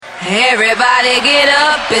Everybody get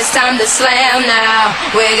up, it's time to slam now.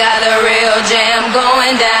 We got the real jam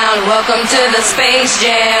going down. Welcome to the Space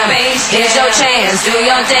Jam. Here's your chance, do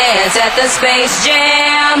your dance at the Space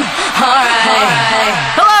Jam. Alright.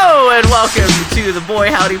 Hello and welcome to the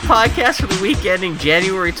Boy Howdy podcast for the week ending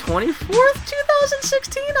January 24th,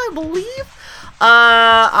 2016, I believe.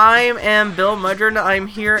 I am Bill Mudron. I'm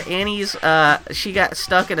here. Annie's, she got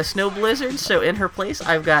stuck in a snow blizzard, so in her place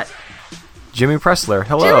I've got Jimmy Presler.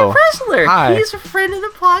 Hello. Jimmy Presler. Hi. He's a friend of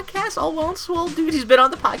the podcast. All well and swell dude. He's been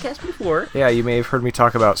on the podcast before. Yeah, you may have heard me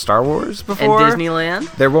talk about Star Wars before. And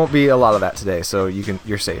Disneyland. There won't be a lot of that today, so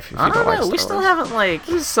you're safe if you don't like Star Wars. We still haven't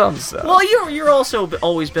There's some stuff. Well, you're also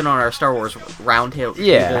always been on our Star Wars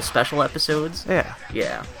Roundtable special episodes. Yeah.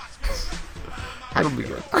 Yeah. It'll be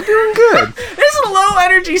good. I'm doing good. This is a low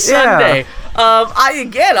energy Sunday.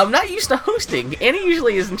 I'm not used to hosting. Annie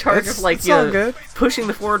usually is in charge of good. pushing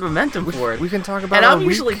the forward momentum forward. We can talk about and our I'm week.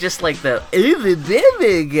 usually just like the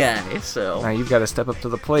baby guy. So now you've got to step up to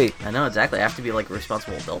the plate. I know exactly. I have to be like a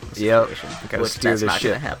responsible adult in this Yep. situation. You gotta Which steer that's this not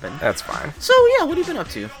shit. gonna happen. That's fine. So yeah, what have you been up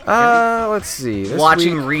to? Let's see. This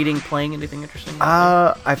Watching, week, reading, playing anything interesting?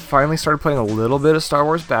 I finally started playing a little bit of Star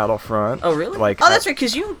Wars Battlefront. Oh really? That's right.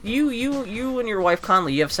 Because you and your wife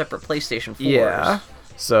Conley, you have separate PlayStation 4s. Yeah.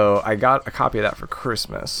 So I got a copy of that for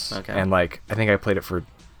Christmas. Okay. And I think I played it for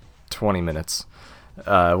 20 minutes when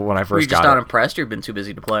I first got it. Were you just not impressed, or you've been too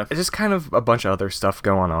busy to play? It's just kind of a bunch of other stuff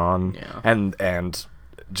going on. Yeah. And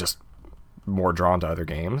just more drawn to other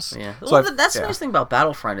games. Yeah. So Well, that's the nice thing about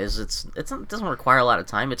Battlefront is it doesn't require a lot of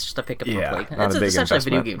time. It's just a pick up and play. Not It's a big essentially a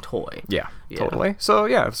video investment. game toy. Yeah, totally. So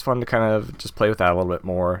yeah, it was fun to kind of just play with that a little bit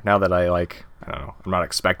more. Now that I don't know, I'm not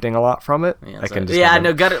expecting a lot from it. I can just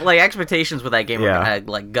expectations with that game are kind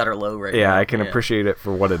of gutter low right now. Yeah, I can appreciate it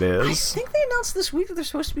for what it is. I think they announced this week that there's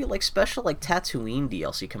supposed to be special Tatooine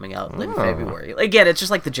DLC coming out in February. Again, it's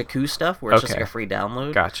just like the Jakku stuff where it's just like a free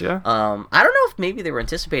download. Gotcha. I don't know if maybe they were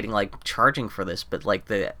anticipating charging for this, but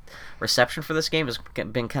the reception for this game has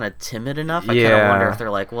been kind of timid enough. I kind of wonder if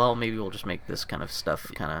they're well, maybe we'll just make this kind of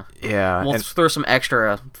stuff we'll throw some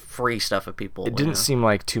extra free stuff at people. It didn't seem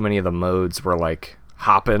like too many of the modes were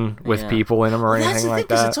hopping with people in them or anything like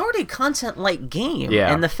that. It's already a content-like game.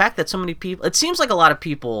 Yeah. And the fact that so many people... It seems like a lot of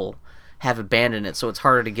people have abandoned it, so it's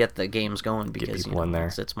harder to get the games going because in there.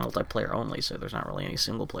 It's multiplayer only, so there's not really any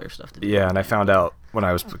single-player stuff to do. Yeah, and I found out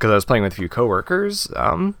because I was playing with a few coworkers,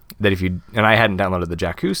 that and I hadn't downloaded the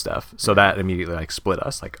Jakku stuff, so that immediately split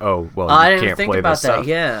us. You I didn't can't think play about this stuff.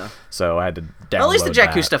 that. Yeah. So I had to download. At least the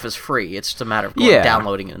Jakku that. stuff is free. It's just a matter of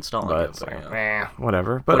downloading and installing But it. it's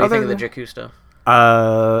whatever. But what do you think of the Jakku stuff?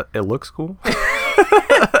 It looks cool.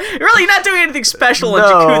 Really, you're not doing anything special in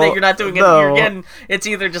Jakku that you're not doing. You're getting, it's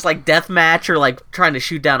either just deathmatch or trying to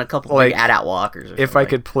shoot down a couple of AT-AT walkers. If I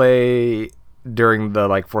could play during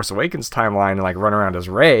the Force Awakens timeline and run around as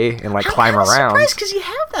Rey and climb around. I'm surprised because you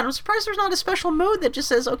have that. I'm surprised there's not a special mode that just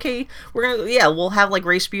says, okay, we'll have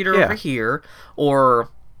Rey Speeder over here,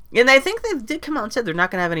 and I think they did come out and said they're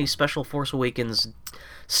not going to have any special Force Awakens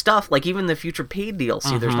stuff, even the future paid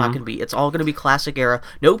DLC. There's not going to be. It's all going to be classic era.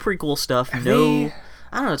 No prequel stuff. I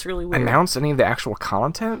don't know. It's really weird. Announce any of the actual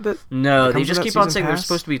content that? No, they just keep on saying there's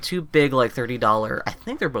supposed to be two big $30. I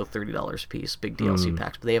think they're both $30 a piece, big DLC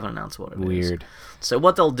packs, but they haven't announced what it is. Weird. So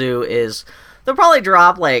what they'll do is they'll probably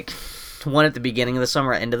drop one at the beginning of the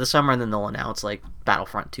summer, end of the summer, and then they'll announce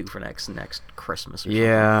Battlefront 2 for next Christmas. Or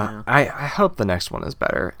something. I hope the next one is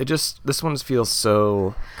better. This one feels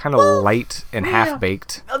so kind of light and half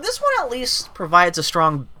baked. This one at least provides a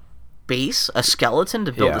strong base, a skeleton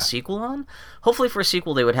to build a sequel on. Hopefully for a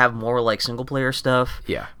sequel they would have more single player stuff.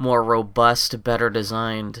 Yeah. More robust, better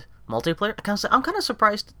designed multiplayer. I'm kind of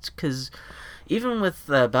surprised because even with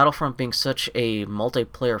Battlefront being such a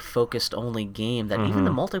multiplayer focused only game, that even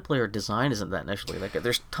the multiplayer design isn't that initially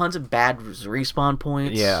there's tons of bad respawn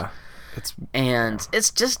points. Yeah.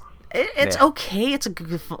 It's just it's okay. It's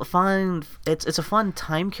a fun. It's a fun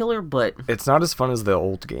time killer, but it's not as fun as the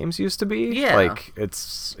old games used to be. Yeah,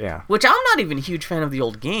 Which I'm not even a huge fan of the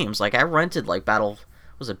old games. I rented Battle.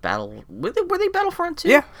 Was it Battle? Were they Battlefront 2?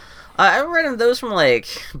 Yeah. I rented those from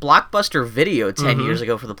Blockbuster Video 10 years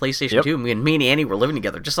ago for the PlayStation 2. Me and Annie were living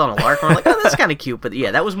together just on a lark. And we're oh, that's kind of cute. But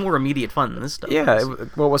that was more immediate fun than this stuff. Yeah.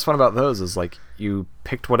 What was fun about those is you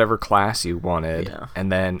picked whatever class you wanted,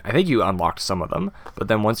 and then I think you unlocked some of them. But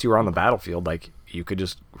then once you were on the battlefield, you could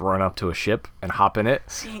just run up to a ship and hop in it,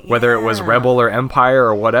 whether it was Rebel or Empire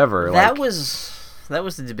or whatever. That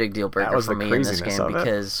was the big deal breaker for me in this game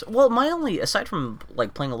because, my only, aside from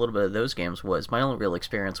playing a little bit of those games, was my only real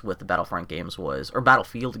experience with the Battlefront games or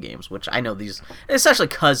Battlefield games, which I know these essentially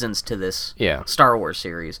cousins to this Star Wars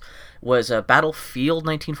series, was Battlefield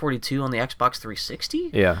 1942 on the Xbox 360.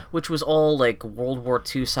 Yeah. Which was all like World War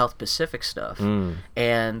II South Pacific stuff.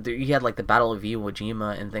 And you had like the Battle of Iwo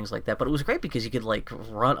Jima and things like that. But it was great because you could like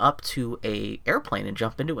run up to a airplane and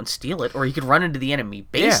jump into it and steal it, or you could run into the enemy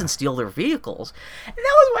base and steal their vehicles. And that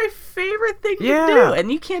was my favorite thing to do.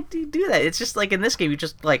 And you can't do that. It's just like in this game, you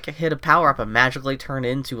just like hit a power up and magically turn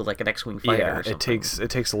into like an X-wing fighter. Yeah, or something. it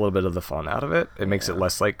takes a little bit of the fun out of it. It makes it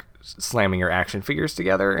less like slamming your action figures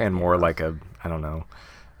together and more like a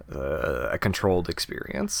controlled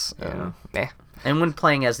experience. And when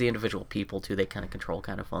playing as the individual people too, they kind of control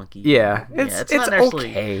kind of funky. Yeah, it's not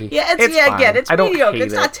okay. Yeah, it's fine. it's I don't mediocre. hate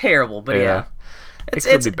It's not terrible, but it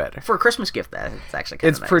could be better. For a Christmas gift. It's actually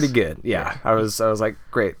kind of nice. It's pretty good. Yeah. I was like,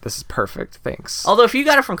 great, this is perfect. Thanks. Although if you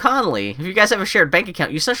got it from Connolly, if you guys have a shared bank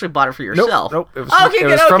account, you essentially bought it for yourself. Nope. It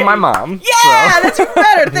was from my mom. Yeah, that's even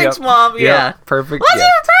better. Thanks, Mom. Yeah, perfect. Well, that's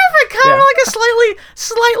even perfect. Kind of like a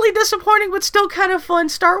slightly disappointing but still kind of fun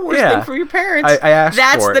Star Wars thing for your parents. I asked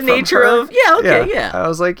that's for the it nature from her. of I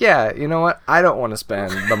was like, you know what? I don't want to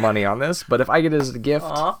spend the money on this, but if I get it as a gift.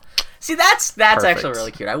 Aww. See, that's perfect. actually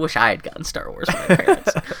really cute. I wish I had gotten Star Wars from my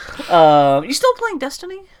parents. You still playing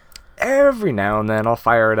Destiny? Every now and then I'll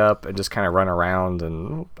fire it up and just kind of run around,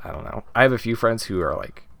 and I don't know. I have a few friends who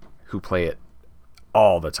play it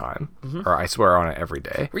all the time, or I swear on it every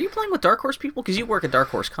day. Were you playing with Dark Horse people? Because you work at Dark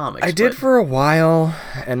Horse Comics. I did for a while,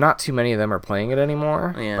 and not too many of them are playing it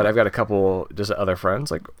anymore. Yeah. But I've got a couple just other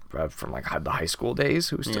friends from the high school days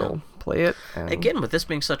who still play it. And again, with this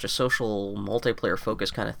being such a social multiplayer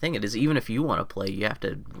focused kind of thing, it is even if you want to play, you have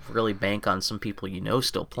to really bank on some people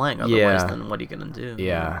still playing. Otherwise, then what are you gonna do?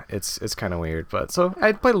 Yeah, it's kind of weird. But so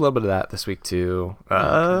I played a little bit of that this week too.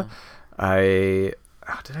 Did I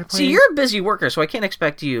play? See, you're a busy worker, so I can't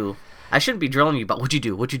expect you. I shouldn't be drilling you about what'd you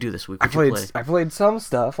do. What'd you do this week? I played some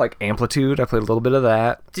stuff like Amplitude. I played a little bit of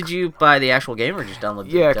that. Did you buy the actual game or just download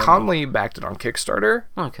the Yeah, demo? Conley backed it on Kickstarter.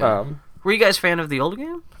 Okay. Were you guys a fan of the old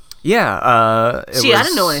game? Yeah. I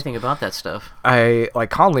didn't know anything about that stuff.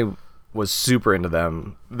 Conley was super into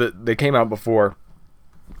them. They came out before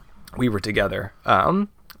we were together.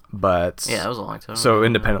 But yeah, that was a long time. So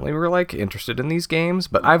independently, we were interested in these games.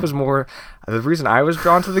 But I was more. The reason I was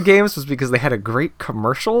drawn to the games was because they had a great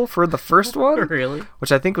commercial for the first one, really,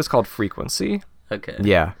 which I think was called Frequency. Okay.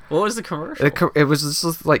 Yeah. What was the commercial? It was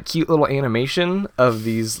this cute little animation of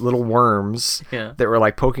these little worms that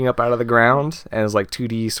were poking up out of the ground, and it was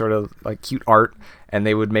 2D sort of cute art, and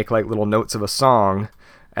they would make little notes of a song.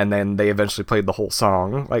 And then they eventually played the whole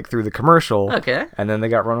song, through the commercial. Okay. And then they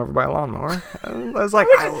got run over by a lawnmower. And I was like,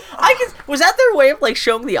 was that their way of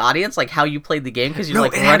showing the audience how you played the game? Because you're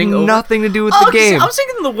running over. Nothing to do with the game. I was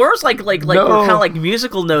thinking the words were kind of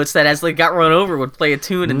musical notes that as they got run over would play a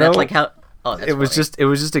tune, and that's how. Oh, that's it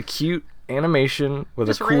was just a cute animation with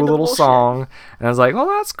a cool little song, and I was like, oh,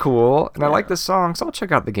 that's cool, and I like this song, so I'll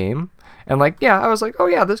check out the game. And I was like, oh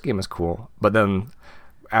yeah, this game is cool. But then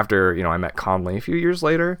after I met Conley a few years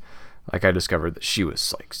later, I discovered that she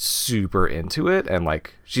was super into it, and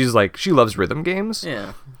she loves rhythm games.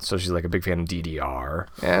 Yeah. So she's a big fan of DDR,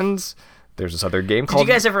 and there's this other game called.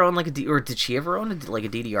 Did you guys ever own or did she ever own a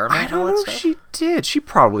DDR? I don't know if she did. She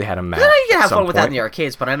probably had a Mac. You can have fun with that in the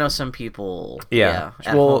arcades, but I know some people. At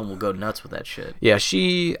home will go nuts with that shit. Yeah,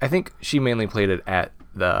 I think she mainly played it at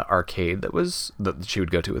the arcade that she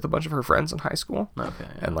would go to with a bunch of her friends in high school. Okay.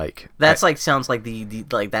 And that's sounds like the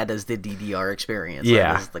that is the DDR experience.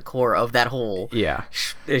 Yeah. That is the core of that whole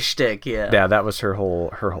shtick. Yeah. Yeah, that was her whole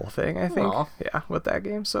thing, I think. Aww. Yeah, with that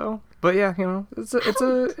game. So, but yeah,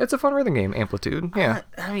 it's a fun rhythm game, Amplitude. Yeah.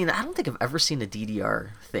 I mean, I don't think I've ever seen a DDR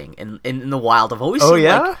thing in the wild. I've always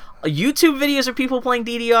seen YouTube videos of people playing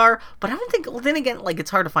DDR, but I don't think. Well, then again,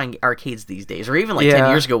 it's hard to find arcades these days, or even 10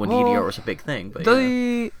 years ago when DDR was a big thing. But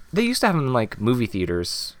they used to have them in movie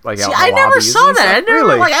theaters. I never saw that. I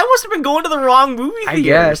never I must have been going to the wrong movie theaters. I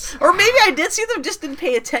guess. Or maybe I did see them, just didn't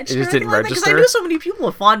pay attention. It just didn't register. Because I knew so many people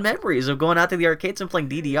with fond memories of going out to the arcades and playing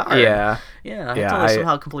DDR. Yeah. I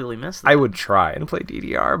somehow completely missed that. I would try and play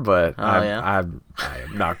DDR, but I am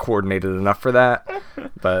not coordinated enough for that.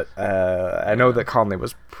 But I know that Conley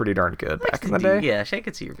was pretty darn good back in the day. Yeah, I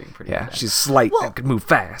could see her being pretty good. She's slight and could move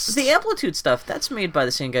fast. The Amplitude stuff, that's made by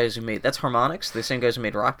the same guys who made... That's Harmonix, the same guys who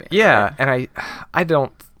made Rock Band. Yeah, right? And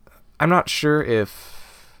I'm not sure if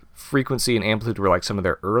Frequency and Amplitude were some of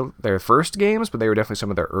their first games, but they were definitely some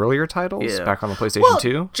of their earlier titles back on the PlayStation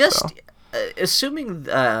 2. Assuming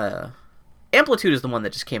Amplitude is the one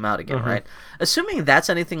that just came out again, right? Assuming that's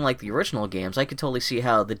anything like the original games, I could totally see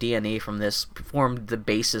how the DNA from this formed the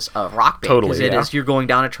basis of Rock Band. Totally, because it is you're going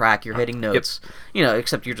down a track, you're hitting notes,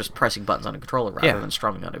 except you're just pressing buttons on a controller rather than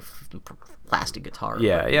strumming on a plastic guitar.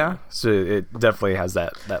 Yeah. So it definitely has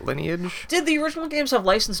that lineage. Did the original games have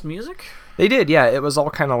licensed music? They did, yeah. It was all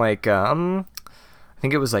kind of like, I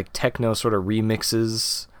think it was like techno sort of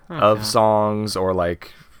remixes of songs or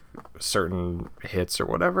like certain hits or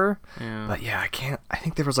whatever. Yeah. But yeah, I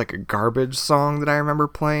think there was like a garbage song that I remember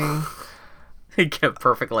playing. It kept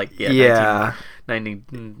perfect, like, yeah.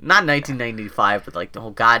 1995, but like,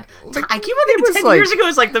 oh god. Like, I keep on thinking 10 years ago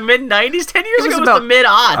was like the mid-90s. 10 years ago was the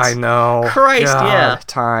mid-aughts. I know. Christ, God,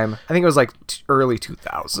 time. I think it was like early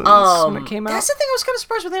 2000s when it came out. That's the thing I was kind of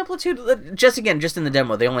surprised with Amplitude. Just in the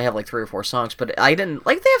demo, they only have like 3 or 4 songs, but I didn't,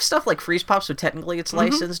 like, they have stuff like Freeze Pop, so technically it's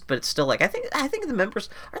licensed, but it's still like, I think the members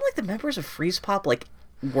of Freeze Pop, like,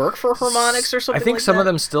 work for Harmonix or something. I think some of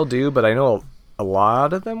them still do, but I know a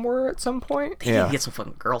lot of them were at some point. They need to get some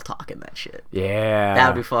fucking girl talk in that shit. Yeah. That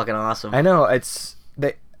would be fucking awesome. I know, I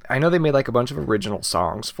know they made like a bunch of original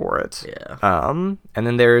songs for it. Yeah. And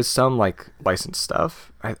then there's some like licensed stuff.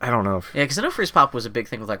 I don't know if... Yeah, because I know Freeze Pop was a big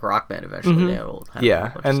thing with like Rock Band eventually. They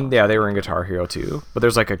they were in Guitar Hero too. But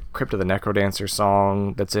there's like a Crypt of the Necrodancer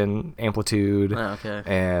song that's in Amplitude. Oh, okay.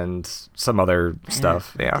 And some other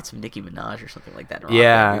stuff. Yeah. Get some Nicki Minaj or something like that.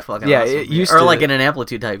 Awesome. It used to, or like in an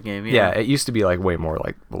Amplitude type game. Yeah, it used to be like way more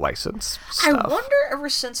like licensed stuff. I wonder, ever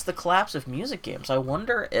since the collapse of music games, I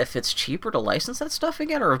wonder if it's cheaper to license that stuff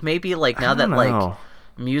again, or if maybe like now that like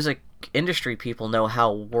music industry people know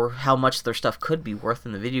how much their stuff could be worth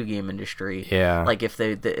in the video game industry. Yeah. Like if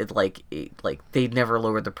they never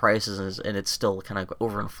lowered the prices and it's still kind of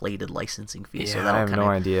overinflated licensing fees. Yeah, so I have no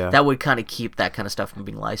idea. That would kind of keep that kind of stuff from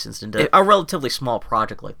being licensed into a relatively small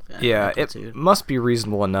project like that. Yeah, it must be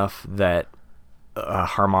reasonable enough that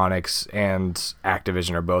Harmonix and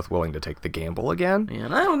Activision are both willing to take the gamble again. Yeah,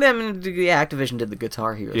 and Activision did the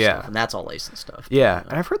Guitar Hero stuff, and that's all licensed stuff. Yeah,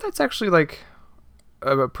 and I've heard that's actually like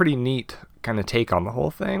a pretty neat kind of take on the whole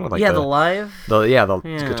thing. With like the live.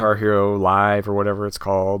 Guitar Hero Live or whatever it's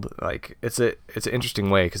called. Like it's an interesting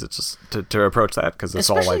way because it's just to approach that because it's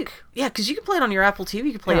all like because you can play it on your Apple TV,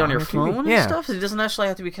 you can play it on your phone and stuff. It doesn't actually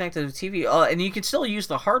have to be connected to the TV, and you can still use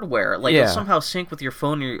the hardware. Like it'll somehow sync with your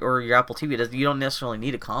phone or your Apple TV. You don't necessarily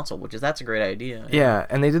need a console, that's a great idea. Yeah,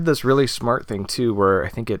 and they did this really smart thing too, where I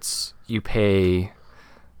think you pay,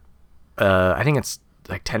 I think it's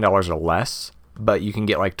like $10 or less. But you can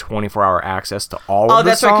get like 24-hour access to all of the songs. Oh,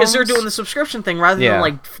 that's right, because they're doing the subscription thing rather than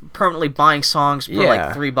like permanently buying songs for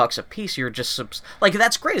like $3 a piece. You're just like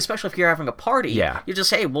that's great, especially if you're having a party. Yeah, you just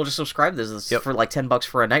say, hey, we'll just subscribe to this for like $10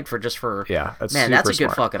 for a night that's a good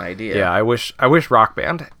smart. Fucking idea. Yeah, I wish Rock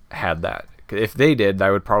Band had that. If they did, I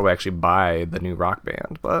would probably actually buy the new Rock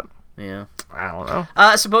Band, but. Yeah. I don't know.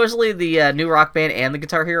 Supposedly the new Rock Band and the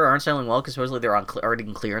Guitar Hero aren't selling well because supposedly they're already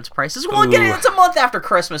in clearance prices. Well, again, it's a month after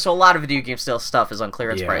Christmas, so a lot of video game stuff is on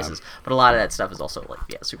clearance prices. But a lot of that stuff is also like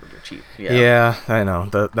super cheap. Yeah, I know.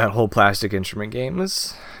 That whole plastic instrument game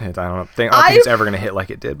is. I don't think it's ever going to hit like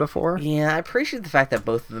it did before. Yeah, I appreciate the fact that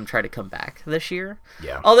both of them try to come back this year.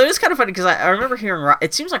 Yeah. Although it's kind of funny because I remember hearing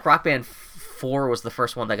it seems like Rock Band 4 was the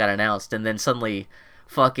first one that got announced, and then suddenly.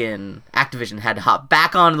 Fucking Activision had to hop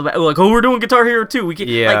back on the like, we're doing Guitar Hero 2. We can,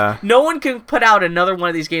 like, no one can put out another one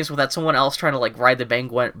of these games without someone else trying to like ride the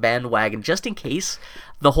bandwagon just in case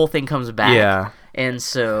the whole thing comes back. Yeah. And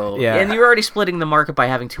so, and you're already splitting the market by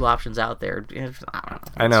having 2 options out there. I don't know.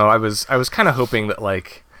 I know. I was kind of hoping that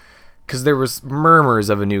like. Because there was murmurs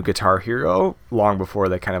of a new Guitar Hero long before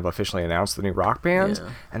they kind of officially announced the new Rock Band,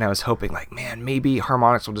 and I was hoping, like, man, maybe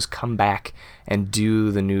Harmonix will just come back and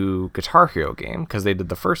do the new Guitar Hero game because they did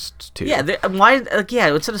the first 2. Yeah, why?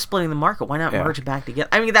 Instead of splitting the market, why not merge it back together?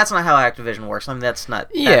 I mean, that's not how Activision works. I mean, that's not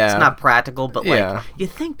practical. But like, you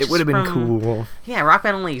think it would have been cool. Yeah, Rock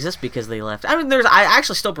Band only exists because they left. I mean, I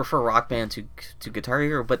actually still prefer Rock Band to Guitar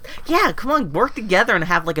Hero, but yeah, come on, work together and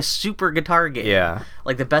have like a super guitar game. Yeah,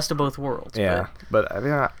 like the best of both worlds. Yeah, but I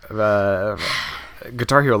mean,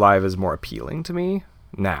 Guitar Hero Live is more appealing to me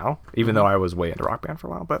now, even though I was way into Rock Band for a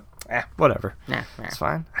while. But whatever, it's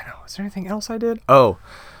fine. I know. Is there anything else I did? Oh,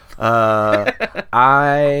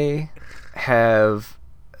 I have.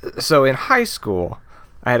 So in high school,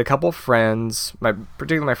 I had a couple friends,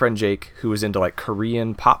 particularly my friend Jake, who was into like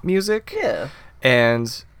Korean pop music. Yeah, and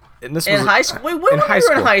this in was high school. Wait, when were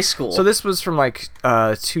you in high school? So this was from like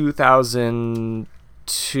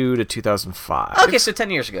 2002 to 2005. Okay, so 10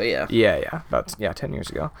 years ago, yeah. Yeah, about 10 years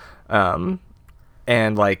ago.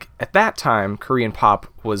 And like at that time, Korean pop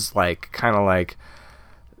was like kind of like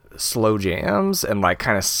slow jams and like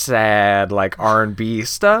kind of sad like R&B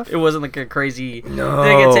stuff. It wasn't like a crazy no.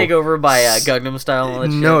 Did it get taken over by Gangnam Style and all that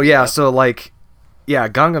no shit? Yeah, so like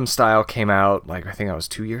Gangnam Style came out like I think that was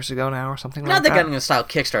 2 years ago now or something like that. Not that Gangnam Style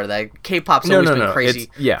kickstarted that. K-pop's always been crazy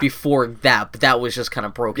it's, before that, but that was just kind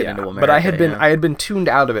of broken into America. But I had been tuned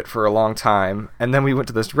out of it for a long time, and then we went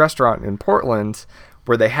to this restaurant in Portland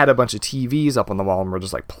where they had a bunch of TVs up on the wall and were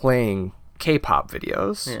just like playing K-pop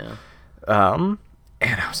videos. Yeah.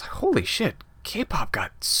 And I was like, holy shit, K-pop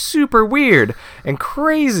got super weird and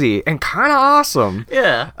crazy and kind of awesome.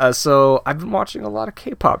 Yeah. So I've been watching a lot of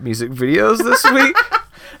K-pop music videos this week.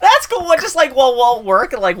 That's cool. What, just like while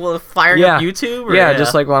working, like while firing up YouTube? Or,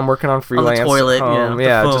 just like while I'm working on freelance. On the toilet,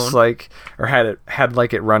 just like, or had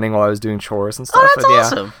like it running while I was doing chores and stuff. Oh, that's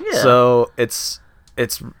awesome. Yeah. So it's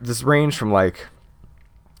this range from like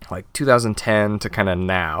 2010 to kind of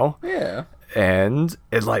now. Yeah. And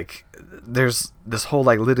it like there's this whole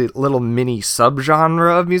like little mini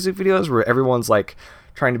subgenre of music videos where everyone's like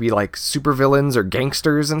trying to be like supervillains or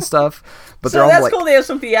gangsters and stuff, but so they're all that's like, cool. They have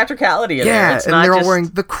some theatricality in there. It's and not they're just... all wearing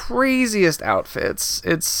the craziest outfits.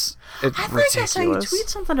 It's I ridiculous. think I saw you tweet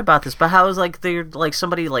something about this, but how is like they're like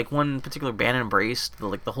somebody like one particular band embraced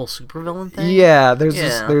the whole supervillain thing. Yeah,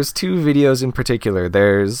 there's two videos in particular.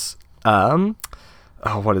 There's what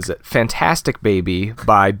is it? Fantastic Baby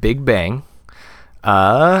by Bigbang.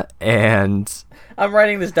 And I'm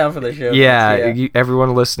writing this down for the show.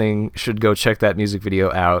 Everyone listening should go check that music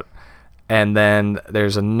video out. And then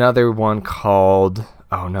there's another one called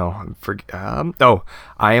I Am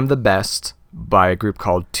the Best by a group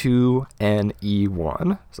called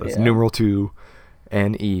 2NE1. So that's numeral 2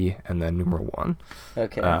 NE and then numeral 1.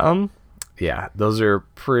 Okay. Those are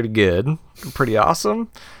pretty good, pretty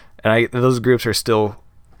awesome. And those groups are still,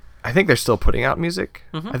 I think they're still putting out music.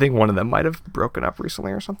 Mm-hmm. I think one of them might have broken up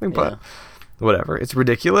recently or something, but whatever. It's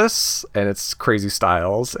ridiculous, and it's crazy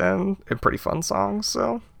styles, and pretty fun songs,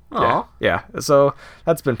 so... Yeah. So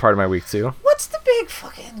that's been part of my week, too. What's the big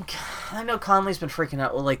fucking... I know Conley's been freaking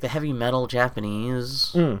out with, like, the heavy metal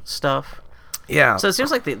Japanese stuff. Yeah. So it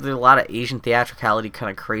seems like there's a lot of Asian theatricality,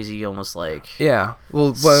 kind of crazy, almost like... Yeah.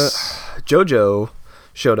 Well, JoJo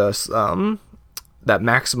showed us... that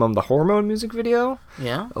Maximum the Hormone music video.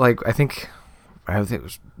 Yeah. Like, I think it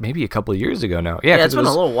was maybe a couple of years ago now. Yeah, it's been a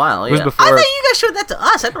little while. It was before... I thought you guys showed that to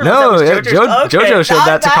us. I didn't realize that was JoJo showed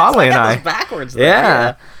that to Conley and I. Backwards.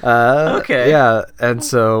 Yeah. Okay. Yeah, and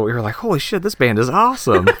so we were like, holy shit, this band is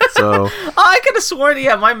awesome. So... I could have sworn,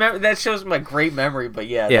 my memory, that shows my great memory, but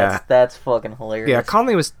that's fucking hilarious. Yeah,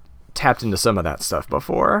 Conley was tapped into some of that stuff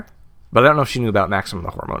before, but I don't know if she knew about Maximum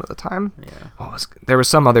the Hormone at the time. Yeah. There was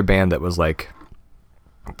some other band that was like...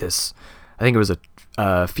 this, I think it was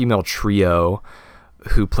a female trio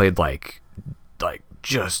who played like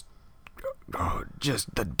just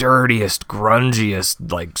the dirtiest,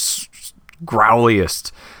 grungiest, like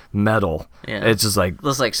growliest metal. Yeah, it's just like it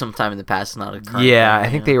was like sometime in the past, not a current. Yeah, I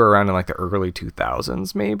think they were around in like the early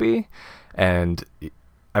 2000s maybe, and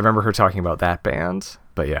I remember her talking about that band.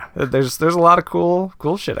 But yeah, there's a lot of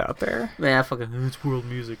cool shit out there. Man, it's world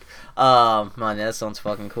music. Man, that sounds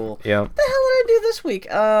fucking cool. Yeah. What the hell did I do this week?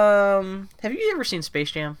 Have you ever seen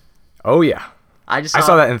Space Jam? Oh yeah. I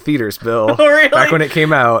saw that in theaters, Bill. Oh, really? Back when it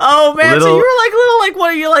came out. Oh man, so you were like little, like what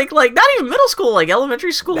are you like not even middle school, like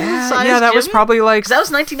elementary school size? Yeah, that was probably like... 'Cause that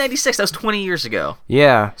was 1996. That was 20 years ago.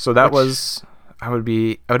 Yeah, so that was... I would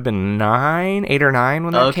have been 8 or 9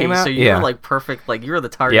 when that came out. So you were like perfect, like you were the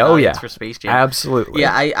target audience for Space Jam. Absolutely.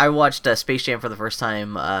 Yeah, I watched Space Jam for the first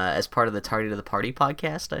time as part of the Tardy to the Party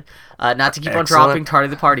podcast. Not to keep on dropping Tardy to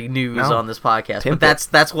the Party news on this podcast, but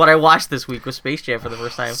that's what I watched this week was Space Jam for the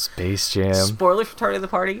first time. Space Jam. Spoiler for Tardy to the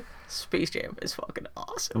Party. Space Jam is fucking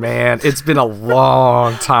awesome. Man, it's been a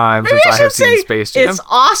long time since I have seen Space Jam. It's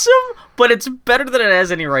awesome, but it's better than it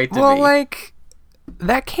has any right to be. Well, like...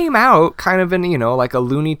 that came out kind of in, like a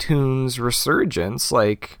Looney Tunes resurgence.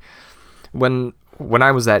 Like when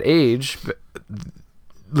I was that age,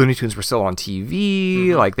 Looney Tunes were still on TV.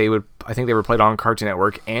 Mm-hmm. Like I think they were played on Cartoon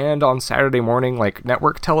Network and on Saturday morning, like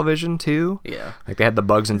network television too. Yeah. Like they had the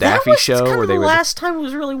Bugs and Daffy show where they were. Last time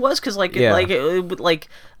it really was because Daniel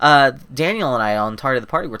and I on Tardy to the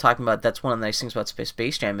Party were talking about that's one of the nice things about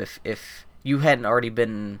Space Jam. If you hadn't already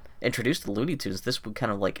been introduced to Looney Tunes, this would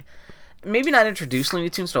kind of like. Maybe not introduce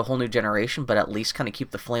Looney Tunes to a whole new generation, but at least kind of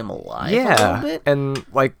keep the flame alive a little bit. And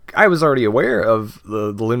like I was already aware of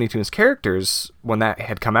the Looney Tunes characters when that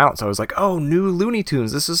had come out, so I was like, "Oh, new Looney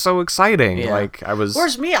Tunes! This is so exciting!" Yeah. Like I was.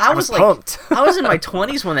 Whereas me, I was like, pumped. I was in my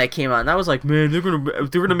 20s when that came out, and I was like, "Man, they're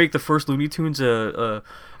gonna make the first Looney Tunes a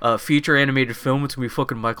feature animated film. It's gonna be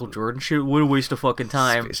fucking Michael Jordan shit. What a waste of fucking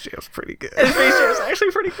time. Space Jam's pretty good. Space Jam's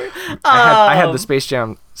actually pretty good. I had the Space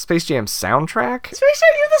Jam soundtrack. Space Jam,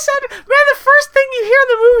 you have the sound. Man, the first thing you hear in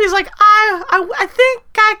the movie is like, I think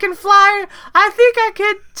I can fly. I think I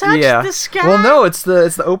can touch the sky. Well, no, it's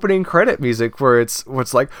the opening credit music where it's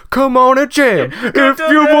like, come on and jam if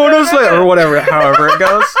you want to slay, or whatever, however it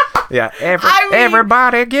goes. Yeah,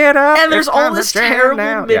 everybody get up. And there's all this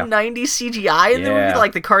terrible mid-90s CGI in the movie,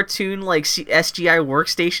 like the cartoon, like SGI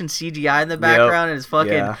workstation CGI in the background, and it's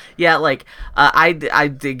fucking like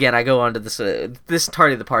I go on to this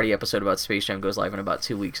Tardy the Party episode about Space Jam goes live in about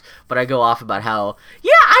 2 weeks, but I go off about how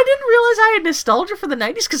I didn't realize I had nostalgia for the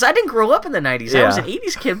 90s because I didn't grow up in the 90s. I was an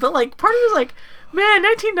 80s kid, but like part of me was like, man,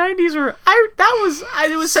 1990s were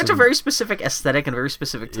it was such a very specific aesthetic and a very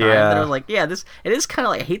specific time that I was like, it is kind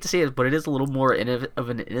of like, I hate to say it, but it is a little more of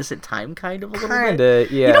an innocent time, kind of a little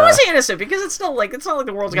bit. Yeah. You don't want to say innocent because it's not like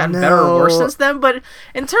the world's gotten better or worse since then, but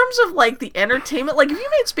in terms of like the entertainment, like if you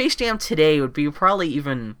made Space Jam today, it would be probably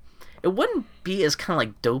even. It wouldn't be as kind of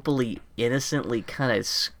like dopily, innocently kind of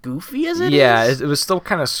goofy as it is. Yeah, it was still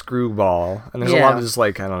kind of screwball. And there's a lot of just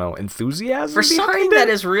like, I don't know, enthusiasm for something it. that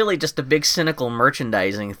is really just a big cynical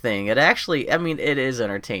merchandising thing. It actually, I mean, it is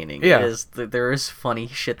entertaining. Yeah. There is funny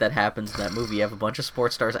shit that happens in that movie. You have a bunch of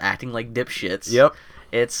sports stars acting like dipshits. Yep.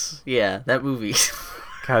 That movie.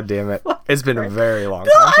 God damn it. It's been a very long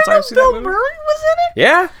time since I've seen Bill that movie. Murray was in it?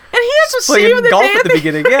 Yeah. And he has to playing save the golf day at the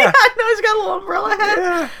beginning, yeah. I know, he's got a little umbrella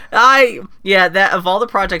hat. That of all the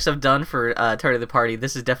projects I've done for Tardy the Party,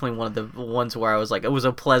 this is definitely one of the ones where I was like, it was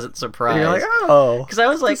a pleasant surprise. And you're like, oh. Because I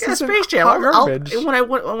was like, Space Jam. When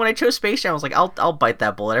I chose Space Jam, I was like, I'll bite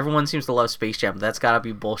that bullet. Everyone seems to love Space Jam, but that's gotta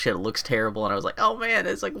be bullshit. It looks terrible. And I was like, oh man,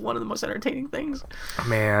 it's like one of the most entertaining things.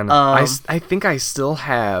 Man, I think I still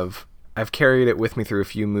have... I've carried it with me through a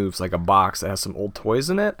few moves, like a box that has some old toys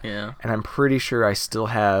in it. Yeah. And I'm pretty sure I still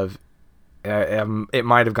have... it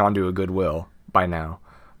might have gone to a Goodwill by now.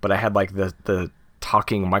 But I had like the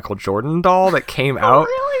talking Michael Jordan doll that came out.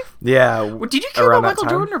 Really? Yeah. Did you care about Michael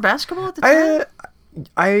Jordan or basketball at the time?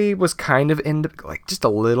 I was kind of into, like, just a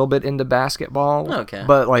little bit into basketball. Okay.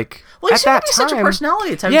 But, like, well, at that time... such a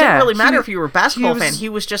personality at the time. It didn't really matter if you were a basketball fan. It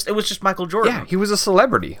was just Michael Jordan. Yeah, he was a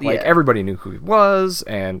celebrity. Like, everybody knew who he was.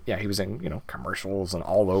 And, he was in, commercials and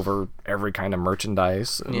all over every kind of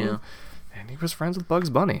merchandise. And, and he was friends with Bugs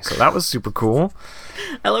Bunny. So that was super cool.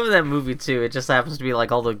 I love that movie, too. It just happens to be,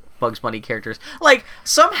 like, all the Bugs Bunny characters. Like,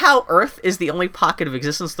 somehow Earth is the only pocket of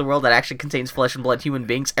existence in the world that actually contains flesh and blood human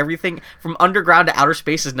beings. Everything from underground to outer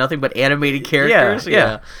space is nothing but animated characters.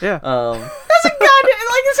 Yeah. That's a goddamn,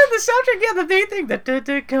 like I said, the soundtrack, the main thing,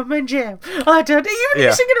 the come and jam. Even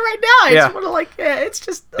you singing it right now, I just want to, like, it's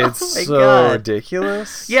just, it's my so God.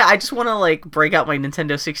 ridiculous. Yeah, I just want to, like, break out my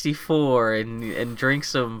Nintendo 64 and drink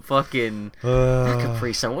some fucking, not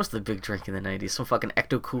Capri Sun, what's the big drink in the 90s? Some fucking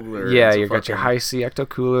Ecto Cooler. Yeah, you got your High C Ecto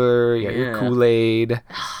Cooler, you got your Kool-Aid,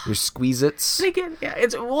 your Squeeze-Its.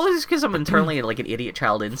 It's because I'm internally like an idiot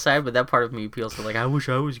child inside, but that part of me feels like I wish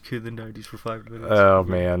I was a kid in the 90s for 5 minutes. Oh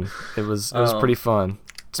man, it was pretty fun.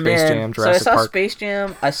 Space Jam, Jurassic Park. So I saw Space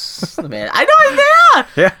Jam. I know,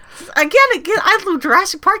 yeah. Again,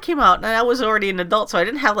 Jurassic Park came out, and I was already an adult, so I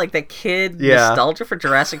didn't have like that kid nostalgia for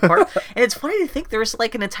Jurassic Park. And it's funny to think there's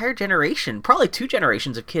like an entire generation, probably 2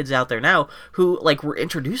 generations of kids out there now who like were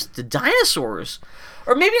introduced to dinosaurs.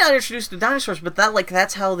 Or maybe not introduced to dinosaurs, but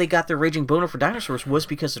that's how they got their raging boner for dinosaurs was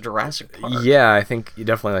because of Jurassic Park. Yeah, I think you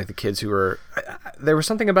definitely like the kids who were... there was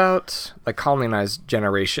something about like colonized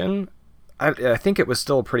generation. I think it was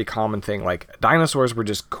still a pretty common thing. Like, dinosaurs were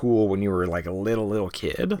just cool when you were, like, a little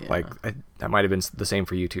kid. Yeah. Like, that might have been the same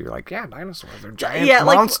for you, too. You're like, yeah, dinosaurs. They're giant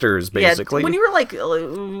monsters, basically. When you were, like,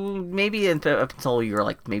 maybe up until you were,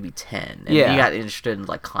 like, maybe 10. And you got interested in,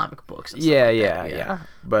 like, comic books and stuff like that.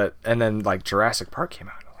 But, and then, like, Jurassic Park came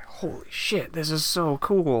out. And I'm like, holy shit, this is so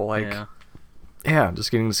cool. Like, yeah, just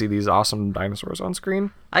getting to see these awesome dinosaurs on screen.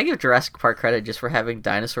 I give Jurassic Park credit just for having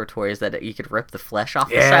dinosaur toys that you could rip the flesh off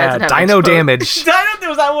the sides and have Dino Damage. Was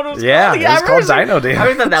that what it was called? Yeah, it was called Dino Damage.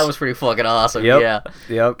 I thought that was pretty fucking awesome. Yep.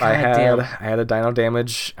 I had a Dino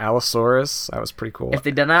Damage Allosaurus. That was pretty cool. If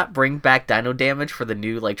they did not bring back Dino Damage for the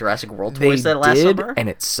new like Jurassic World toys last summer, and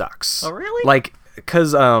it sucks. Oh really? Like,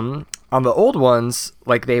 because on the old ones,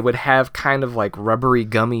 like, they would have kind of, like, rubbery,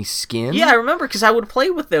 gummy skin. Yeah, I remember, because I would play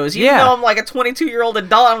with those. Even though I'm, like, a 22-year-old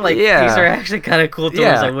adult, I'm like, these are actually kind of cool toys.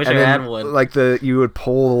 I wish I had one. Like, you would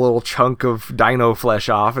pull a little chunk of dino flesh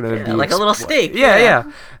off, and it would be... like a little steak.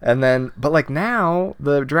 Yeah. And then... But, like, now,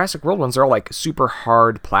 the Jurassic World ones are all, like, super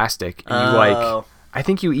hard plastic. And you, like... I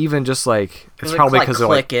think you even just, like... It's probably because they're,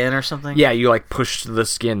 click in or something? Yeah, you, like, push the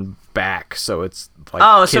skin back, so it's like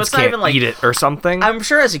so kids it's not can't even like eat it or something. I'm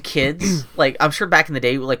sure as a kid, like I'm sure back in the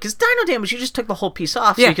day, like because dino damage, you just took the whole piece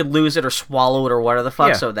off, so you could lose it or swallow it or whatever the fuck.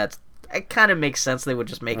 Yeah. So it kind of makes sense they would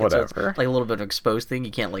just make it so it's like a little bit of an exposed thing.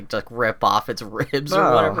 You can't like just rip off its ribs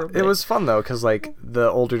or whatever. But... It was fun though, because like the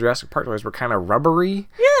older Jurassic Park toys were kind of rubbery.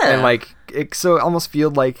 Yeah, and like so it almost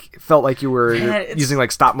felt like you were using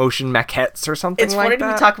like stop motion maquettes or something. It's funny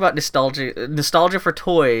to talk about nostalgia for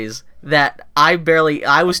toys that I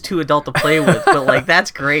was too adult to play with, but like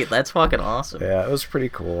that's great. That's fucking awesome. Yeah, it was pretty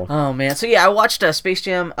cool. Oh man, so yeah, I watched Space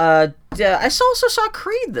Jam. I also saw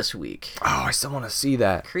Creed this week. Oh, I still want to see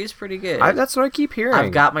that. Creed's pretty good. That's what I keep hearing.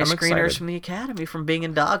 I've got my I'm screeners excited. from the Academy from being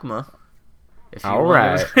in Dogma. All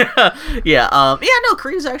right. Yeah. No,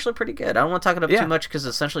 Creed's actually pretty good. I don't want to talk it up too much because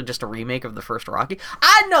it's essentially just a remake of the first Rocky.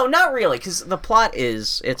 No, not really, because the plot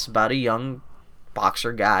is it's about a young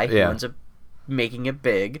boxer guy who ends up making it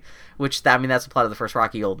big, which that's the plot of the first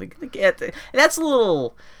Rocky. That's a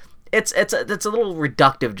little. It's a little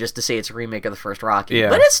reductive just to say it's a remake of the first Rocky. Yeah.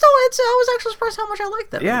 But I was actually surprised how much I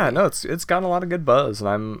liked that. Yeah, movie. No, it's gotten a lot of good buzz,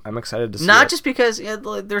 and I'm excited to see it. Not just because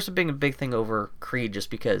there's a big thing over Creed, just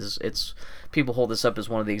because people hold this up as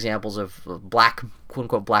one of the examples of black, quote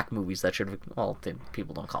unquote, black movies that should. Well,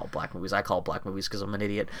 people don't call it black movies. I call it black movies because I'm an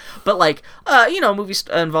idiot. But like, movies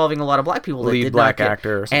involving a lot of black people that did black not get,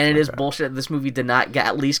 actor, and it is bullshit. This movie did not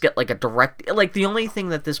at least get like a direct. Like the only thing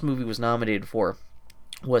that this movie was nominated for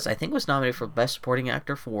was nominated for Best Supporting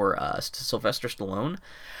Actor for Sylvester Stallone,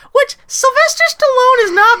 which Sylvester Stallone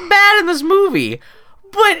is not bad in this movie,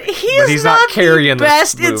 but he's not carrying the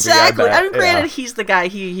best. Movie, exactly. I mean, granted, he's the guy.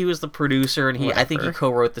 He was the producer, and I think he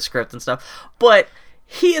co-wrote the script and stuff, but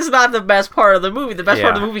he is not the best part of the movie. The best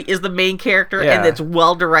part of the movie is the main character, and it's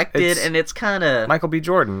well directed, and it's kind of Michael B.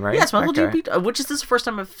 Jordan, right? Yeah, it's Michael B. Which is the first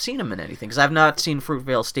time I've seen him in anything, because I've not seen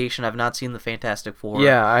Fruitvale Station, I've not seen the Fantastic Four.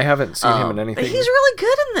 Yeah, I haven't seen him in anything. But he's really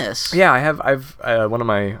good in this. Yeah, I have. I've one of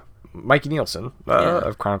my Mikey Nielsen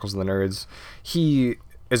of Chronicles of the Nerds. He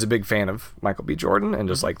is a big fan of Michael B. Jordan and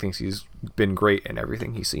just like thinks he's been great in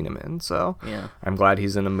everything he's seen him in. So I'm glad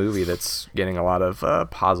he's in a movie that's getting a lot of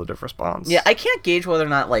positive response. Yeah, I can't gauge whether or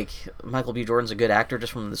not like Michael B. Jordan's a good actor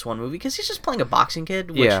just from this one movie, because he's just playing a boxing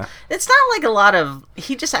kid. Which it's not like a lot of.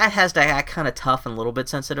 He just has to act kind of tough and a little bit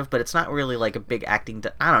sensitive, but it's not really like a big acting.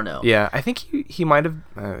 I don't know. Yeah, I think he might have.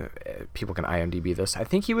 People can IMDb this. I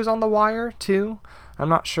think he was on The Wire too. I'm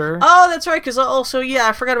not sure. Oh, that's right. Because also,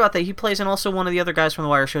 I forgot about that. He plays, and also one of the other guys from The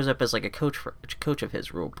Wire shows up as like a coach of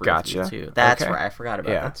his real briefly too. That's right. I forgot about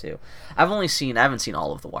that too. I haven't seen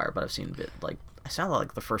all of The Wire, but I've seen I saw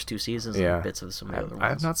like the first 2 seasons and bits of some of the other ones. I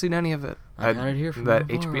have not seen any of it. I got it here from that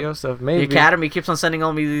HBO stuff. Maybe the Academy keeps on sending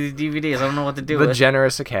all me the DVDs. I don't know what to do with. The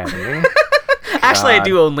generous Academy. Actually, I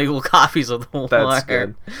do own legal copies of The Wire. That's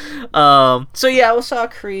good. So yeah, I saw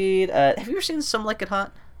Creed. Have you ever seen Some Like It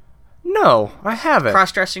Hot? No, I haven't.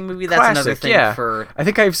 Cross-dressing movie. That's another thing for. I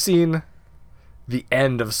think I've seen the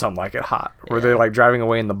end of Some Like It Hot, where they're like driving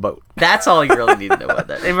away in the boat. That's all you really need to know about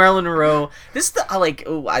that. And Marilyn Monroe. This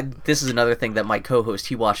is another thing that my co-host,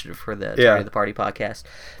 he watched it for the Party podcast.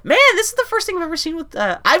 Man, this is the first thing I've ever seen with.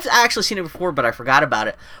 I've actually seen it before, but I forgot about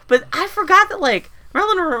it. But I forgot that like.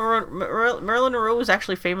 Marilyn Monroe was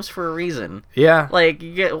actually famous for a reason. Yeah. Like,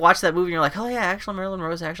 you watch that movie and you're like, oh yeah, actually Marilyn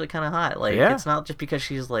Monroe is actually kind of hot. Like, it's not just because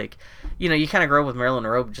she's like, you kind of grow up with Marilyn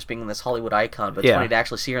Monroe just being this Hollywood icon, but it's funny to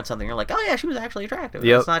actually see her in something. You're like, oh yeah, she was actually attractive.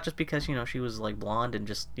 It's not just because, she was like blonde and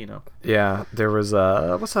just, Yeah, there was,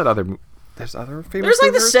 what's that other There's other famous.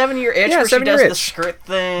 There's like the 7-Year Itch where she does the skirt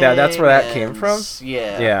thing. Yeah, that's where that came from.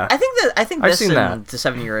 Yeah. I think this and the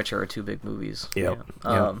 7-Year Itch are 2 big movies. Yep.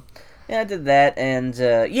 Yeah, I did that, and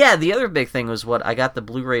the other big thing was I got the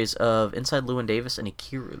Blu-rays of Inside Llewyn Davis and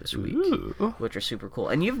Ikiru this week, which are super cool.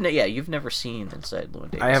 And you've never seen Inside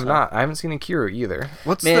Llewyn Davis. I have not. I haven't seen Ikiru either.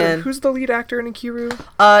 Who's the lead actor in Ikiru?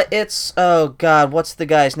 What's the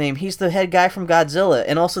guy's name? He's the head guy from Godzilla,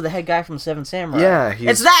 and also the head guy from Seven Samurai. Yeah,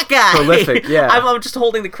 it's that guy. Prolific. Yeah, I'm just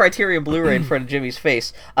holding the Criterion Blu-ray in front of Jimmy's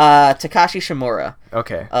face. Takashi Shimura.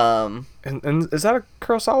 Okay. And is that a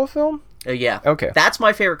Kurosawa film? Yeah. Okay. That's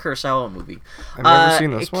my favorite Kurosawa movie. I've never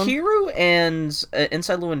seen this one. Ikiru and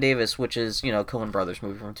Inside Llewyn Davis, which is, Coen Brothers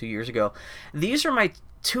movie from 2 years ago. These are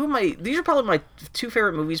probably my 2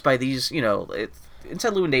 favorite movies by these,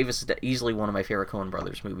 Inside Llewyn Davis is easily one of my favorite Coen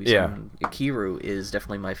Brothers movies. Yeah. And Ikiru is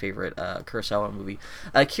definitely my favorite Kurosawa movie.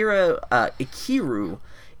 Ikiru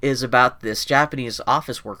is about this Japanese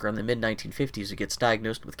office worker in the mid-1950s who gets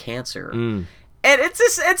diagnosed with cancer.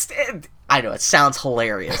 And I know, it sounds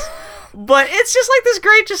hilarious. But it's just like this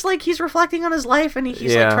great, just like he's reflecting on his life, and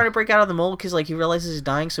he's like trying to break out of the mold because like he realizes he's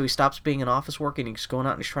dying, so he stops being in office work and he's going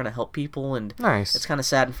out and he's trying to help people, and it's kind of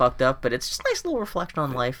sad and fucked up, but it's just a nice little reflection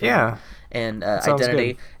on life. And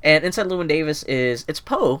identity. Good. And inside Llewyn Davis it's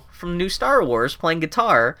Poe from New Star Wars playing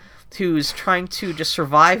guitar, who's trying to just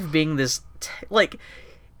survive being this like.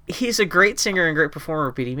 He's a great singer and great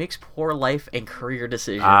performer, but he makes poor life and career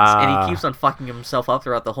decisions, and he keeps on fucking himself up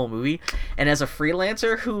throughout the whole movie. And as a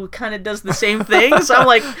freelancer who kind of does the same thing, so I'm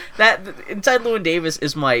like, that inside Llewyn Davis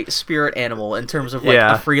is my spirit animal in terms of like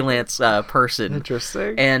a freelance person.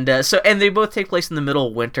 Interesting. And and they both take place in the middle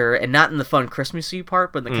of winter, and not in the fun Christmassy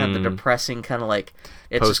part, but in the kind of the depressing kind of like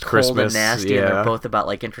it's just cold and nasty, and they're both about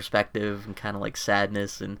like introspective and kind of like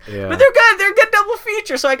sadness, and but they're good. They're a good double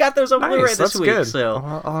feature. So I got those on Blu-ray this week. Good.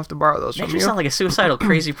 So I'll have to borrow those from you. You sound like a suicidal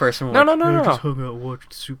crazy person. No. I just hung out and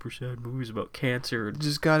watched super sad movies about cancer.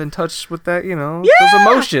 Just got in touch with that, those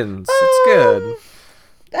emotions. It's good.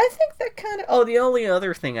 I think that kind of. Oh, the only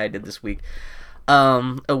other thing I did this week,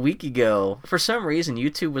 a week ago, for some reason,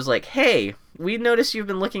 YouTube was like, "Hey, we noticed you've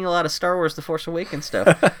been looking a lot of Star Wars: The Force Awakens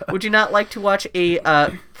stuff. Would you not like to watch a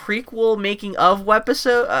prequel making of web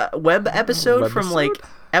episode from like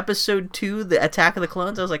episode 2, the Attack of the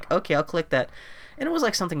Clones?" I was like, "Okay, I'll click that." And it was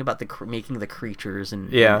like something about making the creatures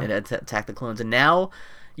and Attack the Clones. And now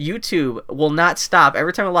YouTube will not stop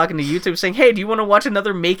every time I log into YouTube saying, "Hey, do you want to watch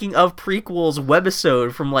another making of prequels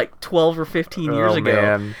webisode from like 12 or 15 years ago?"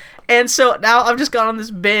 Man. And so now I've just gone on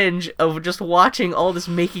this binge of just watching all this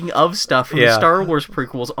making of stuff from the Star Wars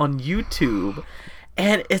prequels on YouTube.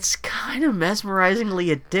 And it's kind of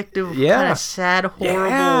mesmerizingly addictive, kind of sad, horrible.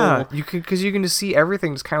 Yeah, because you can just see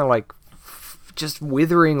everything just kind of like just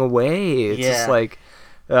withering away. It's just like,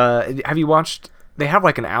 have you watched? They have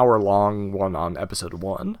like an hour-long one on episode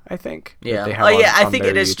 1, I think. Yeah. I think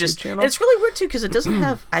it is just. And it's really weird too because it doesn't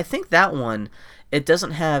have. I think that one, it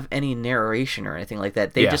doesn't have any narration or anything like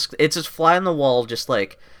that. It's just fly on the wall, just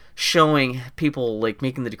like showing people like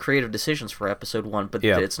making the creative decisions for episode 1, but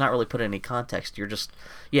it's not really put in any context. You're just,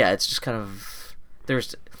 it's just kind of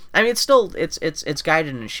there's. I mean, it's still it's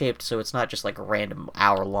guided and shaped, so it's not just like a random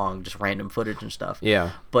hour long, just random footage and stuff.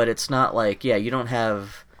 Yeah. But it's not like you don't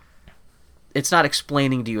have. It's not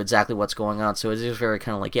explaining to you exactly what's going on, so it's just very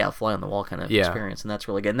kind of like fly on the wall kind of experience, and that's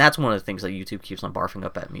really good. And that's one of the things that YouTube keeps on barfing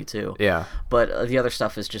up at me too. Yeah. But the other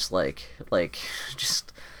stuff is just like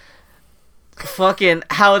just fucking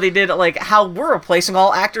how they did like how we're replacing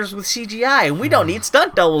all actors with CGI, and we don't need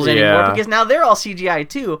stunt doubles anymore because now they're all CGI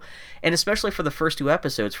too. And especially for the first 2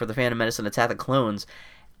 episodes for The Phantom Menace and Attack of the Clones,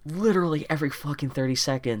 literally every fucking 30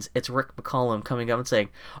 seconds, it's Rick McCallum coming up and saying,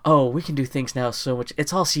 "Oh, we can do things now so much.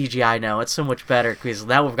 It's all CGI now. It's so much better because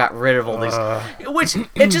now we've got rid of all these." Which,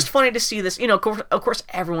 it's just funny to see this. Of course,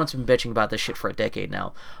 everyone's been bitching about this shit for a decade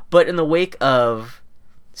now. But in the wake of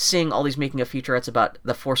seeing all these making of featurettes about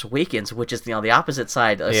The Force Awakens, which is the opposite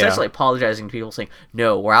side, essentially apologizing to people saying,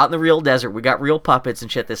 "No, we're out in the real desert. We got real puppets and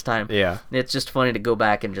shit this time." Yeah. It's just funny to go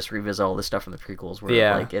back and just revisit all this stuff from the prequels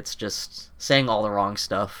where like it's just saying all the wrong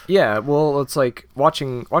stuff. Yeah, well, it's like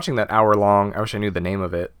watching that hour long, I wish I knew the name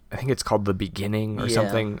of it. I think it's called The Beginning or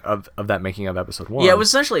something of that making of episode 1. Yeah, it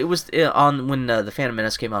was on when The Phantom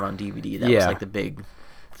Menace came out on DVD. That was like the big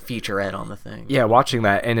featurette on the thing. Yeah, watching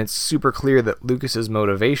that, and it's super clear that Lucas's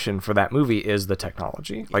motivation for that movie is the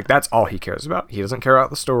technology. Like, that's all he cares about. He doesn't care about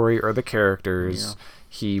the story or the characters.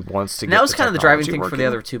 He wants to get that was the kind of the driving thing working. for the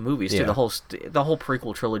other 2 movies, too. The whole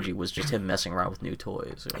prequel trilogy was just him messing around with new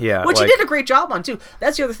toys. Yeah. Which he did a great job on, too.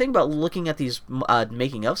 That's the other thing about looking at these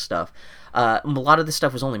making of stuff. A lot of this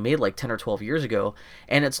stuff was only made like 10 or 12 years ago,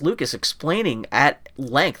 and it's Lucas explaining at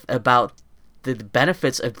length about the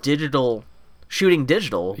benefits of shooting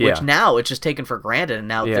digital, which now it's just taken for granted, and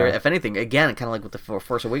now if anything, again, kind of like with the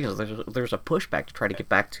Force Awakens, there's a pushback to try to get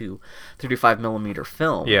back to 35mm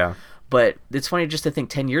film. Yeah. But it's funny just to think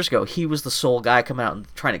 10 years ago, he was the sole guy coming out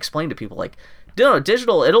and trying to explain to people, like, no,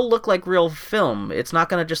 digital, it'll look like real film. It's not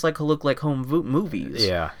going to just like look like home movies.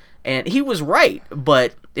 Yeah. And he was right,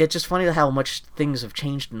 but it's just funny how much things have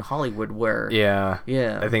changed in Hollywood where... Yeah.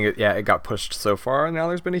 I think it got pushed so far, and now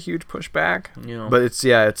there's been a huge pushback. Yeah. But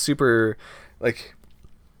it's super... Like,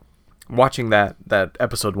 watching that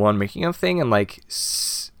episode 1 making of thing and, like,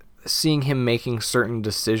 seeing him making certain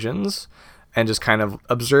decisions and just kind of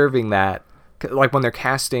observing that, like, when they're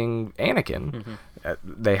casting Anakin,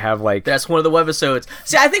 they have, like... That's one of the webisodes.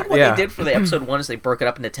 See, I think what they did for the episode 1 is they broke it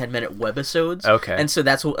up into 10-minute webisodes. Okay. And so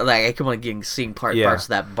that's what, like, I keep on seeing parts of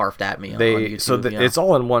that barfed at me on YouTube. So it's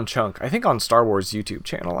all in one chunk. I think on Star Wars YouTube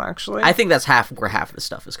channel, actually. I think that's where half of the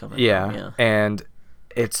stuff is coming from. Yeah. And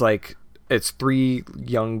it's like... It's 3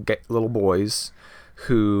 young little boys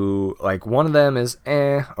who, like, one of them is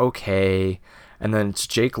okay, and then it's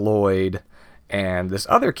Jake Lloyd and this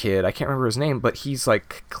other kid, I can't remember his name, but he's,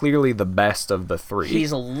 like, clearly the best of the three.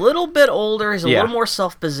 He's a little bit older, he's a little more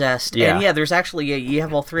self-possessed, and there's actually, you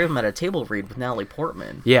have all three of them at a table read with Natalie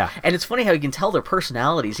Portman. Yeah. And it's funny how you can tell their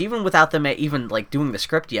personalities, even without them even, like, doing the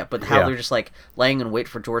script yet, but how they're just, like, laying in wait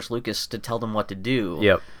for George Lucas to tell them what to do.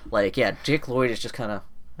 Yep. Like, Jake Lloyd is just kind of,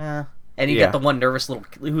 And you get the one nervous little,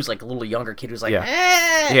 who's like a little younger kid who's like,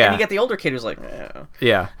 and you get the older kid who's like,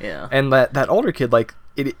 Yeah. And that older kid, like,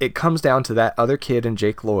 it comes down to that other kid and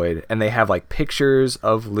Jake Lloyd, and they have, like, pictures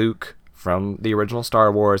of Luke from the original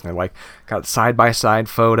Star Wars, and they're, like, got side-by-side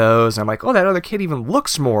photos, and I'm like, oh, that other kid even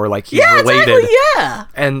looks more like he's related.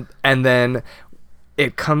 Exactly, And then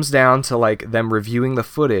it comes down to, like, them reviewing the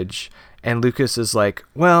footage, and Lucas is like,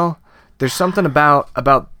 well, there's something about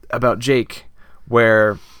Jake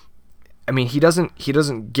where, I mean, he doesn't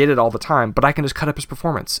get it all the time, but I can just cut up his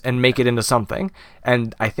performance and make it into something.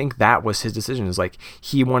 And I think that was his decision, is like,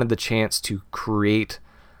 he wanted the chance to create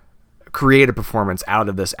a performance out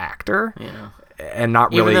of this actor. And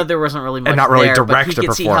not really, even though there wasn't really much and not really there, direct but he a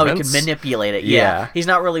could see how he performance. could manipulate it. He's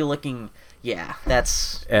not really looking.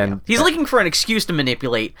 He's looking for an excuse to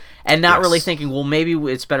manipulate, and not really thinking, well, maybe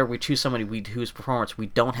it's better we choose somebody whose performance we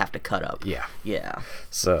don't have to cut up.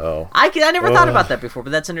 So I never thought about that before, but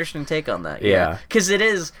that's an interesting take on that. Because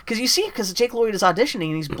Jake Lloyd is auditioning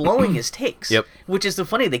and he's blowing his takes. Which is so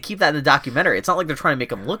funny. They keep that in the documentary. It's not like they're trying to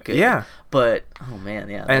make him look good. But oh man,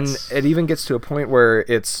 and it even gets to a point where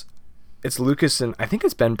it's Lucas and I think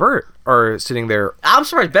it's Ben Burt are sitting there. I'm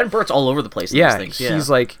surprised Ben Burt's all over the place in these things. He's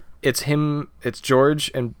like, it's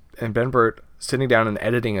George and Ben Burt sitting down and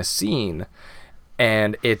editing a scene,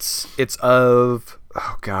 and it's of,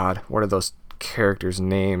 oh god, what are those characters'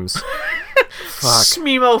 names? Fuck.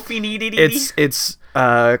 Smimo Finididi. It's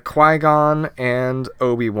Qui-Gon and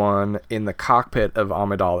Obi-Wan in the cockpit of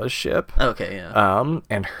Amidala's ship. Okay,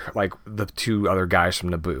 and like the two other guys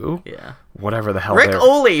from Naboo. Whatever the hell. Rick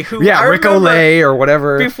Oley, Rick Oley or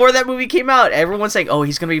whatever. Before that movie came out, everyone's saying, "Oh,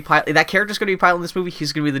 he's gonna be that character's gonna be piloting this movie.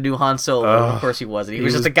 He's gonna be the new Han Solo." Of course, he wasn't. He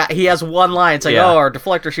was just a guy. He has one line. It's like, "Oh, our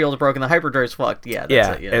deflector shield's broken. The hyperdrive's fucked." That's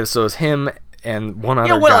it. And so it's him and one other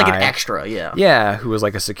guy. Like an extra. Who was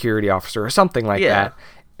like a security officer or something like that.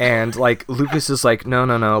 And like Lucas is like,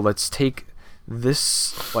 no, let's take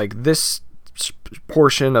this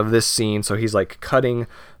portion of this scene. So he's like cutting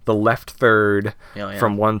the left third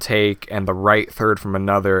from one take and the right third from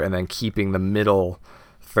another, and then keeping the middle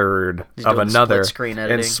third of another, split-screen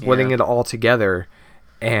editing, and splitting it all together,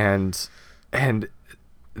 and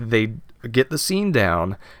they get the scene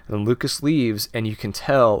down, and Lucas leaves, and you can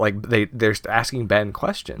tell, like, they're asking Ben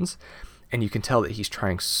questions, and you can tell that he's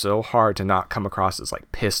trying so hard to not come across as like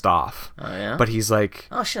pissed off. Oh yeah. But he's like,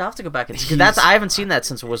 oh shit, I'll have to go back and see. I haven't seen that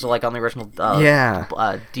since it was like on the original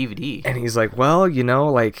DVD. And he's like, well,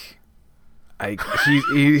 like,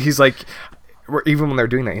 he's like, even when they're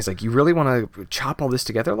doing that, he's like, you really want to chop all this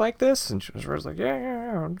together like this? And she was like,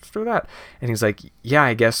 yeah, let's do that. And he's like, yeah,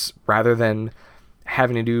 I guess rather than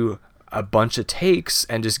having to do a bunch of takes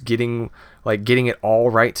and just getting it all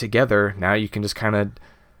right together, now you can just kind of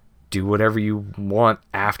do whatever you want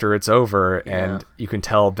after it's over. And you can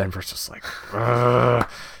tell Benford's just like,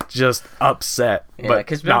 just upset, but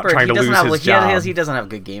not trying to lose his job. He doesn't have a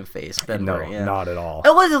good game face. No, not at all.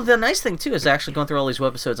 Oh, well, the nice thing too is actually going through all these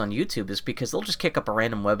webisodes on YouTube is because they'll just kick up a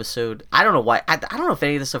random webisode. I don't know why. I don't know if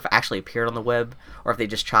any of this stuff actually appeared on the web or if they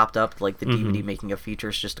just chopped up like the DVD making of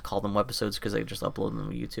features just to call them webisodes because they just upload them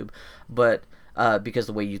to YouTube. But because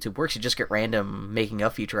the way YouTube works, you just get random making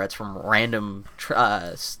of featurettes from random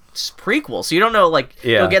prequels. So you don't know, like,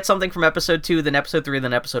 you'll get something from episode 2, then episode 3,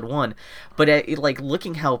 then episode 1. But like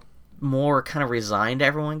looking how more kind of resigned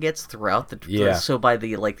everyone gets throughout the so by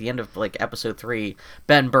the end of like episode 3,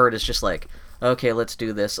 Ben Burt is just like, okay, let's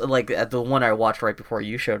do this. Like the one I watched right before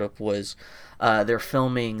you showed up was they're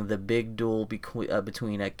filming the big duel between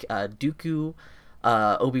Dooku,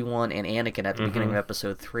 Obi-Wan, and Anakin at the beginning of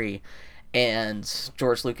episode 3. And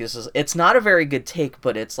George Lucas it's not a very good take,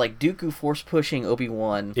 but it's like Dooku force pushing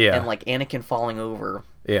Obi-Wan and like Anakin falling over.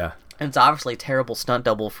 And it's obviously a terrible stunt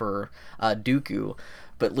double for Dooku.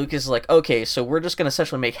 But Lucas is like, okay, so we're just going to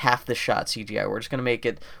essentially make half the shot CGI. We're just going to make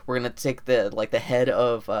it, we're going to take the head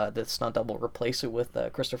of the stunt double, replace it with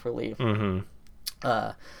Christopher Lee.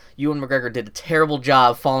 Ewan McGregor did a terrible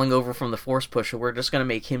job falling over from the force push, we're just going to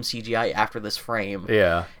make him CGI after this frame.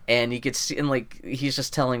 Yeah. And you could see, and like, he's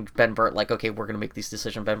just telling Ben Burt, like, okay, we're going to make these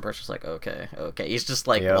decisions. Ben Burt's just like, okay. He's just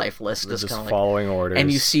like lifeless. Just kind of following orders.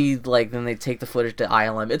 And you see, like, then they take the footage to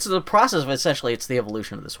ILM. It's the process of, essentially, it's the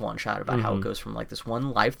evolution of this one shot about how it goes from like this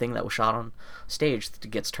one live thing that was shot on stage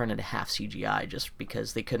that gets turned into half CGI just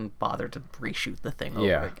because they couldn't bother to reshoot the thing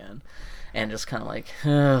over again. And just kind of like,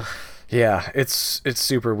 ugh. Yeah, it's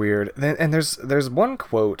super weird. And there's one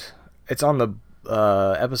quote. It's on the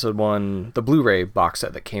episode 1, the Blu-ray box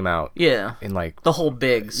set that came out. Yeah. In like the whole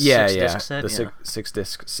big six-disc set. The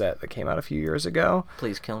six-disc set that came out a few years ago.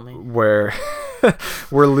 Please kill me. Where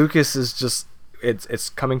Lucas is just it's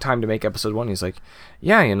coming time to make episode 1. He's like,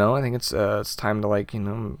 yeah, I think it's time to like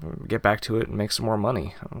get back to it and make some more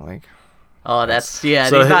money. I'm like. Oh, that's so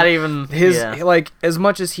he's not even like, as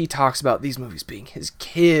much as he talks about these movies being his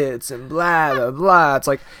kids and blah blah blah, it's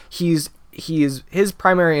like his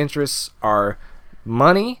primary interests are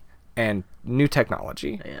money and new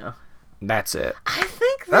technology. Yeah, that's it. I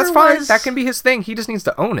think that's fine. That can be his thing. He just needs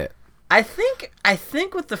to own it. I think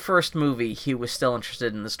with the first movie, he was still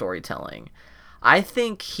interested in the storytelling. I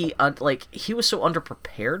think he was so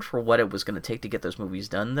underprepared for what it was going to take to get those movies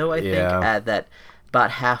done, though. I think that.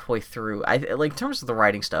 About halfway through, in terms of the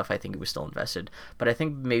writing stuff, I think he was still invested. But I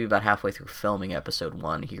think maybe about halfway through filming episode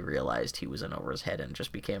 1, he realized he was in over his head, and it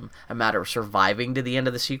just became a matter of surviving to the end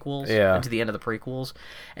of the sequels, and to the end of the prequels.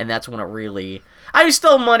 And that's when it really,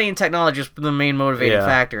 still money and technology is the main motivating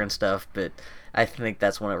factor and stuff. But I think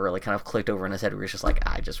that's when it really kind of clicked over in his head. Where he's just like,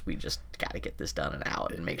 we just got to get this done and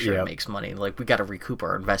out and make sure it makes money. Like, we got to recoup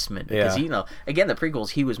our investment because again, the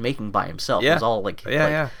prequels he was making by himself. It was all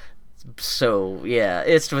So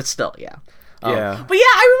but still but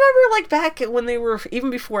I remember like back when they were, even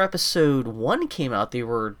before episode 1 came out, they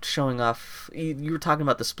were showing off. You were talking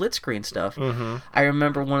about the split screen stuff. I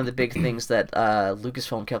remember one of the big things that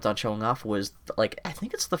Lucasfilm kept on showing off was like, I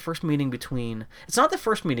think it's the first meeting between. It's not the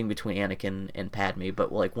first meeting between Anakin and Padme,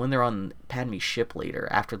 but like when they're on Padme's ship later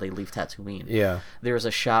after they leave Tatooine. Yeah, there's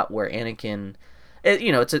a shot where Anakin.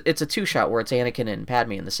 It's a two shot where it's Anakin and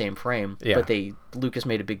Padme in the same frame. Yeah. But Lucas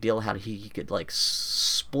made a big deal how he could like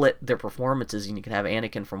split their performances, and you could have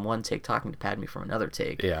Anakin from one take talking to Padme from another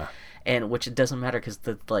take. Yeah. And which it doesn't matter because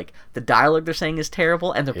the dialogue they're saying is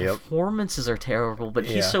terrible and the performances are terrible. But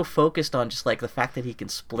he's so focused on just like the fact that he can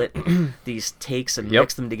split these takes and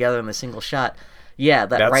mix them together in a single shot. Yeah,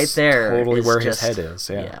 that's right there. Totally where his head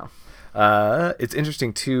is. Yeah. It's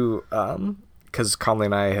interesting too. Because Conley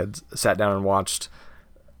and I had sat down and watched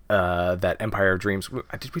that Empire of Dreams.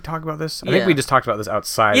 Did we talk about this? I think we just talked about this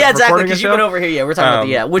outside. Yeah, exactly. Because you went over here. Yeah, we're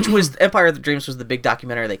talking about which was Empire of the Dreams was the big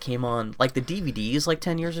documentary that came on like the DVDs like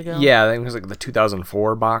 10 years ago. Yeah, I think it was like the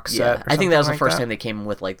 2004 box set. I think that was the first time they came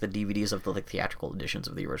with like the DVDs of the like theatrical editions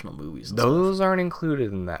of the original movies. Those aren't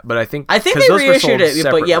included in that, but I think they reissued it.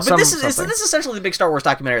 But this is essentially the big Star Wars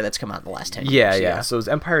documentary that's come out in the last 10 years. Yeah. So it was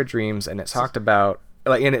Empire of Dreams, and it talked about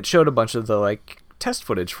and it showed a bunch of the like test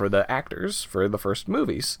footage for the actors for the first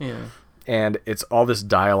movies. Yeah. And it's all this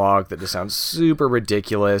dialogue that just sounds super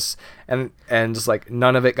ridiculous, and just like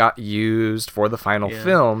none of it got used for the final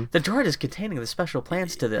film. The droid is containing the special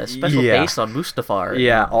plans to the special base on Mustafar.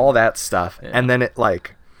 Yeah, all that stuff. Yeah. And then it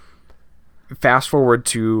like fast forward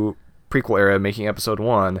to prequel era making episode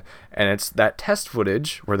 1, and it's that test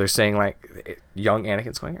footage where they're saying like young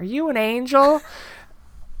Anakin's going, "Are you an angel?"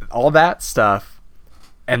 All that stuff.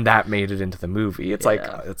 And that made it into the movie. It's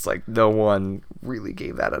like no one really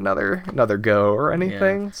gave that another go or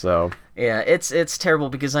anything. Yeah. So it's terrible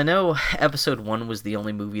because I know episode 1 was the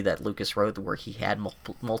only movie that Lucas wrote where he had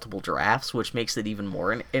multiple drafts, which makes it even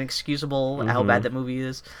more inexcusable how bad that movie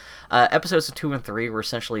is. Episodes 2 and 3 were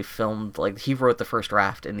essentially filmed, like, he wrote the first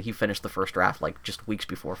draft, and he finished the first draft, like, just weeks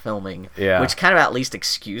before filming. Yeah. Which kind of at least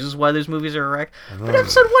excuses why those movies are a wreck. But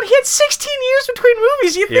episode 1, he had 16 years between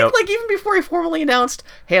movies! You'd think, like, even before he formally announced,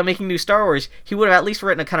 hey, I'm making new Star Wars, he would have at least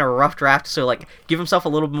written a kind of rough draft, so, like, give himself a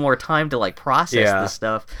little bit more time to, like, process this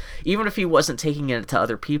stuff. Even if he wasn't taking it to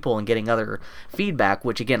other people and getting other feedback,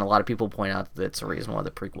 which, again, a lot of people point out that's the reason why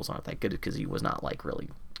the prequels aren't that good, because he was not, like, really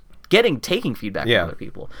taking feedback from other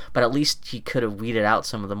people, but at least he could have weeded out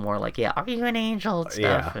some of the more like, are you an angel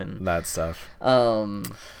stuff and that stuff.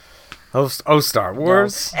 Star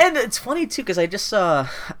Wars. And it's funny too because I just saw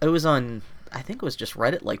it was on, I think it was just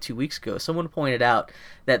Reddit like 2 weeks ago. Someone pointed out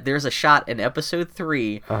that there's a shot in episode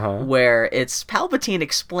 3 where it's Palpatine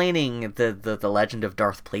explaining the legend of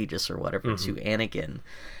Darth Plagueis or whatever to Anakin,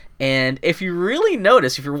 and if you really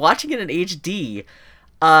notice, if you're watching it in HD,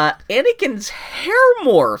 Anakin's hair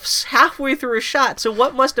morphs halfway through a shot. So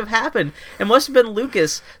what must have happened? It must have been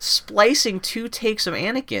Lucas splicing 2 takes of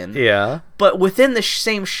Anakin. Yeah. But within the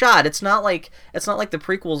same shot, it's not like the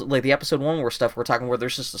prequels, like the episode 1 where stuff we're talking where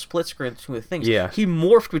there's just a split screen between the things. Yeah. He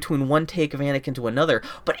morphed between one take of Anakin to another.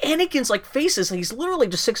 But Anakin's like face he's literally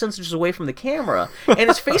just 6 inches away from the camera, and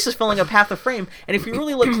his face is filling up half the frame. And if you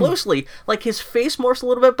really look closely, like his face morphs a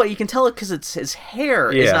little bit, but you can tell it because it's his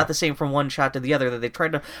hair is not the same from one shot to the other. That they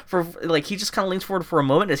tried to he just kind of leans forward for a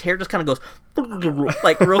moment, his hair just kind of goes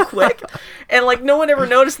like real quick, and like no one ever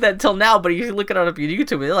noticed that until now. But you look it up on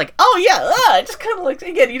YouTube, and they're like, oh yeah, it just kind of looks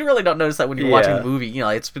again. You really don't notice that when you're watching the movie. You know,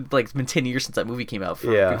 it's been 10 years since that movie came out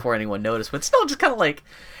before anyone noticed, but still, just kind of like.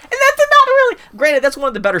 And that did not really. Granted, that's one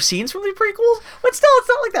of the better scenes from the prequels, but still, it's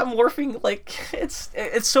not like that morphing. Like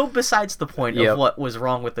it's so besides the point of what was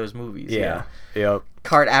wrong with those movies. Yeah. Yep.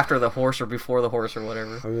 Cart after the horse or before the horse or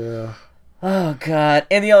whatever. Yeah. Oh god.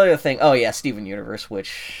 And the other thing. Oh yeah, Steven Universe.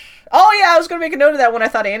 Which. Oh yeah, I was gonna make a note of that when I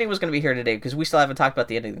thought Annie was gonna be here today because we still haven't talked about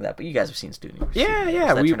the ending of that. But you guys have seen Steven Universe.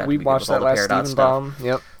 Yeah. We watched that last Steven Bomb.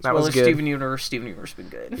 Yep. That was good. Steven Universe has been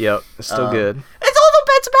good. Yep. It's still good. It's all the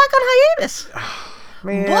bets back on hiatus.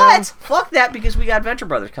 Man. But fuck that because we got Adventure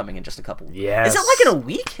Brothers coming in just a couple weeks. Yes. Is it like in a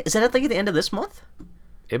week? Is that at the end of this month?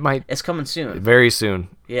 It might. It's coming soon. Very soon.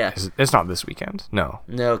 Yeah. It's not this weekend. No.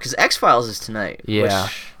 No, because X-Files is tonight. Yeah.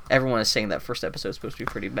 Which everyone is saying that first episode is supposed to be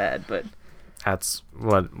pretty bad, but... That's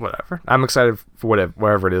whatever. I'm excited for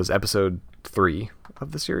whatever it is, episode 3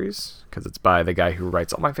 of the series, because it's by the guy who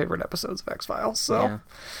writes all my favorite episodes of X-Files, so... Yeah.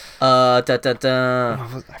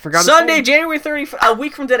 I forgot Sunday, January 30th, a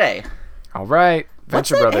week from today. All right.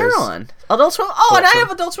 Venture Brothers. Air on? Adult Swim? Oh, and I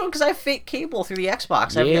have Adult Swim because I have fake cable through the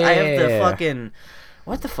Xbox. I have the fucking...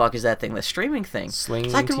 What the fuck is that thing? The streaming thing. Sling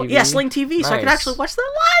TV? Yeah, Sling TV, nice. So I can actually watch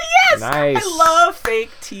that live. Yes! Nice. I love fake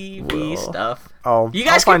TV stuff. Oh, you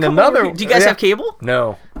guys I'll find another. Do you guys have cable?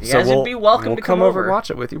 No. You guys would be welcome to come over and watch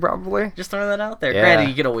it with you, probably. Just throwing that out there. Yeah. Granted,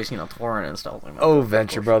 you could always, torrent and stuff. Oh,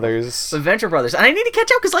 Venture Brothers. But Venture Brothers. And I need to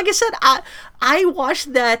catch up because, like I said, I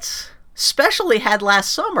watched that special they had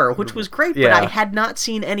last summer, which was great, but I had not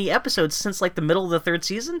seen any episodes since, like, the middle of the 3rd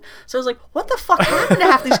season. So I was like, what the fuck happened to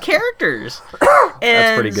half these characters? And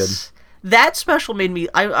that's pretty good. That special made me...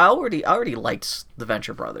 I already liked the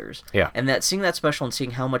Venture Brothers. Yeah. And seeing that special and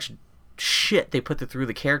seeing how much shit they put through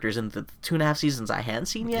the characters in the 2.5 seasons I hadn't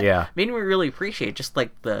seen yet made me really appreciate just,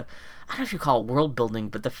 like, the... I don't know if you call it world building,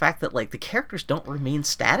 but the fact that, like, the characters don't remain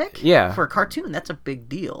static for a cartoon, that's a big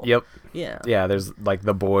deal. Yep. Yeah. Yeah, there's, like,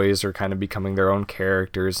 the boys are kind of becoming their own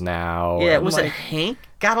characters now. Yeah, was it Hank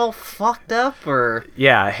got all fucked up, or...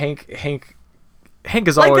 Yeah, Hank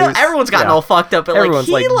is always... everyone's gotten all fucked up, but, everyone's,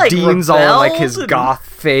 Dean's all in, like, his goth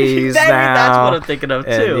phase now. That's what I'm thinking of,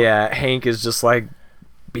 too. And, yeah, Hank is just, like,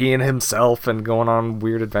 being himself and going on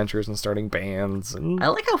weird adventures and starting bands. And... I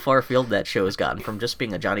like how far afield that show has gotten from just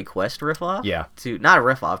being a Johnny Quest riff-off to, not a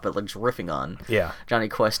riff-off, but like just riffing on Johnny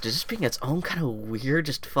Quest to just being its own kind of weird,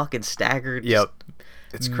 just fucking staggered,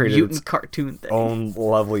 it's created mutant its cartoon thing. Own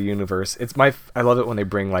lovely universe. I love it when they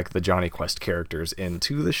bring like the Johnny Quest characters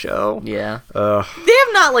into the show. Yeah. They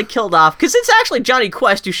have not like killed off because it's actually Johnny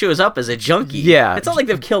Quest who shows up as a junkie. Yeah. It's not like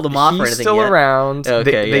they've killed him off or anything He's still yet. around.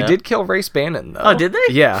 Okay, they did kill Race Bannon though. Oh, did they?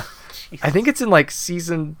 Yeah. I think it's in like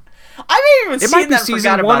season... I may even it might be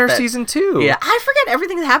season 1 or season 2. Yeah, I forget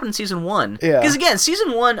everything that happened in season 1. Yeah. Because again,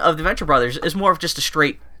 season 1 of the Venture Brothers is more of just a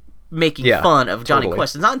straight making fun of Johnny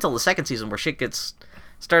Quest. It's not until the 2nd season where shit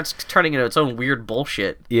starts turning into its own weird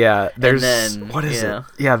bullshit. Yeah, what is it?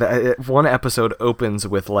 Yeah, one episode opens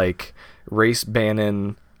with like Race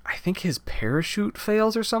Bannon. I think his parachute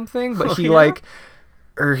fails or something, but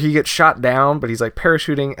he gets shot down, but he's like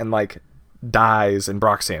parachuting and like dies, and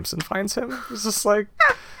Brock Sampson finds him. It's just like,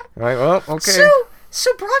 well, okay.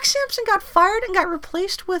 So Brock Sampson got fired and got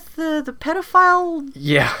replaced with the pedophile...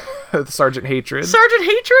 Yeah, Sergeant Hatred. Sergeant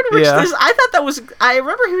Hatred? Which I thought that was... I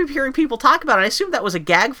remember hearing people talk about it. I assumed that was a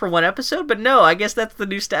gag for one episode, but no, I guess that's the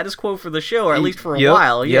new status quo for the show, or at least for a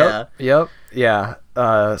while. Yeah.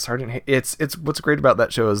 Sergeant... It's what's great about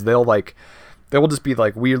that show is they will just be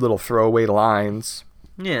like weird little throwaway lines.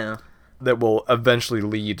 Yeah. That will eventually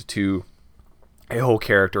lead to a whole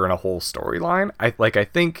character and a whole storyline. I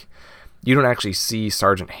think... You don't actually see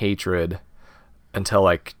Sergeant Hatred until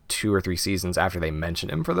like 2 or 3 seasons after they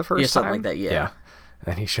mention him for the first time. Something like that, yeah. And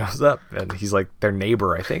then he shows up, and he's like their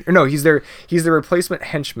neighbor, I think. Or no, he's their replacement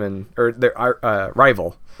henchman, or their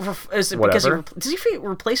rival. Is it because does he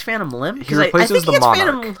replace Phantom Limb? He replaces the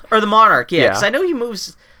Monarch. The Monarch, yeah. Because I know he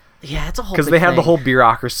moves... Yeah, it's a whole. Because they have the whole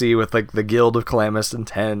bureaucracy with like the Guild of Calamus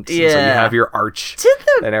Intent. Yeah. So you have your arch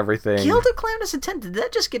and everything. Guild of Calamus Intent, did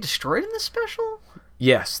that just get destroyed in this special?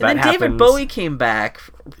 Yes, and that then happens. David Bowie came back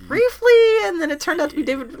briefly, and then it turned out to be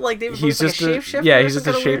David Bowie's he's like just a shapeshifter. Yeah, he's just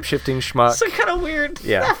a shape-shifting schmuck. So kind of weird.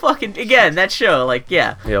 Yeah. That fucking again, that show, like,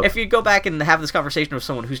 yeah. Yep. If you go back and have this conversation with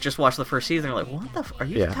someone who's just watched the first season, they're like, "What the? Are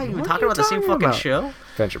you talking about the same fucking show?"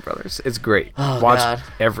 Venture Brothers. It's great. Oh, Watch God.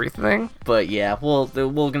 everything. But yeah, we're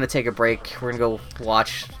gonna take a break. We're gonna go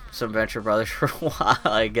watch some Venture Brothers for a while,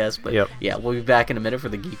 I guess. But yeah, we'll be back in a minute for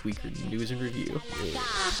the Geek Weekly news and review.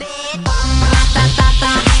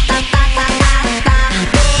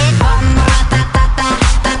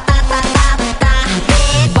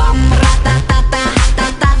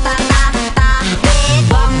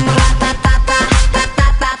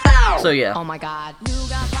 So yeah. Oh my god.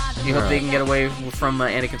 You hope they can get away from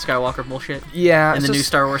Anakin Skywalker bullshit? Yeah. In the new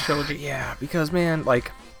Star Wars trilogy? Yeah, because, man,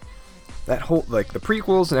 like, that whole, like, the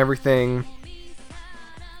prequels and everything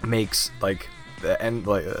makes, like, the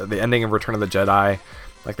ending of Return of the Jedi,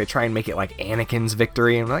 like, they try and make it, like, Anakin's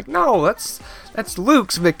victory, and I'm like, no, that's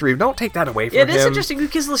Luke's victory. Don't take that away from him. It is interesting,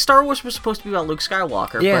 because the Star Wars was supposed to be about Luke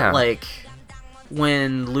Skywalker, but, like,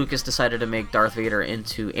 when Lucas decided to make Darth Vader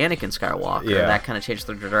into Anakin Skywalker, that kind of changed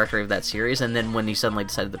the trajectory of that series. And then when he suddenly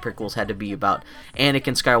decided the prequels had to be about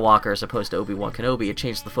Anakin Skywalker as opposed to Obi-Wan Kenobi, it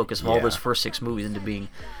changed the focus of all those first 6 movies into being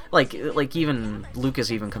like even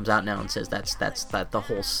Lucas even comes out now and says that the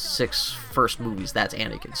whole 6 first movies, that's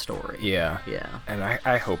Anakin's story. Yeah. And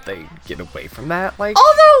I hope they get away from that. Like,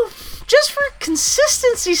 although, just for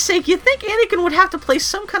consistency's sake, you'd think Anakin would have to play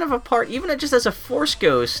some kind of a part, even just as a Force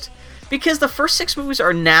ghost. Because the first 6 movies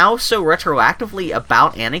are now so retroactively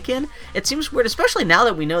about Anakin, it seems weird, especially now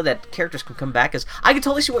that we know that characters can come back as... I can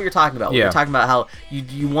totally see what you're talking about. You're talking about how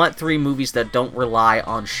you want 3 movies that don't rely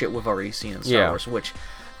on shit we've already seen in Star Wars, which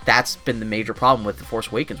that's been the major problem with The Force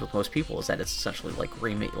Awakens with most people, is that it's essentially like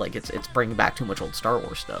remake, like it's bringing back too much old Star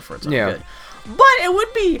Wars stuff for its own good. But it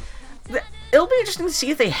would be... It'll be interesting to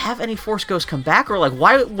see if they have any Force ghosts come back, or like,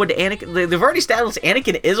 why would Anakin... They've already established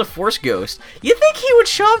Anakin is a Force ghost. You think he would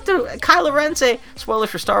show up to Kylo Ren and say, spoilers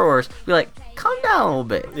for Star Wars, be like, calm down a little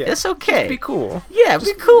bit. Yeah. It's okay. Just be cool. Yeah,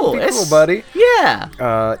 be cool. Be cool, buddy.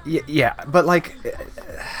 Yeah. Yeah, but like...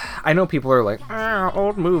 I know people are like,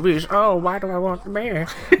 old movies, why do I want them here?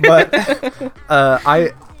 But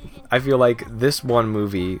I feel like this one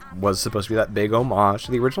movie was supposed to be that big homage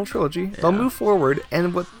to the original trilogy. They'll move forward,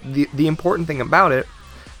 and what the important thing about it,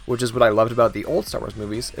 which is what I loved about the old Star Wars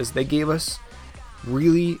movies, is they gave us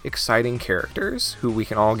really exciting characters who we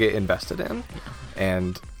can all get invested in.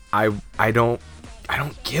 And I don't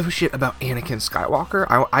give a shit about Anakin Skywalker.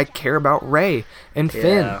 I care about Rey and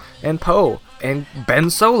Finn and Poe and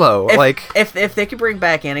Ben Solo. If they could bring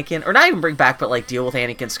back Anakin, or not even bring back, but like deal with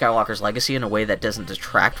Anakin Skywalker's legacy in a way that doesn't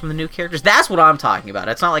detract from the new characters, that's what I'm talking about.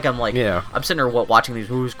 It's not like I'm like, I'm sitting there watching these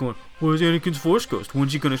movies going, where's Anakin's Force Ghost?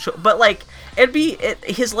 When's he gonna show? But like,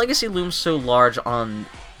 his legacy looms so large on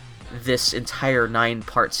this entire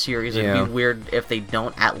 9-part series. It'd be weird if they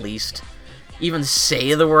don't at least even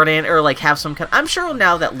say the word or like have some kind. I'm sure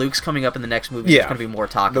now that Luke's coming up in the next movie, there's going to be more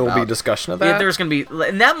talk about. There'll be discussion of that. Yeah, there's going to be,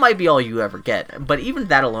 and that might be all you ever get. But even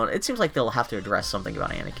that alone, it seems like they'll have to address something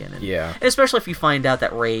about Anakin. And, and especially if you find out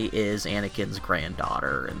that Rey is Anakin's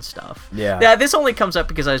granddaughter and stuff. Yeah, this only comes up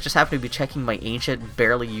because I just happened to be checking my ancient,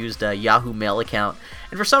 barely used Yahoo Mail account,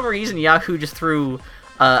 and for some reason Yahoo just threw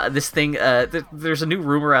this thing, there's a new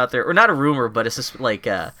rumor out there, or not a rumor, but it's just like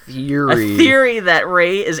a theory that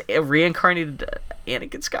Rey is a reincarnated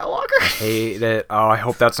Anakin Skywalker. I hate it. Oh, I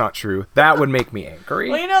hope that's not true. That would make me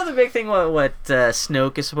angry. Well, you know the big thing, what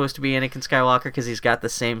Snoke is supposed to be Anakin Skywalker because he's got the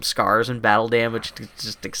same scars and battle damage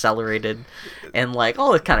just accelerated, and like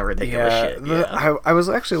all this kind of ridiculous shit. I was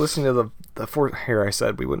actually listening to the Force. Here I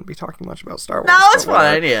said we wouldn't be talking much about Star Wars. No, it's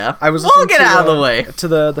fine. I was. We'll get out of the way to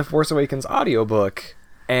the Force Awakens audiobook.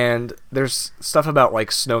 And there's stuff about, like,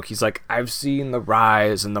 Snoke. He's like, I've seen the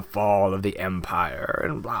rise and the fall of the Empire,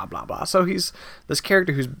 and blah, blah, blah. So he's this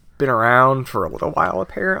character who's been around for a little while,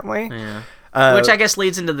 apparently. Yeah. Which I guess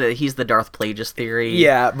leads into he's the Darth Plagueis theory.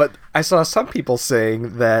 Yeah, but I saw some people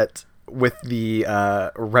saying that with the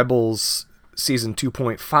Rebels Season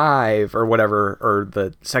 2.5 or whatever, or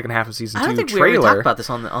the second half of Season 2 trailer. I don't think we ever talked about this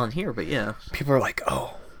on here, but yeah. People are like,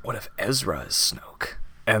 oh, what if Ezra is Snoke?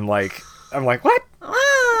 And, like... I'm like, what?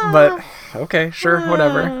 But okay, sure,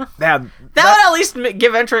 whatever. That would at least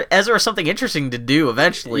give Ezra something interesting to do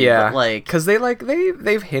eventually. Yeah, but like, because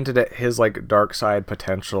they've hinted at his like dark side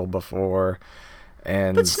potential before,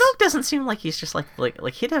 and but Snoke doesn't seem like he's just like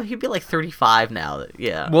he'd be like 35 now.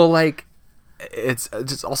 Yeah. Well, like.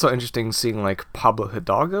 It's also interesting seeing like Pablo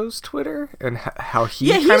Hidalgo's Twitter and how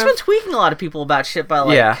he's been tweaking a lot of people about shit by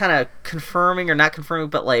like kind of confirming or not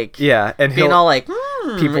confirming, but like and being all like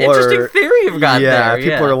Interesting theory you've got there.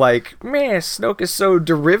 People are like, man, Snoke is so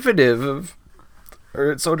derivative of...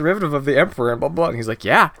 Or it's so derivative of the Emperor and blah, blah. And he's like,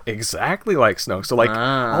 yeah, exactly like Snoke. So, like,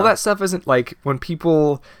 all that stuff isn't, like, when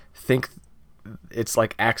people think it's,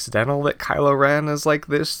 like, accidental that Kylo Ren is, like,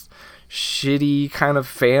 this shitty kind of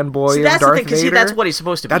fanboy of Darth Vader. That's the thing, because that's what he's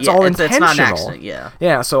supposed to be. That's all intentional. It's not an accident, yeah.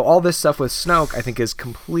 Yeah, so all this stuff with Snoke, I think, is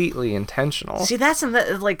completely intentional. See,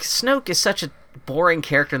 like, Snoke is such a boring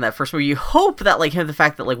character in that first movie. You hope that, like, the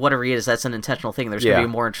fact that, like, whatever he is, that's an intentional thing. There's going to be a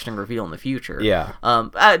more interesting reveal in the future. Yeah.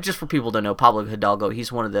 Just for people to know, Pablo Hidalgo,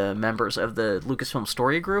 he's one of the members of the Lucasfilm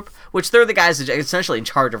Story Group, which they're the guys essentially in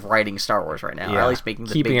charge of writing Star Wars right now, or at least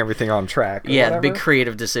keeping everything on track. The big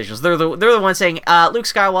creative decisions. They're the ones saying Luke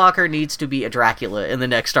Skywalker needs to be a Dracula in the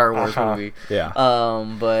next Star Wars movie. Yeah.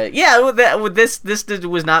 But yeah, this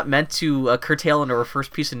was not meant to curtail into our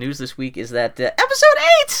first piece of news this week. Is that Episode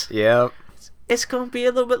 8? Yeah. It's going to be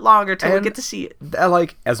a little bit longer till we get to see it.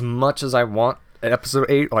 Like, as much as I want an Episode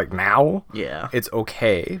 8, like, now, yeah, it's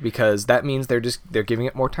okay, because that means they're giving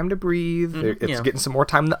it more time to breathe. It's getting some more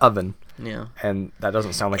time in the oven. Yeah. And that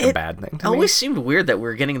doesn't sound like a bad thing to me. It always seemed weird that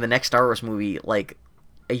we're getting the next Star Wars movie, like,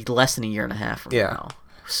 less than a year and a half from now.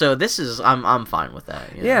 So this is... I'm fine with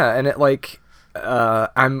that. You know? Yeah, and it, like...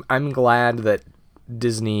 I'm glad that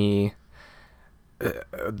Disney...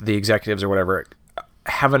 the executives or whatever...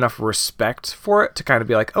 have enough respect for it to kind of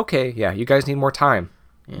be like, okay, yeah, you guys need more time.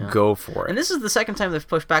 Yeah. Go for it. And this is the second time they've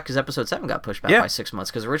pushed back, because Episode 7 got pushed back by 6 months,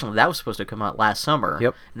 because originally that was supposed to come out last summer.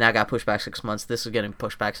 Yep. And that got pushed back 6 months. This is getting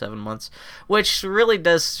pushed back 7 months, which really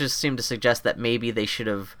does just seem to suggest that maybe they should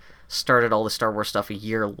have started all the Star Wars stuff a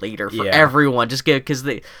year later for everyone, just because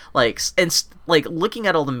they looking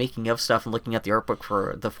at all the making of stuff and looking at the art book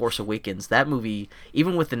for The Force Awakens, that movie,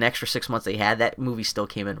 even with the extra 6 months they had, that movie still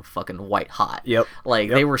came in fucking white hot.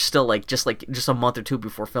 They were still just a month or two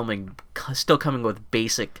before filming, still coming with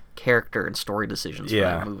basic character and story decisions for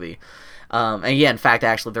that movie. And yeah, in fact,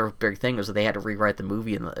 actually, their big thing was that they had to rewrite the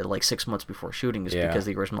movie in 6 months before shooting, because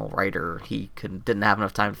the original writer, didn't have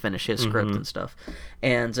enough time to finish his script and stuff.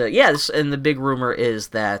 And and the big rumor is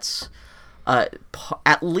that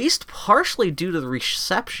at least partially due to the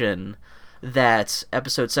reception that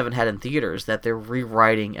Episode 7 had in theaters, that they're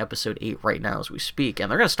rewriting Episode 8 right now as we speak, and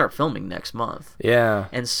they're going to start filming next month. Yeah.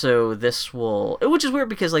 And so this will... Which is weird,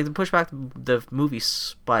 because like they pushed back the movie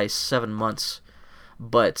by 7 months,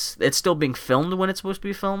 but it's still being filmed when it's supposed to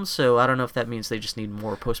be filmed, so I don't know if that means they just need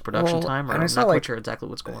more post-production time, or I'm not quite sure exactly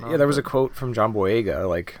what's going on. Yeah, there was a quote from John Boyega,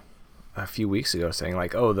 like, a few weeks ago saying,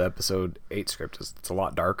 like, oh, the Episode 8 script it's a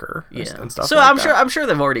lot darker and stuff so like I'm sure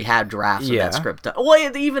they've already had drafts of that script.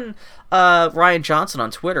 Well, even Ryan Johnson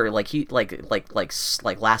on Twitter, like he like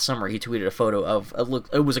last summer, he tweeted a photo of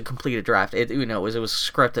it was a completed draft. It was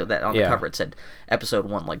scripted that on the cover it said Episode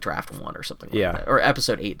 1, like draft 1 or something like that, or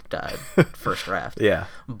Episode 8 first draft.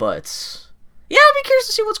 But yeah, I'd be curious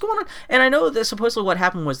to see what's going on. And I know that supposedly what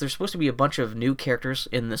happened was there's supposed to be a bunch of new characters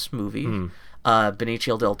in this movie.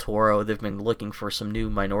 Benicio del Toro, they've been looking for some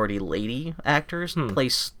new minority lady actors to play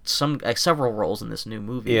several roles in this new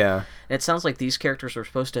movie. Yeah. And it sounds like these characters are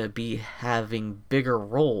supposed to be having bigger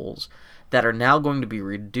roles that are now going to be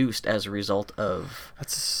reduced as a result of...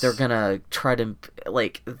 They're going to try to...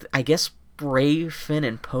 Like, I guess Rey, Finn,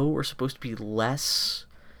 and Poe are supposed to be less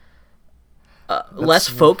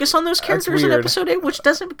focus on those characters in Episode 8, which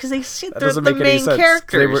doesn't, because they're the main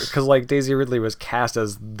characters. Because like Daisy Ridley was cast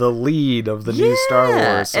as the lead of the new Star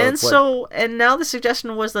Wars, and now the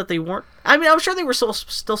suggestion was that they weren't. I mean, I'm sure they were still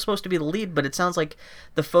supposed to be the lead, but it sounds like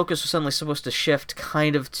the focus was suddenly supposed to shift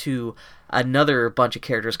kind of to another bunch of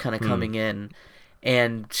characters kind of coming in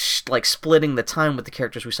and like splitting the time with the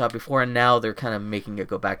characters we saw before, and now they're kind of making it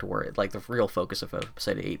go back to where like the real focus of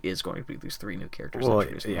Episode 8 is going to be these 3 new characters. I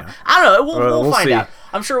don't know. We'll find out.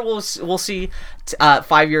 I'm sure we'll see.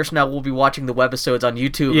 5 years from now, we'll be watching the webisodes on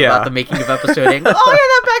YouTube about the making of Episode 8. That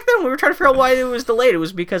back then we were trying to figure out why it was delayed. It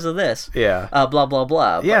was because of this. Blah blah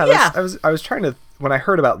blah. But, I was trying to, when I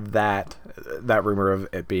heard about that rumor of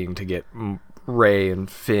it being to get Rey and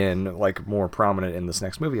Finn like more prominent in this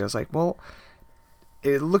next movie, I was like, well.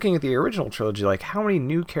 Looking at the original trilogy, like, how many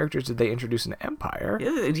new characters did they introduce in Empire?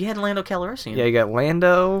 You had Lando Calrissian. Yeah, you got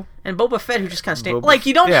Lando. And Boba Fett, who just kind of stayed... Like,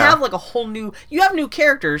 you don't have, like, a whole new... You have new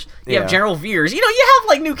characters. You have General Veers. You have,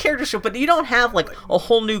 like, new characters show, but you don't have, like, a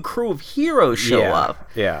whole new crew of heroes show up.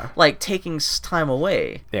 Yeah. Like, taking time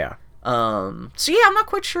away. Yeah. I'm not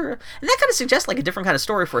quite sure. And that kind of suggests, like, a different kind of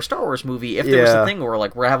story for a Star Wars movie if there was a thing where,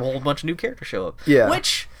 like, we're going to have a whole bunch of new characters show up. Yeah.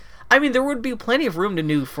 Which... I mean, there would be plenty of room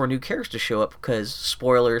for new characters to show up because,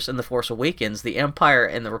 spoilers, in The Force Awakens, the Empire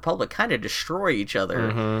and the Republic kind of destroy each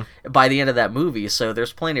other by the end of that movie. So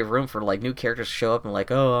there's plenty of room for like new characters to show up and like,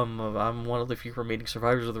 oh, I'm one of the few remaining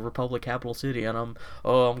survivors of the Republic capital city, and I'm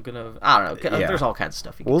gonna, I don't know. There's all kinds of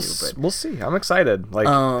stuff you can do. But we'll see. I'm excited. Like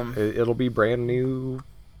it'll be brand new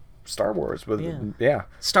Star Wars with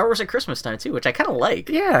Star Wars at Christmas time too, which I kind of like.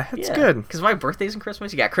 Yeah, it's good because my birthday's in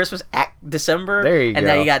Christmas. You got Christmas at December. There you go. And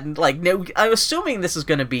now you got like no. I'm assuming this is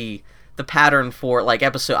going to be the pattern for like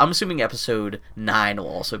episode. I'm assuming episode 9 will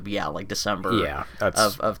also be out like December. Yeah,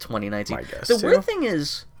 that's of 2019. My guess, the weird thing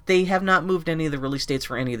is they have not moved any of the release dates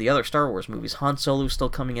for any of the other Star Wars movies. Han Solo is still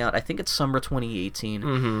coming out. I think it's summer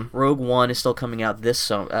 2018. Rogue One is still coming out this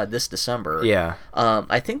December. Yeah.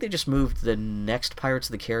 I think they just moved the next Pirates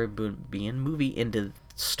of the Caribbean movie into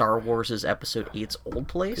Star Wars' Episode 8's old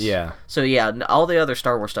place. Yeah. So yeah, all the other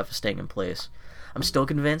Star Wars stuff is staying in place. I'm still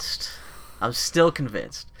convinced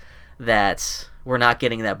that we're not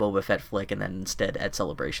getting that Boba Fett flick, and then instead at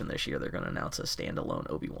Celebration this year they're going to announce a standalone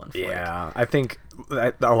Obi-Wan flick. Yeah, I think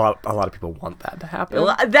a lot of people want that to happen.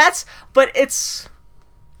 But it's.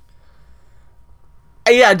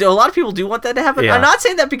 Yeah, a lot of people do want that to happen. Yeah. I'm not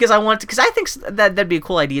saying that because I think that'd be a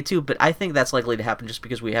cool idea too, but I think that's likely to happen just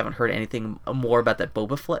because we haven't heard anything more about that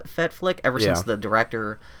Boba Fett flick ever since the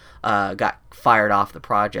director got fired off the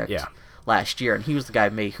project last year, and he was the guy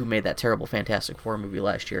who made that terrible Fantastic Four movie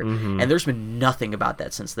last year, and there's been nothing about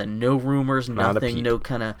that since then. No rumors, nothing, no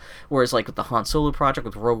kind of. Whereas like with the Han Solo project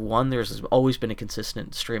with Rogue One, there's always been a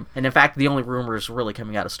consistent stream, and in fact, the only rumors really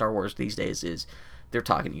coming out of Star Wars these days is they're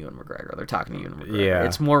talking to Llewyn McGregor. Yeah.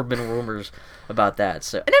 It's more been rumors about that.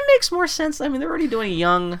 So, and it makes more sense. I mean, they're already doing a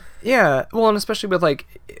young. Yeah, well, and especially with like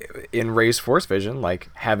in Rey's Force Vision, like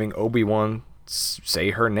having Obi-Wan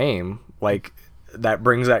say her name, like that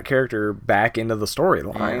brings that character back into the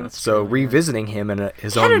storyline. So revisiting him in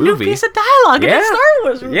his own movie. Had a new piece of dialogue in a Star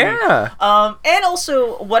Wars movie. Yeah. And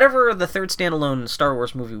also, whatever the third standalone Star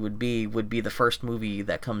Wars movie would be the first movie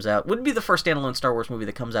that comes out. Would be the first standalone Star Wars movie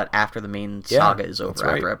that comes out after the main saga is over,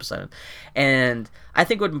 after episode. And I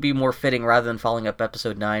think it would be more fitting rather than following up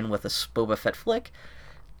episode 9 with a Boba Fett flick.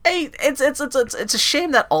 Hey, it's a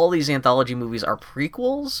shame that all these anthology movies are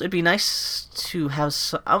prequels. It'd be nice to have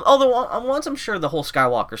some, although once I'm sure the whole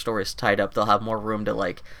Skywalker story is tied up, they'll have more room to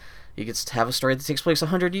like, you could have a story that takes place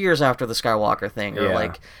 100 years after the Skywalker thing, or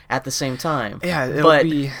like at the same time. Yeah, it'll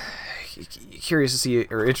be curious to see,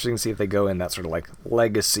 or interesting to see if they go in that sort of like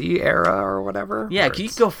legacy era or whatever. Yeah, you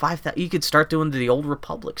could go 5,000. You could start doing the old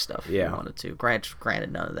Republic stuff if you wanted to.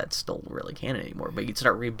 Granted, none of that's still really canon anymore, but you'd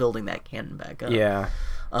start rebuilding that canon back up. Yeah.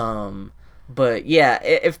 But yeah,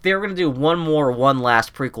 if they were gonna do one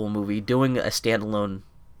last prequel movie, doing a standalone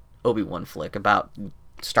Obi-Wan flick about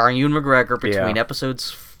starring Ewan McGregor between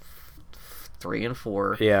episodes 3 and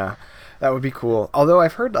 4. Yeah, that would be cool. Although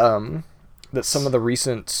I've heard that some of the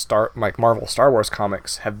recent Marvel Star Wars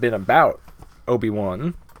comics have been about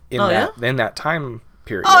Obi-Wan in that time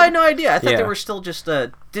period. Oh, I had no idea. I thought they were still just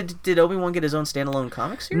did Obi-Wan get his own standalone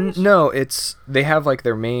comic series? No, they have like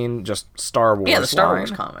their main just Star Wars the Star line,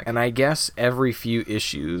 Wars comic. And I guess every few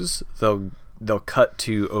issues they'll cut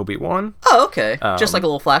to Obi-Wan. Oh, okay. Just like a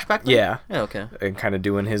little flashback thing? Yeah. Oh, okay. And kind of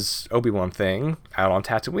doing his Obi-Wan thing out on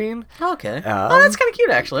Tatooine. Oh, okay. That's kind of cute,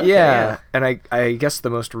 actually. Okay, yeah. And I guess the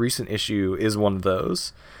most recent issue is one of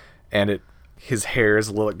those, and his hair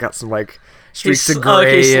is got some like streaks of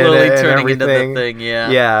gray slowly in it turning and into the thing.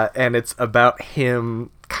 Yeah, and it's about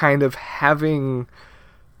him kind of having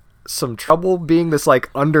some trouble being this like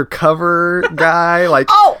undercover guy. Like,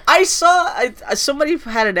 I saw somebody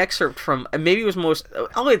had an excerpt from, maybe it was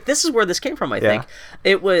this is where this came from. I think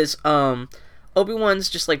it was Obi-Wan's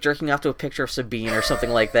just like jerking off to a picture of Sabine or something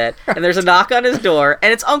like that, and there's a knock on his door,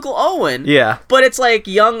 and it's Uncle Owen. Yeah. But it's like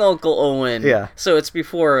young Uncle Owen. Yeah. So it's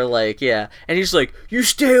before and he's like, "You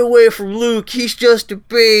stay away from Luke. He's just a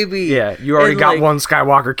baby." Yeah. You already got one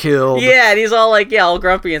Skywalker killed. Yeah, and he's all like, all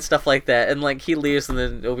grumpy and stuff like that, and like he leaves, and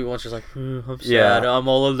then Obi-Wan's just like, "I'm sad. I'm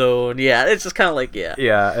all alone." Yeah. It's just kind of like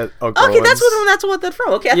Yeah. Uncle Owen's... that's what that's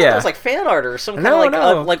from. Okay, I thought it was like fan art or some kind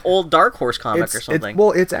of like old Dark Horse comic or something.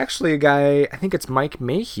 It's actually a guy. I think it's Mike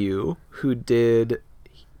Mayhew who did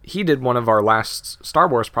one of our last Star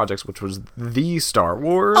Wars projects, which was the Star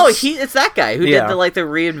Wars. Oh, it's that guy who did the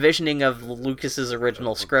re-envisioning of Lucas's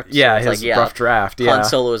original script. Yeah, so his rough draft. Yeah, Han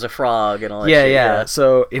Solo as a frog and all that. Yeah.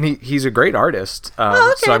 So and he's a great artist.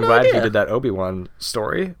 So I'm glad he did that Obi-Wan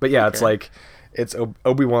story. But it's like it's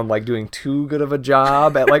Obi-Wan like doing too good of a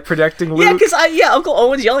job at like protecting Luke. Yeah, because Uncle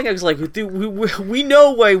Owen's yelling at us like, we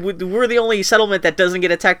know why we're the only settlement that doesn't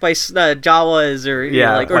get attacked by Jawas or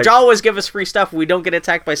or Jawas give us free stuff. We don't get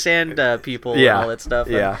attacked by sand people and all that stuff.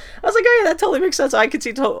 And I was like, oh yeah, that totally makes sense. I could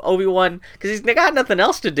see Obi-Wan because he's got nothing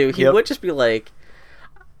else to do. He would just be like.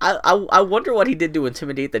 I wonder what he did to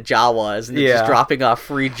intimidate the Jawas and just dropping off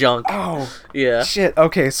free junk. Oh, yeah. Shit.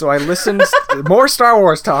 Okay, so I listened more Star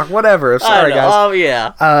Wars talk. Whatever. Sorry, guys. Oh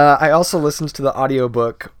yeah. I also listened to the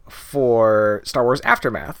audiobook for Star Wars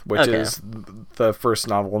Aftermath, which is the first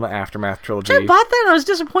novel in the Aftermath trilogy. I bought that and I was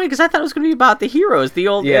disappointed because I thought it was going to be about the heroes, the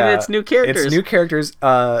old and its new characters. It's new characters.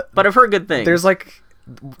 But I've heard good things. There's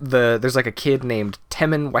like a kid named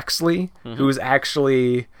Temmin Wexley who is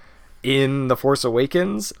actually in The Force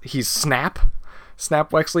Awakens. He's Snap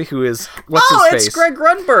Wexley, who is his face? It's Greg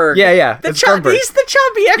Grunberg. Yeah, it's Grunberg. He's the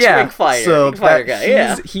chubby X-Wing fighter. So fighter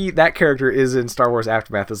guy. That character is in Star Wars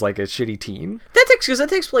Aftermath as like a shitty teen. That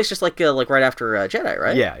takes place just like right after Jedi,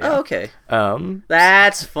 right? Yeah. Oh, okay.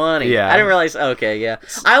 That's funny. Yeah, I didn't realize. Okay, yeah.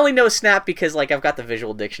 I only know Snap because like I've got the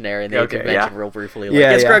visual dictionary and they did mention real briefly.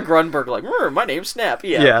 Like, it's Greg Grunberg. Like, my name's Snap.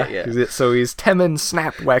 Yeah. So he's Temmin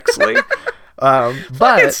Snap Wexley.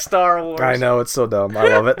 But Star Wars. I know, it's so dumb. I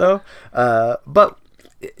love it though. But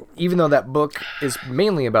even though that book is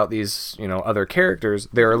mainly about these, other characters,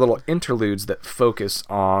 there are little interludes that focus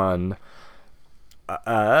on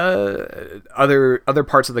other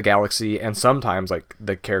parts of the galaxy and sometimes like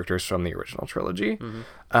the characters from the original trilogy.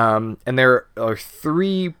 And there are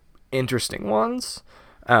 3 interesting ones.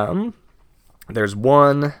 There's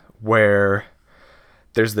one where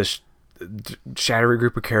there's this shadowy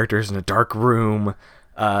group of characters in a dark room,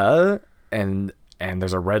 and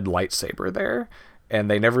there's a red lightsaber there, and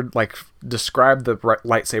they never like describe the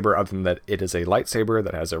lightsaber other than that it is a lightsaber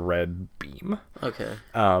that has a red beam. Okay.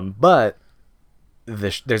 But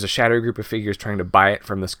there's a shadowy group of figures trying to buy it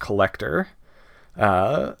from this collector,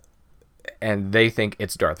 and they think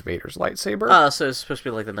it's Darth Vader's lightsaber. Oh, so it's supposed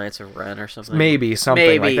to be like the Knights of Ren or something? Maybe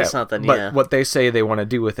something like that. But what they say they want to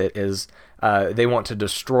do with it is they want to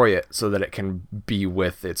destroy it so that it can be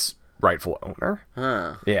with its rightful owner.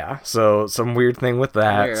 Huh. Yeah, so some weird thing with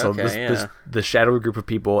that. Weird, so the shadowy group of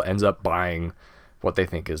people ends up buying what they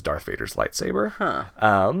think is Darth Vader's lightsaber. Huh.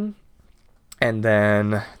 And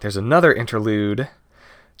then there's another interlude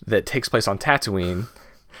that takes place on Tatooine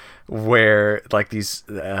where like these...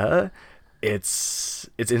 It's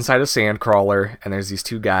inside a sandcrawler, and there's these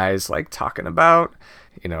 2 guys like talking about,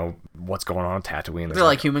 what's going on in Tatooine. They're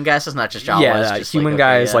like human guys. It's not just Jawas. Yeah, human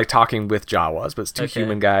guys like talking with Jawas, but it's 2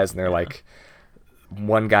 human guys, and they're like,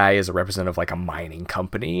 one guy is a representative of like a mining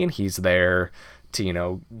company, and he's there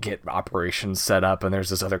to get operations set up, and there's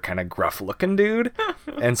this other kind of gruff looking dude,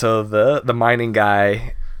 and so the mining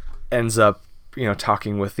guy ends up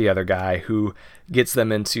talking with the other guy who gets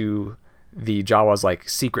them into the Jawas like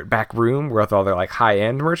secret back room with all their like high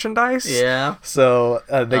end merchandise. Yeah. So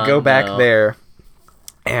they go back there,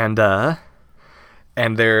 and they're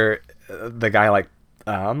the guy like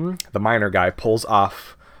the miner guy pulls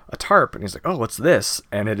off a tarp, and he's like, "Oh, what's this?"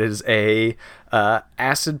 And it is a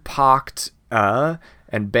acid pocked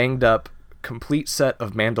and banged up complete set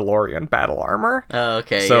of Mandalorian battle armor. Oh,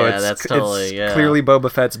 okay. So that's totally clearly Boba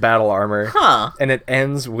Fett's battle armor. Huh. And it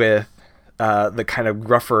ends with the kind of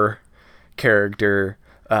gruffer character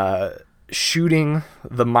shooting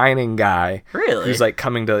the mining guy. Really? Who's like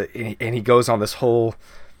coming to, and he goes on this whole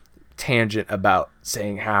tangent about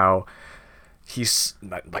saying how he's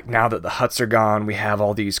like, now that the Hutts are gone, we have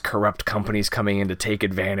all these corrupt companies coming in to take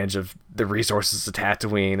advantage of the resources of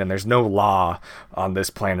Tatooine, and there's no law on this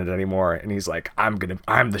planet anymore. And he's like, I'm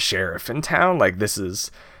the sheriff in town. Like, this is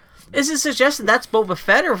it suggested that's Boba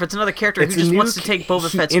Fett, or if it's another character who just wants to take Boba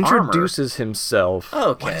Fett's armor? He introduces himself.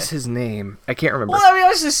 Okay. What is his name? I can't remember. Well, I mean, I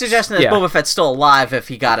was just suggesting that Boba Fett's still alive if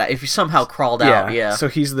he somehow crawled out. Yeah. So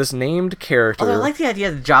he's this named character. Although I like the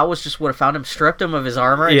idea that Jawas just would have found him, stripped him of his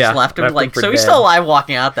armor, and just left him so dead. He's still alive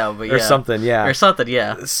walking out though. But or something. Yeah. Or something.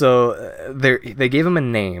 Yeah. So they gave him a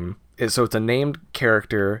name. So it's a named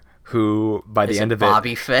character who, by the end of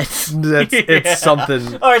Bobby Fett? It's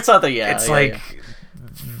something. Or it's something. Yeah. It's like.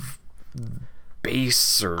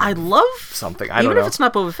 Base or I love something. I don't know. Even if it's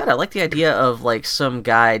not Boba Fett, I like the idea of like some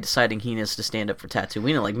guy deciding he needs to stand up for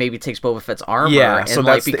Tatooine and like maybe takes Boba Fett's armor and so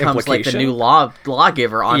like becomes like the new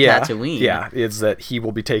lawgiver on Tatooine. Yeah, it's that he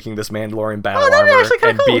will be taking this Mandalorian battle armor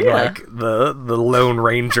and being like the Lone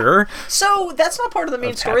Ranger. So that's not part of the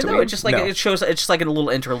main story though. It's just like it shows. It's just like a little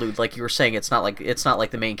interlude, like you were saying. It's not like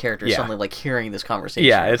the main character suddenly like hearing this conversation.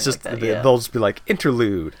 Yeah, it's just they'll just be like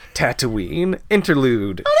interlude Tatooine,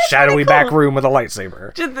 interlude shadowy back room with a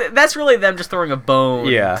lightsaber. That's really them just throwing a bone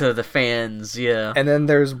Yeah. to the fans. Yeah. And then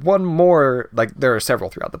there's one more, like, there are several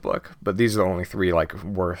throughout the book, but these are the only three, like,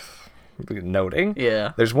 worth noting.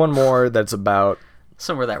 Yeah. There's one more that's about...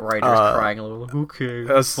 Somewhere that writer's crying a little. Okay,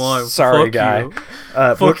 fine. Sorry, Fuck guy. you.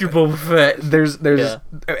 Fuck you, Boba Fett. There's,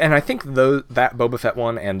 and I think that Boba Fett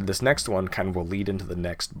one and this next one kind of will lead into the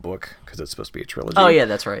next book because it's supposed to be a trilogy. Oh yeah,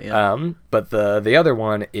 that's right. Yeah. But the other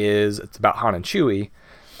one it's about Han and Chewie,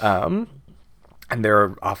 and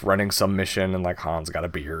they're off running some mission, and like Han's got a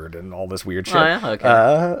beard and all this weird shit. Oh yeah.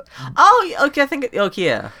 Okay. Okay. I think. Okay.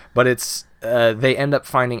 Yeah. But it's they end up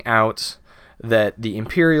finding out that the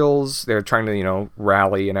Imperials, they're trying to,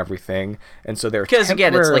 rally and everything, and so they're because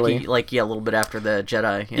again, it's like a little bit after the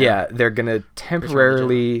Jedi. Yeah, they're gonna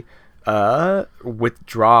temporarily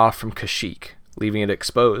withdraw from Kashyyyk, leaving it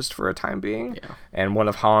exposed for a time being. Yeah. And one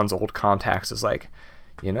of Han's old contacts is like,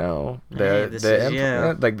 this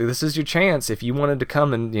is your chance if you wanted to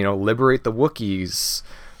come and liberate the Wookiees,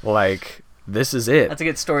 like. This is it. That's a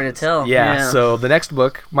good story to tell. Yeah, so the next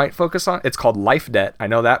book might focus on... It's called Life Debt. I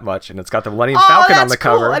know that much. And it's got the Millennium Falcon on the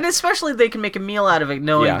cover. Cool. And especially they can make a meal out of it,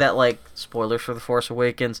 knowing that, like, spoilers for The Force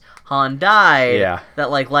Awakens, Han died. Yeah. That,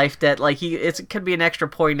 like, life debt, like, it could be an extra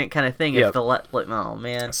poignant kind of thing if oh,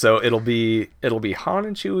 man. So it'll be Han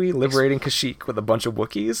and Chewie liberating Kashyyyk with a bunch of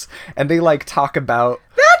Wookiees. And they, like, talk about...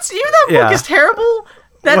 Even that book is terrible...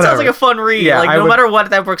 That sounds like a fun read. Yeah, like, no matter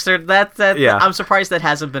what that book's there, I'm surprised that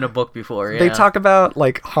hasn't been a book before. Yeah. They talk about,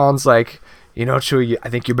 like, Han's like, Chewie, I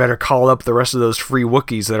think you better call up the rest of those free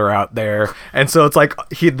Wookiees that are out there. And so it's like,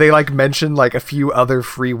 they, like, mention, like, a few other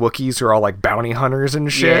free Wookiees who are all, like, bounty hunters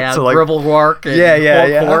and shit. Yeah, so, like, Gribble-Wark and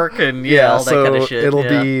Hork and, all that kind of shit. It'll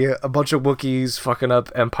be a bunch of Wookiees fucking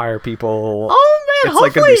up Empire people. Oh, man, it's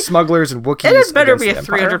like going to be smugglers and Wookiees. It better be a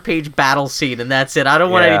 300-page battle scene, and that's it. I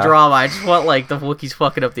don't want any drama. I just want, like, the Wookiees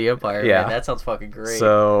fucking up the Empire. Yeah. Man, that sounds fucking great.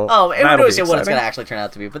 So, and who knows what it's going to actually turn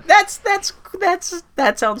out to be. But that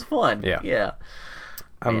sounds fun. Yeah. Yeah.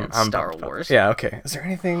 I'm Star Wars. Yeah, okay. Is there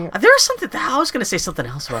anything... There was something... I was going to say something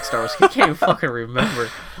else about Star Wars. I can't even fucking remember.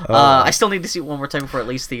 I still need to see it one more time before it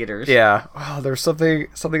leaves theaters. Yeah. Oh, there's something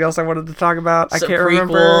else I wanted to talk about. I can't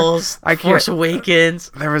remember. Prequels, Force Awakens.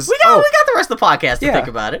 There was... We got the rest of the podcast to think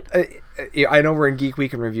about it. I know we're in Geek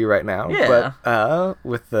Week in Review right now. Yeah. But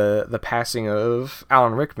with the passing of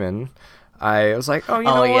Alan Rickman... I was like, know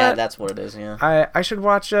what? Oh, yeah, that's what it is, yeah. I should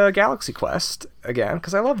watch Galaxy Quest again,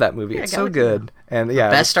 because I love that movie. It's so good. And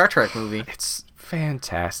best Star Trek movie. It's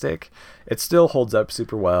fantastic. It still holds up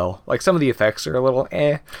super well. Like, some of the effects are a little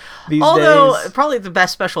these days. Probably the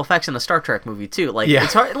best special effects in a Star Trek movie, too. Like,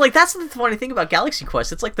 it's hard, like, that's the funny thing about Galaxy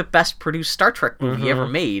Quest. It's, like, the best produced Star Trek movie ever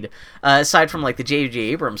made, aside from, like, the J.J.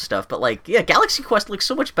 Abrams stuff. But, like, Galaxy Quest looks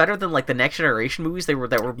so much better than, like, the Next Generation movies that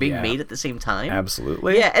were being made at the same time.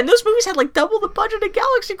 Absolutely. Yeah, and those movies had, like, double the budget of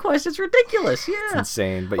Galaxy Quest. It's ridiculous, yeah. It's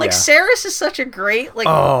insane, but like, Saris is such a great,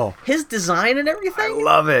 like, his design and everything. I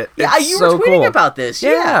love it. Yeah, you were tweeting about this.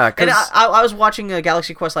 Yeah. And I was watching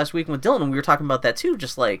Galaxy Quest last week with Dylan, and we were talking about that too.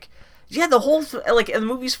 Just like, the whole and the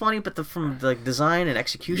movie's funny, but from the design and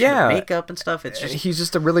execution, and makeup and stuff, it's just he's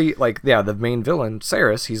just a really the main villain,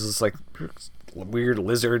 Saris. He's just like weird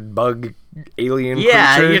lizard bug alien.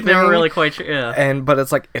 Yeah, creature you're never really quite sure. Yeah, but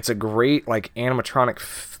it's a great like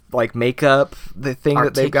animatronic like makeup. The thing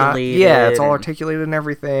that they've got, it's all articulated and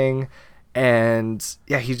everything. And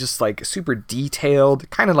he's just like super detailed,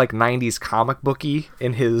 kind of like 90s comic booky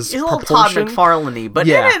in his He's a little Todd McFarlane-y, but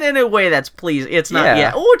in a way that's pleasing. It's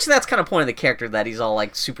not, which that's kind of point of the character, that he's all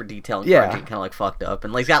like super detailed and grungy, kind of like fucked up.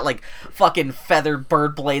 And like, he's got like fucking feathered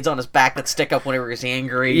bird blades on his back that stick up whenever he's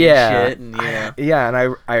angry and shit. And,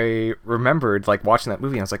 and I remembered like watching that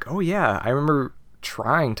movie, and I was like, oh yeah, I remember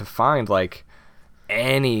trying to find like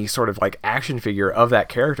any sort of like action figure of that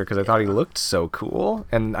character because I thought he looked so cool.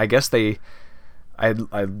 And I guess I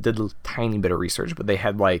did a tiny bit of research, but they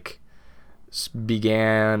had like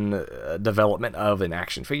began development of an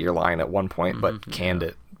action figure line at one point, but canned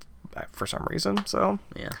it for some reason. So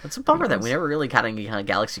it's a bummer that we never really got any kind of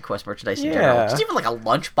Galaxy Quest merchandise in general. Just even like a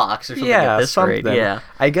lunchbox or something at this rate. Yeah,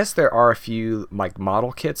 I guess there are a few like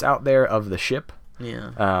model kits out there of the ship.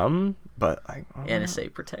 But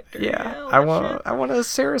NSA protector. I want a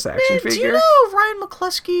Saris action figure. Do you know Ryan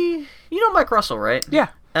McCluskey? You know Mike Russell, right? Yeah.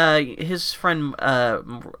 his friend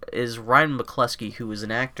is Ryan McCluskey, who is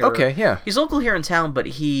an actor. Okay, yeah. He's local here in town, but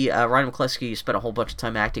Ryan McCluskey spent a whole bunch of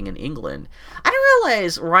time acting in England. I didn't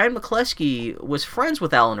realize Ryan McCluskey was friends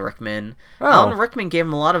with Alan Rickman. Oh. Alan Rickman gave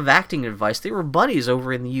him a lot of acting advice. They were buddies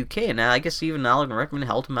over in the UK, and I guess even Alan Rickman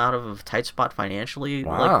helped him out of a tight spot financially,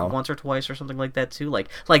 like once or twice or something like that too. Like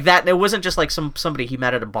that. It wasn't just like somebody he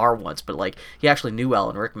met at a bar once, but like he actually knew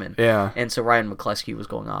Alan Rickman. Yeah. And so Ryan McCluskey was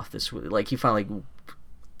going off this, like he finally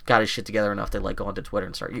got his shit together enough to like go onto Twitter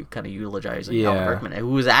and start kind of eulogizing Alan Rickman, who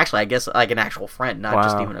was actually, I guess, like an actual friend, not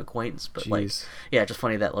just even an acquaintance. But like, yeah, just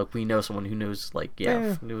funny that like we know someone who knows, like,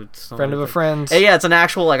 knew friend of a friend. Yeah, it's an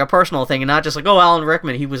actual like a personal thing, and not just like, oh, Alan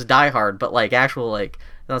Rickman, he was diehard, but like actual like.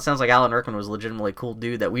 It sounds like Alan Rickman was legitimately a cool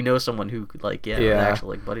dude that we know someone who like was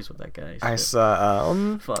actually like buddies with that guy. So. I saw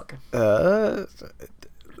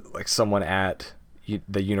like someone at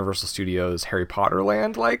the Universal Studios Harry Potter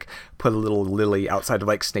land like put a little lily outside of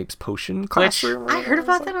like Snape's potion classroom. Which I heard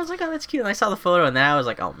about that. I was like, oh, that's cute. And I saw the photo, and then I was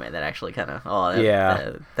like, oh man, that actually kind of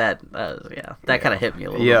that kind of hit me a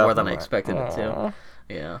little bit more than I expected it to.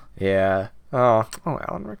 Yeah. Oh,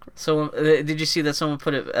 Alan Rickman. So, did you see that someone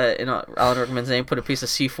put it in Alan Rickman's name? Put a piece of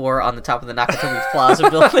C4 on the top of the Nakatomi Plaza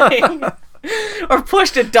building, or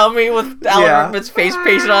pushed a dummy with Alan Rickman's face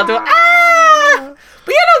pasted onto it. Ah!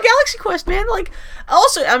 But yeah, no, Galaxy Quest, man. Like,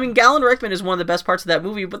 also, I mean, Alan Rickman is one of the best parts of that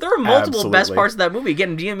movie, but there are multiple best parts of that movie.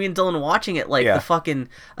 Again, me and Dylan watching it, like the fucking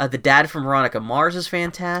the dad from Veronica Mars is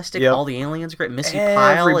fantastic. All the aliens are great. Missy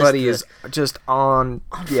Pyle, everybody is just on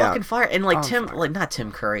fucking fire. And like not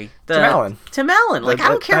Tim Curry, Tim Allen. Tim Allen. Like I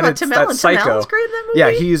don't care about Tim Allen. Tim Allen's great in that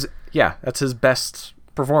movie. Yeah, that's his best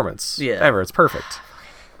performance ever. It's perfect.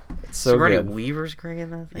 So Sigourney good. Weaver's great in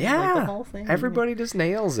that thing. Yeah, like the whole thing. Everybody just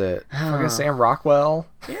nails it. Fucking Sam Rockwell.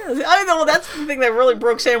 Yeah, I know that's the thing that really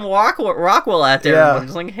broke Sam Rockwell out there. Yeah,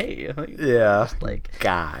 was like, hey, like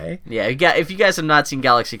guy. Yeah, if you guys have not seen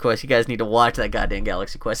Galaxy Quest, you guys need to watch that goddamn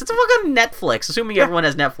Galaxy Quest. It's a fucking Netflix. Assuming everyone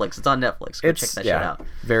has Netflix, it's on Netflix. Go check that shit out.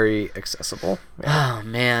 Very accessible. Yeah. Oh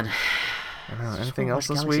man. Anything else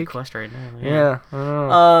this Galaxy week? Quest right now. Yeah. I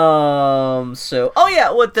don't know. So,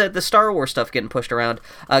 with the Star Wars stuff getting pushed around,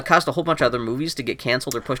 caused a whole bunch of other movies to get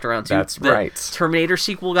canceled or pushed around too. That's right. Terminator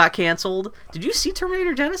sequel got canceled. Did you see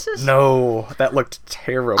Terminator Genesis? No, that looked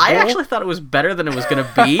terrible. I actually thought it was better than it was going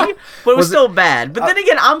to be, but it was still bad. But then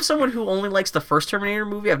again, I'm someone who only likes the first Terminator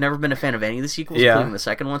movie. I've never been a fan of any of the sequels, including the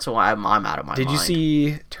second one, so I'm out of my mind. Did you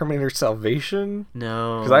see Terminator Salvation?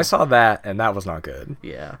 No. Because I saw that, and that was not good.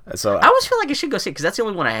 Yeah. So I always feel like I should go see it, because that's the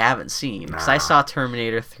only one I haven't seen. Because I saw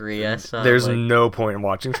Terminator 3. There's no point in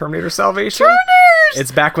watching Terminator Salvation.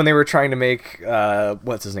 It's back when they were trying to make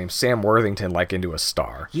what's his name, Sam Worthington, like into a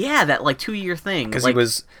star. Yeah, that like 2-year thing. Because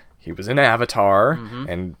he was in Avatar,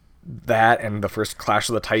 and that and the first Clash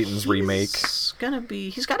of the Titans remake. He's got to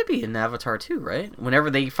be in Avatar too, right? Whenever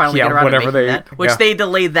they finally get around to making that, which they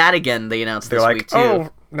delayed that again. They announced this week too. Oh,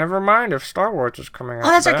 never mind if Star Wars is coming out. Oh,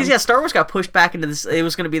 that's right, because Star Wars got pushed back into this. It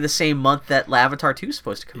was going to be the same month that Avatar 2 is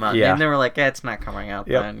supposed to come out. Yeah. And they were like, it's not coming out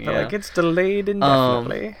then. Yeah. They're like, it's delayed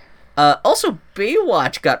indefinitely. Also,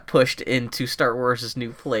 Baywatch got pushed into Star Wars'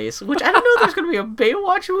 new place, which I don't know if there's going to be a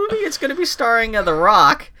Baywatch movie. It's going to be starring The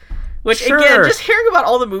Rock. Which, again, just hearing about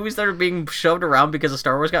all the movies that are being shoved around because of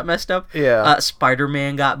Star Wars got messed up. Yeah.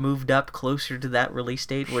 Spider-Man got moved up closer to that release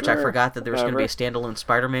date, which I forgot that there was going to be a standalone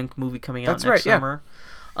Spider-Man movie coming out next summer.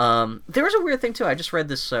 There was a weird thing, too. I just read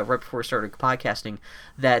this right before we started podcasting,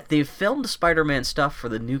 that they've filmed Spider-Man stuff for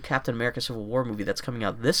the new Captain America Civil War movie that's coming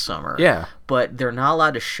out this summer. Yeah. But they're not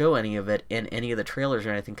allowed to show any of it in any of the trailers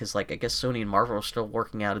or anything, because, like, I guess Sony and Marvel are still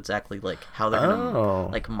working out exactly, like, how they're going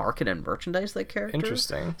to, like, market and merchandise that character.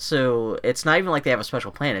 Interesting. So it's not even like they have a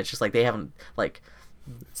special plan. It's just like they haven't, like...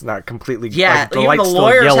 It's not completely... Yeah, like, even the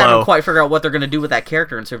lawyers haven't quite figured out what they're going to do with that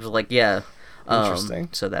character in terms of, like, Interesting.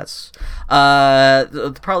 So that's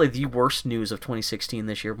probably the worst news of 2016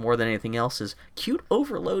 this year, more than anything else, is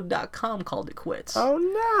CuteOverload.com called it quits. Oh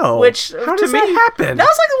no! Which how does that happen? That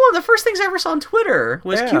was like one of the first things I ever saw on Twitter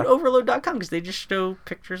was CuteOverload.com, because they just show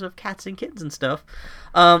pictures of cats and kittens and stuff.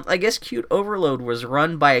 I guess Cute Overload was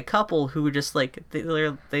run by a couple who were just like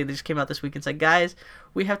they just came out this week and said, guys,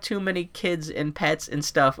 we have too many kids and pets and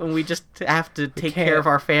stuff, and we just have to take care of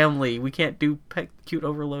our family. We can't do Cute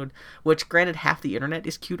Overload, which, granted, half the internet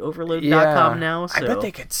is cuteoverload.com now. So. I bet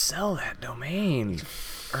they could sell that domain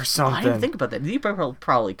or something. I didn't think about that. They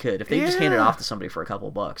probably could if they just handed it off to somebody for a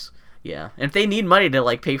couple bucks. Yeah, and if they need money to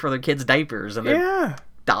like pay for their kids' diapers and their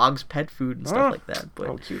dogs' pet food and stuff like that.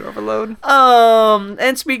 But Cute Overload.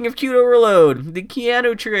 And speaking of Cute Overload, the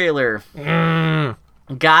Keanu trailer.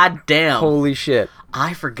 God damn. Holy shit.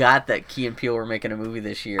 I forgot that Key and Peele were making a movie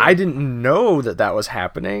this year. I didn't know that was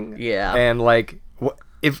happening. Yeah. And like,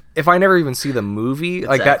 if I never even see the movie,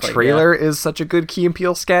 like that trailer is such a good Key and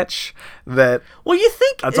Peele sketch that. Well, you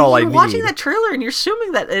think that's all I need. You're watching that trailer and you're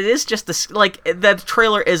assuming that it is just that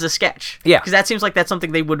trailer is a sketch. Yeah. Because that seems like that's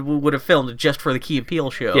something they would have filmed just for the Key and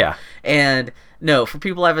Peele show. Yeah. And no, for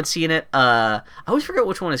people who haven't seen it, I always forget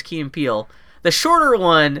which one is Key and Peele. The shorter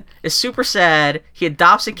one is super sad. He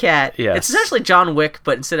adopts a cat. Yes. It's essentially John Wick,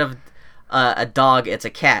 but instead of a dog, it's a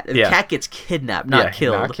cat. The cat gets kidnapped, not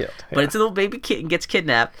killed. Not killed. But it's a little baby kitten gets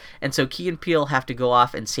kidnapped, and so Key and Peele have to go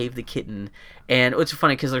off and save the kitten. And it's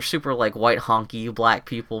funny because they're super like white honky black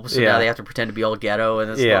people, so now they have to pretend to be all ghetto, and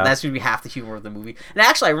that's going to be half the humor of the movie. And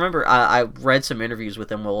actually, I remember I read some interviews with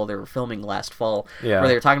them while they were filming last fall, where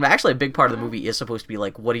they were talking about actually a big part of the movie is supposed to be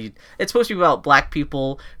like it's supposed to be about black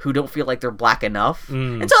people who don't feel like they're black enough,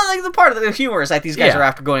 and so like the part of the humor is that these guys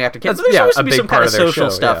are going after kids. But there's supposed to be some kind of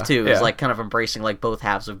social stuff too. It's like kind of embracing like both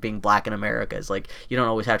halves of being black in America. It's like you don't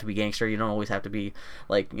always have to be gangster, you don't always have to be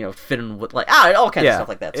like fit in with like all kinds of stuff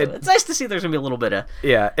like that. So it's nice to see there's gonna be a little bit of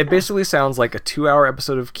it basically sounds like a 2-hour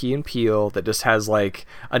episode of Key and Peele that just has like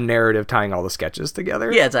a narrative tying all the sketches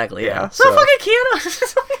together. Yeah, exactly. Yeah. So fucking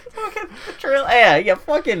Keanu. Fucking trailer. Yeah.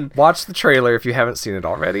 Fucking watch the trailer if you haven't seen it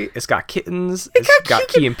already. It's got kittens. It's got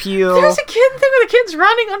Key and Peele. There's a kid thing where the kid's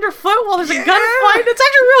running underfoot while there's a gunfight. It's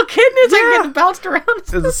actually a real kid. It's like getting bounced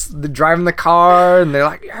around. They're driving the car and they're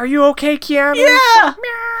like, "Are you okay, Keanu?" Yeah.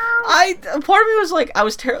 Part of me was like, I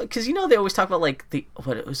was terrible because they always talk about like it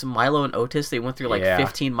was Milo and Otis. They went through like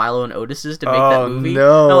 15 Milo and Otises to make that movie.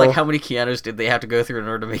 No, like how many Keanu's did they have to go through in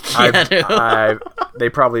order to make Keanu? They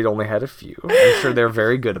probably only had a few. I'm sure they're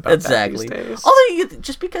very good about that these days. Although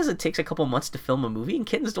just because it takes a couple months to film a movie, and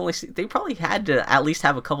kittens they probably had to at least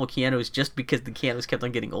have a couple Keanu's just because the Keanu's kept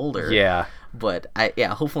on getting older. Yeah. But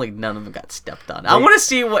hopefully none of them got stepped on. I want to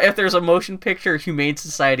see if there's a motion picture Humane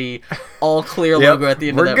Society all clear logo at the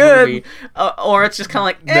end of that movie, or it's just kind of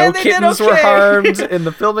like no kittens were harmed in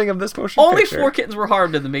the filming of this motion Only picture. 4 kittens were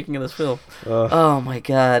harmed in the making of this film. Oh my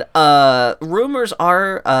god! Rumors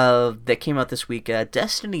are that came out this week.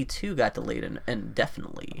 Destiny 2 got delayed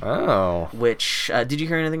indefinitely. Oh, which did you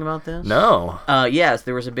hear anything about this? No. Yes,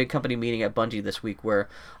 there was a big company meeting at Bungie this week where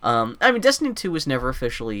Destiny 2 was never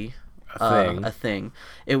officially a thing.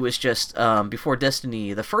 It was just before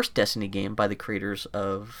Destiny, the first Destiny game by the creators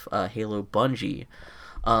of Halo, Bungie.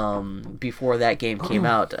 Before that game came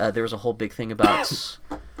out, there was a whole big thing about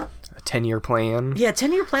a 10-year plan. Yeah,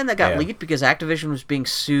 10-year plan that got leaked because Activision was being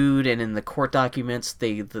sued, and in the court documents,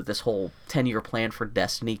 this whole 10-year plan for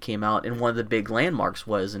Destiny came out, and one of the big landmarks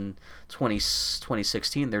was in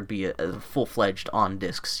 2016 there'd be a full-fledged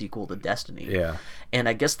on-disc sequel to Destiny. Yeah. And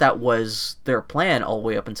I guess that was their plan all the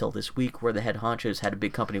way up until this week, where the head honchos had a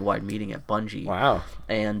big company-wide meeting at Bungie. Wow.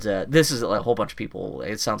 And this is a whole bunch of people.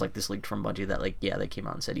 It sounds like this leaked from Bungie that, they came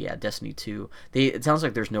out and said, Destiny 2. It sounds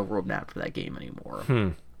like there's no roadmap for that game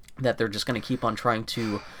anymore. That they're just going to keep on trying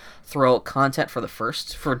to throw out content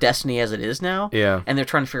for Destiny as it is now. Yeah. And they're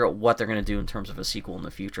trying to figure out what they're going to do in terms of a sequel in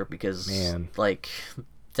the future because,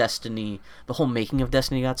 Destiny, the whole making of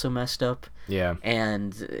Destiny got so messed up. Yeah.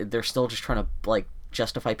 And they're still just trying to,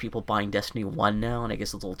 justify people buying Destiny 1 now, and I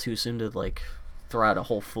guess it's a little too soon to, throw out a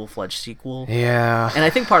whole full-fledged sequel. Yeah. And I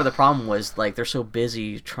think part of the problem was, they're so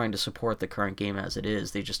busy trying to support the current game as it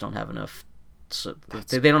is, they just don't have enough... So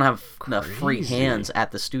they don't have enough free hands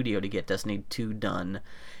at the studio to get Destiny 2 done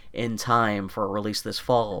in time for a release this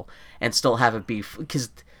fall, and still have it be... Because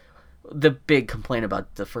the big complaint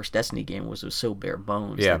about the first Destiny game was it was so bare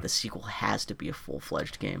bones that the sequel has to be a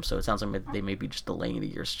full-fledged game. So it sounds like they may be just delaying it a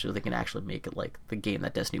year so they can actually make it like the game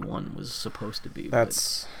that Destiny 1 was supposed to be.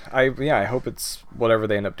 I hope it's whatever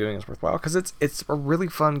they end up doing is worthwhile, because it's a really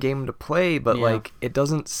fun game to play, but it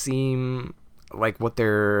doesn't seem like what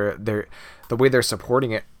the way they're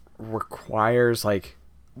supporting it requires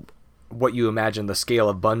what you imagine the scale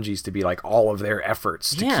of Bungie's to be all of their efforts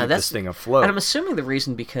to keep this thing afloat. And I'm assuming the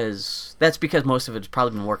reason because most of it's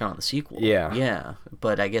probably been working on the sequel. Yeah.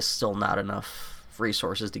 But I guess still not enough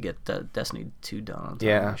resources to get Destiny 2 done on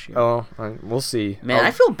time this year. Oh, we'll see. Man,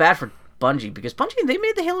 I feel bad for Bungie because Bungie, they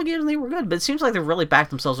made the Halo games and they were good, but it seems like they've really backed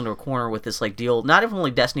themselves into a corner with this deal, not even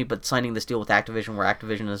only Destiny, but signing this deal with Activision, where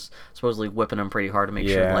Activision is supposedly whipping them pretty hard to make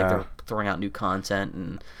sure they're throwing out new content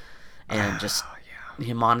and just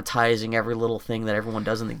monetizing every little thing that everyone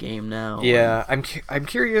does in the game now. Yeah, I'm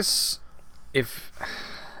curious if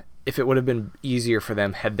it would have been easier for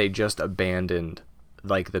them had they just abandoned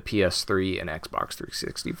like the PS3 and Xbox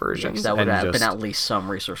 360 versions. That would have been at least some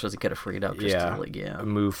resources that could have freed up just to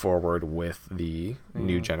move forward with the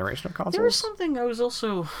new generation of consoles. There was something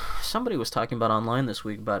somebody was talking about online this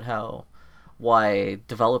week about why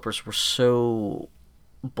developers were so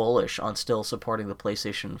bullish on still supporting the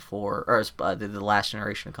PlayStation 4 or the last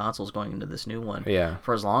generation of consoles going into this new one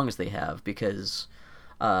for as long as they have, because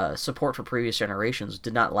support for previous generations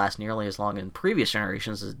did not last nearly as long in previous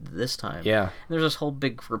generations as this time. Yeah. And there's this whole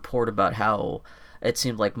big report about how it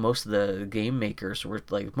seemed like most of the game makers were,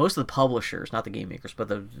 like, most of the publishers, not the game makers, but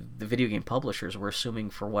the video game publishers were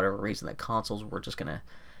assuming for whatever reason that consoles were just going to,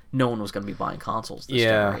 no one was going to be buying consoles this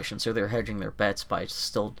generation. So they're hedging their bets by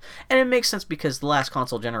still, and it makes sense because the last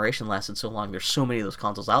console generation lasted so long. There's so many of those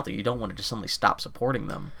consoles out there. You don't want to just suddenly stop supporting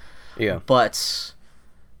them. Yeah. But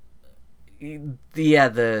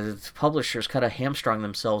the publishers kind of hamstrung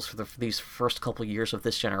themselves for these first couple years of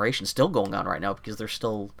this generation, still going on right now, because they're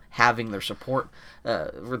still having their support,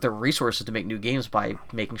 their resources to make new games by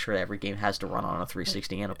making sure that every game has to run on a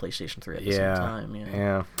 360 and a PlayStation 3 at the same time.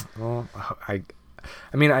 Yeah. Well,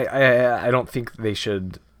 I mean, I don't think they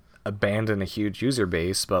should abandon a huge user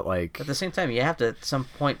base, but like at the same time, you have to at some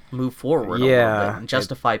point move forward a little bit and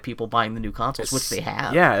justify people buying the new consoles, which they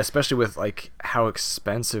have. Yeah, especially with like how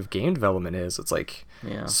expensive game development is. It's like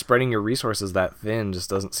spreading your resources that thin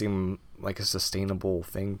just doesn't seem like a sustainable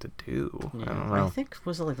thing to do. I don't know. I think,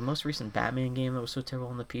 was it like the most recent Batman game that was so terrible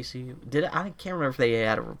on the PC? I can't remember if they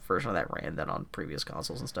had a version of that ran that on previous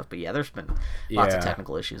consoles and stuff, but there's been lots of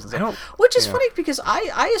technical issues and stuff. Which is funny because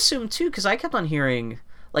I assumed too, because I kept on hearing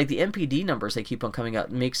like the NPD numbers they keep on coming out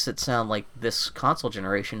makes it sound like this console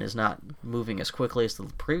generation is not moving as quickly as the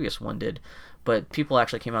previous one did. But people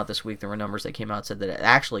actually came out this week. There were numbers that came out said that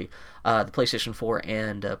actually the PlayStation 4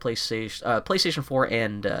 and PlayStation 4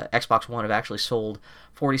 and Xbox One have actually sold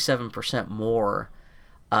 47% more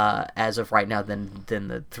as of right now than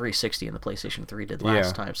the 360 and the PlayStation 3 did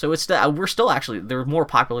last time. So it's we're still actually, they're more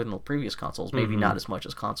popular than the previous consoles. Maybe not as much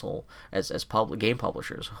as game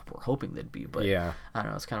publishers were hoping they'd be. But I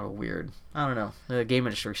don't know. It's kind of a weird. I don't know. The game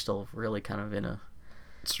industry is still really kind of in a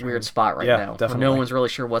weird spot right now. Definitely. No one's really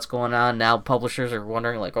sure what's going on. Now publishers are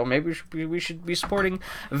wondering, like, oh, maybe we should be supporting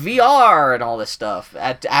VR and all this stuff.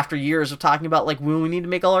 After years of talking about, like, we need to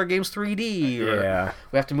make all our games 3D. Or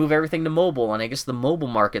we have to move everything to mobile. And I guess the mobile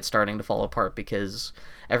market's starting to fall apart because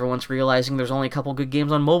everyone's realizing there's only a couple good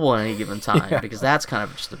games on mobile at any given time. Because that's kind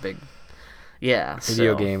of just a big...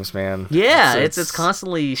 Video games, man. Yeah, it's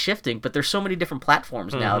constantly shifting. But there's so many different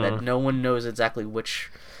platforms now that no one knows exactly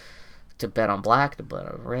which... to bet on black, to bet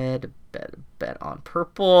on red, to bet on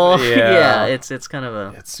purple. Yeah, it's kind of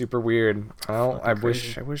a... It's super weird. Well, I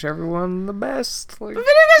wish everyone the best. Like, but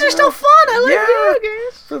video games are still fun. I like video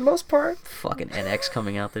games. For the most part. Fucking NX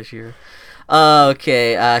coming out this year.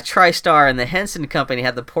 Okay, TriStar and the Henson Company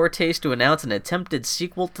had the poor taste to announce an attempted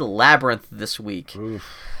sequel to Labyrinth this week.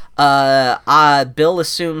 Bill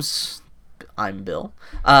assumes... I'm Bill.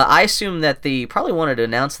 I assume that they probably wanted to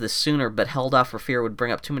announce this sooner, but held off for fear it would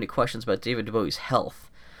bring up too many questions about David Bowie's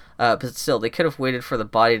health. But still, they could have waited for the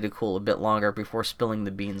body to cool a bit longer before spilling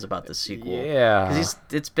the beans about the sequel. Yeah. Because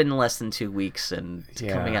it's been less than 2 weeks, and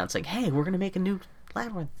coming out and saying, hey, we're going to make a new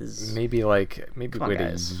Labyrinth. Maybe wait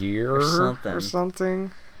a year or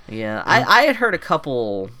something. Yeah. I had heard a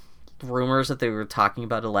couple rumors that they were talking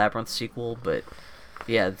about a Labyrinth sequel, but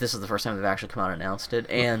this is the first time they've actually come out and announced it.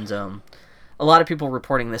 And a lot of people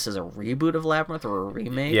reporting this as a reboot of Labyrinth or a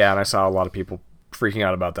remake. Yeah, and I saw a lot of people freaking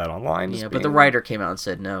out about that online. Yeah, but the writer came out and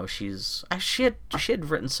said no. She had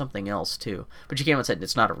written something else too, but she came out and said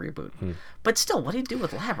it's not a reboot. But still, what do you do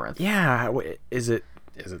with Labyrinth? Yeah, is it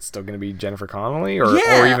still going to be Jennifer Connelly or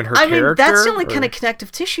even her character? Mean, that's the only kind of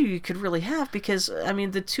connective tissue you could really have, because I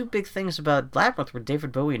mean the two big things about Labyrinth were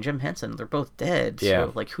David Bowie and Jim Henson. They're both dead. Yeah.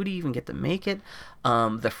 So like, who do you even get to make it?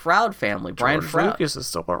 The Froud family, Brian George Froud. Lucas is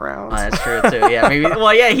still around. That's true too. Yeah, maybe.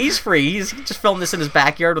 Well, yeah, he's free. He just filmed this in his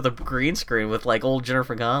backyard with a green screen with like old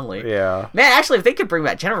Jennifer Connelly. Yeah. Man, actually, if they could bring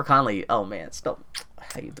back Jennifer Connelly, oh man, still.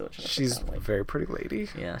 How you doing, Jennifer She's Connelly? a very pretty lady.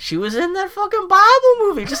 Yeah, she was in that fucking Bible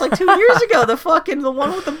movie just like 2 years ago. The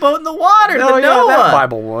one with the boat in the water. No, Noah. that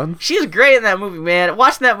Bible one. She's great in that movie, man.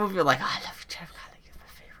 Watching that movie, you're like, oh, I love you, Jennifer Connelly. You're my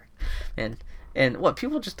favorite. And what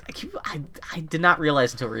people just I did not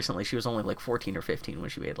realize until recently she was only like 14 or 15 when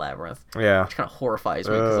she made Labyrinth. Yeah, which kind of horrifies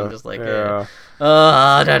me because I'm just like, Oh.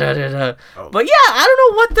 But yeah, I don't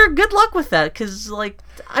know what their good luck with that, because like,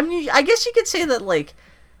 I mean, I guess you could say that like,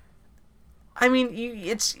 I mean,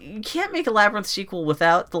 you can't make a Labyrinth sequel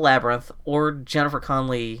without the Labyrinth or Jennifer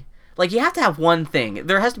Connelly. Like, you have to have one thing.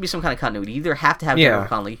 There has to be some kind of continuity. You either have to have Jennifer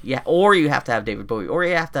Connelly, or you have to have David Bowie, or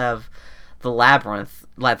you have to have the labyrinth,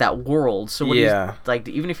 like that world. So what yeah.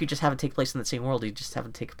 even if you just have it take place in the same world, you just have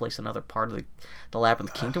it take place in another part of the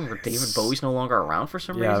labyrinth kingdom where David Bowie's no longer around for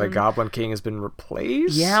some reason. Yeah, the Goblin King has been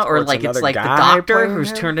replaced. Yeah, or like it's like the Doctor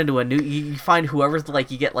who's turned into a new. You find whoever's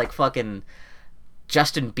like you get like fucking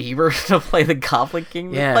Justin Bieber to play the Goblin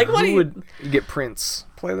King. Yeah, like what would you get Prince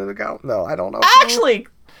play the Goblin? No, I don't know. Actually.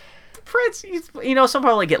 Prince, some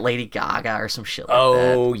probably get Lady Gaga or some shit like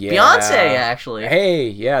that. Oh, yeah. Beyonce, actually. Hey,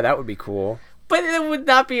 yeah, that would be cool. But it would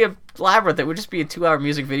not be a labyrinth. It would just be a 2-hour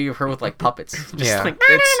music video of her with, like, puppets. Just like,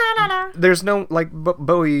 there's no, like,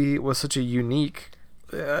 Bowie was such a unique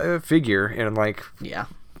figure in, like,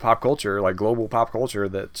 pop culture, like, global pop culture,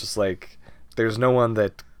 that just, like, there's no one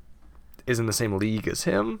that is in the same league as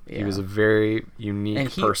him. Yeah. He was a very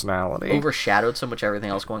unique personality. Overshadowed so much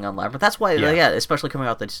everything else going on live. But that's why, especially coming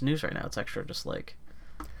out this news right now, it's extra just like...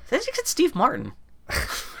 They just get Steve Martin.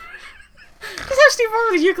 Just have Steve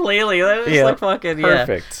Martin with a ukulele. That was like fucking,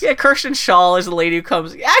 perfect. Yeah, Kirsten Shaw is the lady who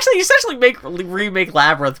comes... Actually, you essentially remake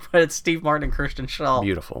Labyrinth, but it's Steve Martin and Kirsten Shaw.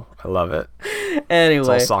 Beautiful. I love it. Anyway. It's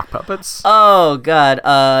all sock puppets. Oh, God.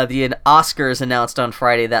 The Oscars announced on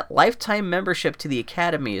Friday that lifetime membership to the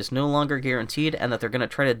Academy is no longer guaranteed and that they're going to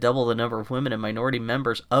try to double the number of women and minority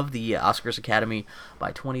members of the Oscars Academy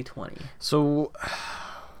by 2020. So,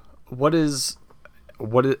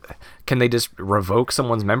 can they just revoke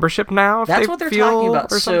someone's membership now? That's what they're talking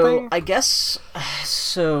about. So I guess,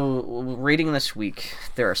 reading this week,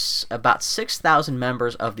 there are about 6,000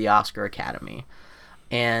 members of the Oscar Academy.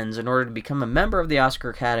 And in order to become a member of the Oscar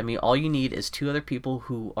Academy, all you need is 2 other people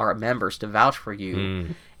who are members to vouch for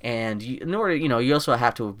you. And in order, you also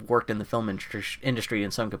have to have worked in the film industry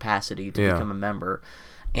in some capacity to become a member.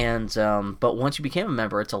 And but once you became a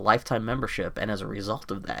member, it's a lifetime membership. And as a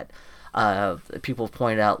result of that, people have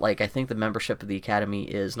pointed out, like, I think the membership of the Academy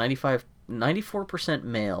is 94%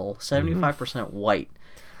 male, 75% white,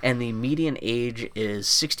 and the median age is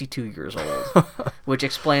 62 years old, which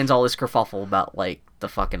explains all this kerfuffle about, like, the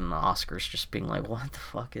fucking Oscars just being like, what the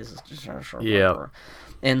fuck is this? Yeah.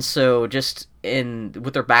 And so just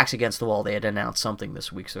with their backs against the wall, they had announced something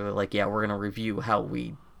this week. So they're like, yeah, we're going to review how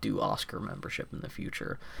we do Oscar membership in the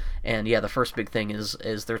future. And yeah, the first big thing is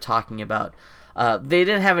they're talking about they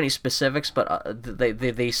didn't have any specifics, but they're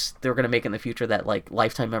going to make in the future that, like,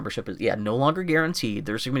 lifetime membership is no longer guaranteed.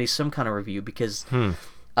 There's going to be some kind of review because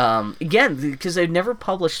again, because they've never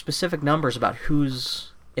published specific numbers about who's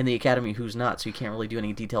in the Academy, who's not, so you can't really do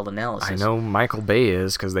any detailed analysis. I know Michael Bay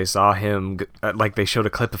is, because they saw him, like, they showed a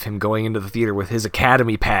clip of him going into the theater with his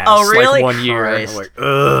Academy pass. Oh, really? Like, one year. Christ. Like,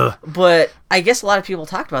 ugh. But I guess a lot of people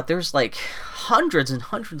talked about, there's, like, hundreds and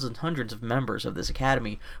hundreds and hundreds of members of this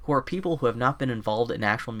Academy who are people who have not been involved in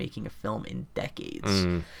actual making a film in decades.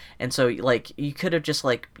 And so, like, you could have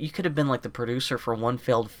been, like, the producer for one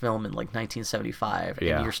failed film in, like, 1975,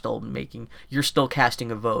 and you're still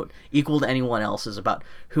casting a vote equal to anyone else's about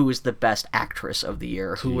who is the best actress of the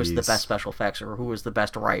year, who was the best special effects, or who was the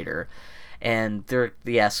best writer. And so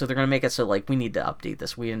they're going to make it so, like, we need to update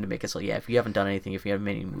this. We need to make it so, if you haven't done anything, if you haven't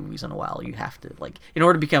made any movies in a while, you have to, like, in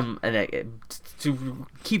order to become, to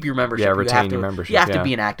keep your membership, retain your membership. You have to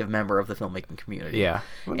be an active member of the filmmaking community. Yeah.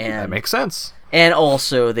 And that makes sense. And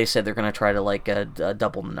also, they said they're going to try to, like,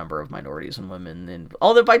 double the number of minorities and women. And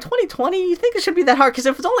although by 2020, you think it should be that hard? Because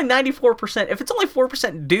if it's only 94%, if it's only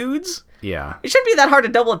 4% dudes, it shouldn't be that hard to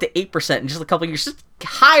double it to 8% in just a couple of years. Just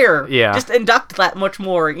hire, just induct that much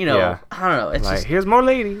more, I don't know. It's like, just, here's more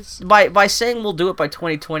ladies. By saying we'll do it by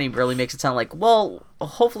 2020 really makes it sound like, well,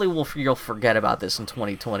 hopefully you'll forget about this in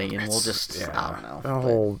 2020 and we'll just, I don't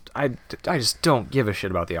know. I just don't give a shit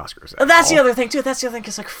about the Oscars. That's the other thing, too. That's the other thing,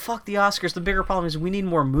 because, like, fuck the Oscars. The bigger problem is we need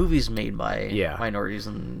more movies made by minorities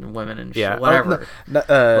and women and shit, whatever.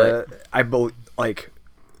 I believe, like,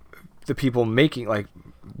 the people making, like,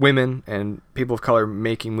 women and people of color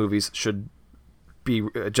making movies should be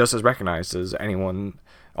just as recognized as anyone,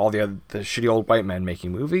 all the shitty old white men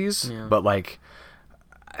making movies. But, like,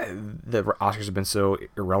 the Oscars have been so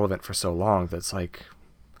irrelevant for so long that it's like,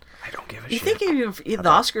 I don't give a shit. You think if the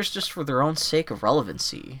Oscars, just for their own sake of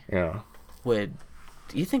relevancy,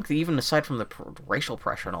 you think that even aside from the racial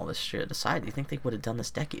pressure and all this shit aside, do you think they would have done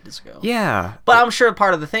this decades ago? Yeah. But I'm sure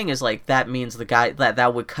part of the thing is, like, that means the guy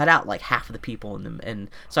that would cut out, like, half of the people in them, and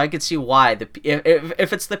so I could see why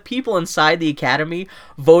if it's the people inside the Academy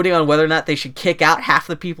voting on whether or not they should kick out half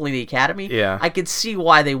the people in the Academy, I could see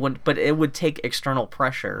why they wouldn't. But it would take external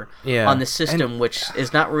pressure on the system, which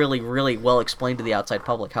is not really well explained to the outside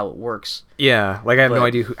public how it works. Yeah, like I have no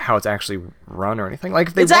idea how it's actually run or anything. Like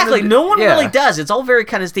if they exactly, no one really does. It's all very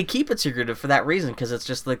kind of they keep it secretive for that reason because it's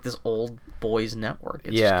just like this old boys network.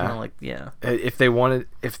 It's just kind of like If they wanted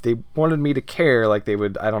me to care, like they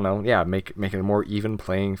would, I don't know, make it a more even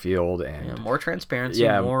playing field and more transparency,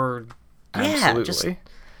 more absolutely. Just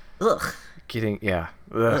ugh. Getting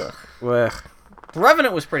Ugh. The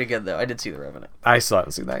Revenant was pretty good, though. I did see The Revenant. I still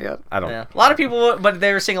haven't seen that yet. I don't. Yeah. A lot of people, but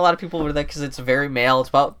they were saying a lot of people over that because it's very male. It's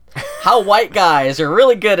about how white guys are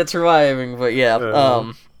really good at surviving. But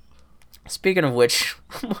speaking of which,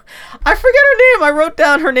 I forget her name. I wrote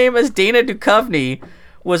down her name as Dana Duchovny.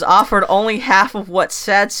 Was offered only half of what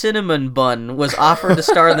Sad Cinnamon Bun was offered to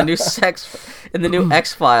star in the new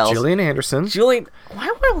X-Files. Gillian Anderson. Why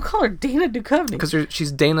would I call her Dana Duchovny? Because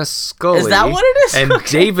she's Dana Scully. Is that what it is? And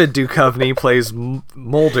David Duchovny plays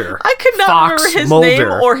Mulder. I could not Fox remember his Mulder.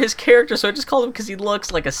 name or his character, so I just called him because he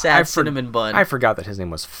looks like a Sad Cinnamon Bun. I forgot that his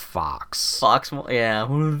name was Fox. Yeah.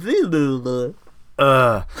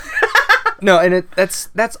 No, and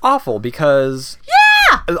that's awful because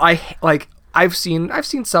I've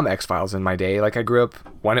seen some X-Files in my day. Like I grew up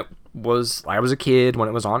when I was a kid when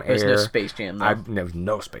it was on air. There's no Space Jam though. There was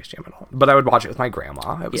no Space Jam at all. But I would watch it with my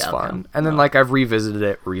grandma. It was fun. And then I've revisited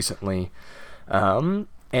it recently.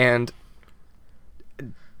 And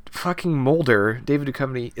fucking Mulder, David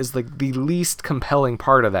Duchovny, is like the least compelling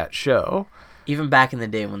part of that show. Even back in the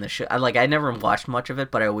day when the show, I never watched much of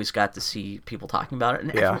it, but I always got to see people talking about it.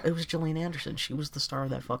 And it was Gillian Anderson. She was the star of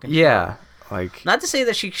that fucking show. Yeah. Not to say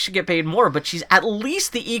that she should get paid more, but she's at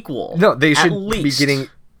least the equal. No, they should be getting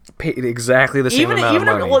paid exactly the same amount of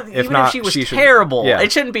money. Even if she was terrible,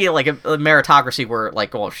 it shouldn't be like a meritocracy where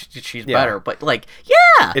she's better. But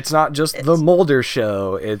it's not just the Mulder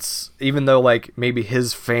show. It's even though maybe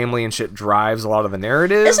his family and shit drives a lot of the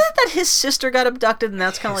narrative. Isn't it that his sister got abducted and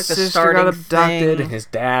that's kind of like the starting got abducted thing? And his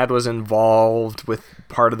dad was involved with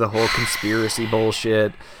part of the whole conspiracy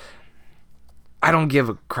bullshit. I don't give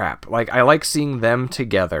a crap. I like seeing them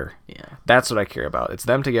together. Yeah. That's what I care about. It's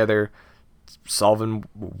them together solving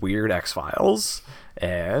weird X-Files.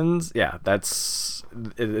 And it's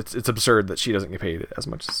absurd that she doesn't get paid as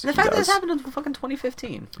much as the fact that this happened in fucking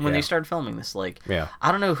 2015 when they started filming this.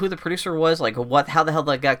 I don't know who the producer was, how the hell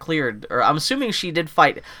that got cleared. Or I'm assuming she did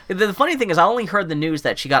fight. The funny thing is I only heard the news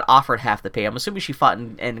that she got offered half the pay. I'm assuming she fought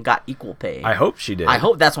and got equal pay. I hope she did. I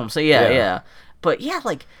hope that's what I'm saying. Yeah. But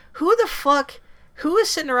who the fuck... Who is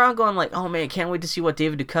sitting around going oh man, can't wait to see what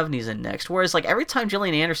David Duchovny's in next? Whereas every time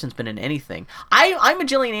Gillian Anderson's been in anything, I'm a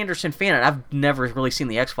Gillian Anderson fan and I've never really seen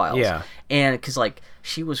the X-Files. Yeah. And because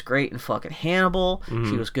she was great in fucking Hannibal.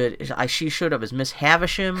 Mm-hmm. She was good. She showed up as Miss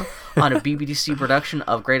Havisham on a BBC production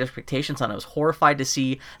of Great Expectations, and I was horrified to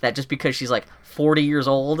see that just because she's 40 years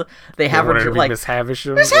old, they have her Miss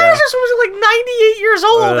Havisham. Miss Havisham was 98 years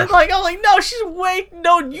old, and I'm no, she's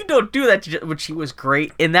you don't do that. But she was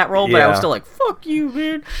great in that role. But I was still fuck you,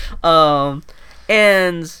 man.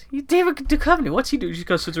 And David Duchovny, what's he do? He just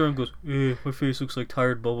kind of sits around and goes, my face looks like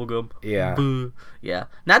tired bubblegum. Yeah. Buh. Yeah.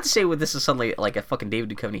 Not to say this is suddenly a fucking David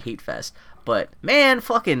Duchovny hate fest, but man,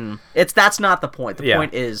 that's not the point. The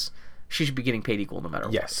point is she should be getting paid equal no matter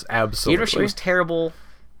what. Yes, absolutely. Even if she was terrible,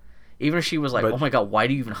 even if she was oh my god, why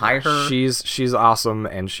do you even hire her? She's awesome,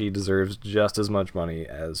 and she deserves just as much money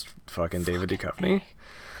as fucking David Duchovny.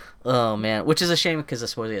 Oh man, which is a shame because I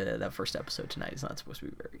suppose that first episode tonight is not supposed to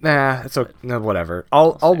be very good. Nah, it's okay. No, whatever.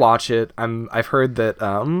 I'll watch it. I've heard that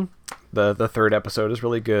the third episode is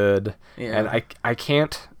really good. Yeah. And I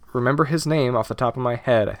can't remember his name off the top of my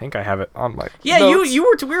head. I think I have it on my notes. We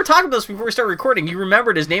were talking about this before we started recording. You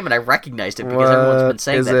remembered his name and I recognized it because everyone's been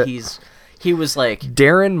saying that he was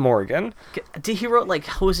Darren Morgan. He wrote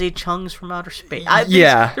Jose Chung's From Outer Space.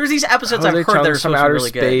 There's these episodes I've heard that are supposed to be really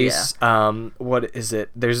Space. Good. Yeah. What is it?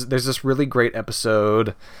 There's this really great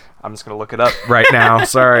episode. I'm just gonna look it up right now.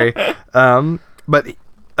 Sorry. But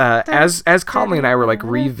as Conley and I were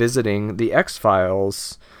revisiting the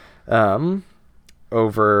X-Files,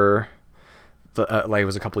 over the it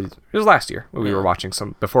was it was last year when we were watching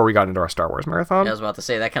some before we got into our Star Wars marathon. I was about to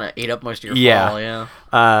say that kind of ate up most of your fall.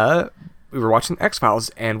 Yeah. We were watching X-Files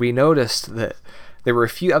and we noticed that there were a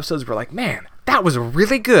few episodes where man, that was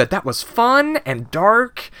really good. That was fun and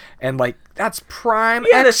dark and that's prime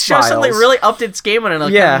X-Files. This show suddenly really upped its game in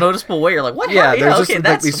a noticeable way. You're what? Yeah, there's just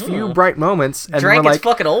that's these few bright moments. And Drank it's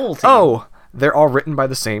fucking old. Oh, they're all written by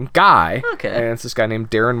the same guy. Okay. And it's this guy named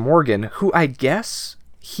Darren Morgan, who I guess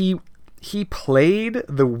he played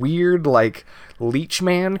the weird Leech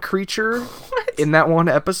Man creature in that one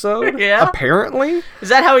episode. Yeah. Apparently. Is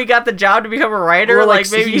that how he got the job to become a writer? Or, like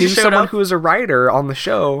maybe he knew someone who was a writer on the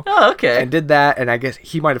show. Oh, okay. And did that, and I guess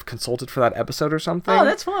he might have consulted for that episode or something. Oh,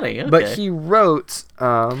 that's funny. Okay. But he wrote...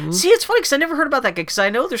 See, it's funny, because I never heard about that guy, because I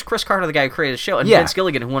know there's Chris Carter, the guy who created the show, and Vince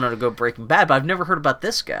Gilligan, who went on to go Breaking Bad, but I've never heard about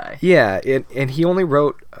this guy. Yeah, and he only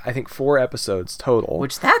wrote, I think, 4 episodes total.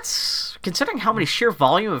 Which that's, considering how many sheer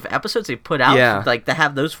volume of episodes they put out, like, to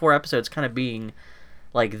have those 4 episodes kind of being...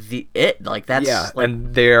 like that's like,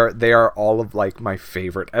 and they are all of like my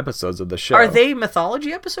favorite episodes of the show. Are they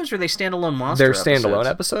mythology episodes or are they standalone monster episodes? They're standalone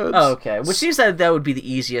episodes. Oh, okay. Which seems that would be the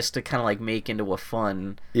easiest to kind of like make into a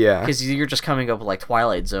fun. Yeah. Because you're just coming up with like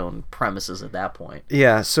Twilight Zone premises at that point.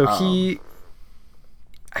 Yeah. So he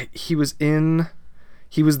was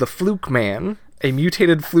the Fluke Man, a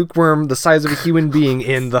mutated fluke worm the size of a human being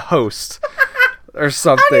in The Host. Or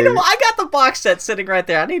something. I got the box set sitting right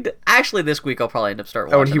there. I need to... Actually, this week I'll probably end up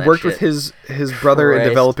starting watching and he worked with his brother in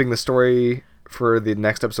developing the story for the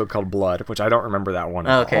next episode called Blood, which I don't remember that one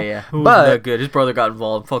at all. Okay, yeah. But that good. His brother got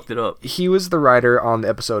involved and fucked it up. He was the writer on the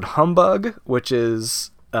episode Humbug, which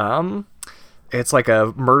is... it's like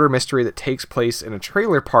a murder mystery that takes place in a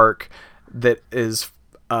trailer park that is...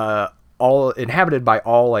 all inhabited by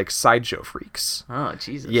all like sideshow freaks. Oh,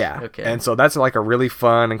 Jesus. Yeah. Okay. And so that's like a really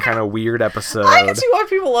fun and kind of weird episode. I can see why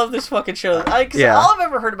people love this fucking show. All I've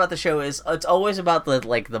ever heard about the show is it's always about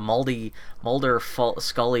the Mulder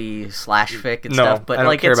Scully slash fic and stuff. But I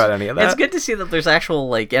don't care about any of that. It's good to see that there's actual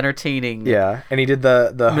like entertaining. Yeah, and he did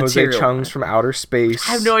the Jose Chung's from Outer Space.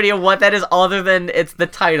 I have no idea what that is other than it's the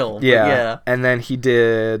title. Yeah. And then he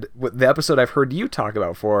did the episode I've heard you talk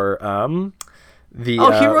about for he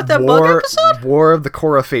wrote that bug episode? War of the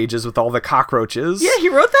Chorophages with all the cockroaches. Yeah, he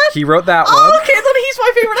wrote that? He wrote that one. Oh, okay, then he's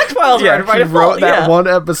my favorite X-Files writer by default. He wrote that one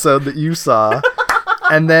episode that you saw.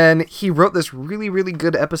 And then he wrote this really, really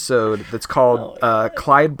good episode that's called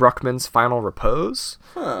Clyde Bruckman's Final Repose,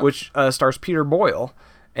 which stars Peter Boyle.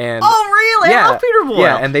 And really? I love Peter Boyle.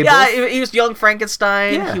 Yeah, and he was Young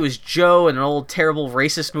Frankenstein. Yeah. He was Joe in an old terrible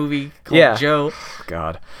racist movie called Joe.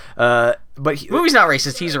 God. But the movie's not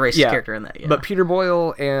racist. He's a racist character in that. Yeah. But Peter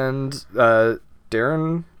Boyle and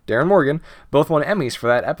Darren Morgan both won Emmys for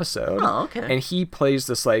that episode. Oh, okay. And he plays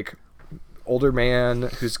this like older man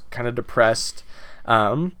who's kind of depressed,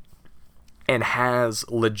 and has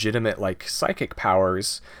legitimate like psychic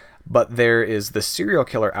powers. But there is the serial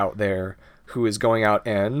killer out there who is going out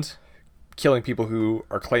and killing people who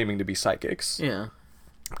are claiming to be psychics. Yeah.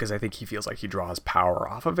 Because I think he feels like he draws power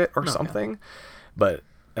off of it or something. But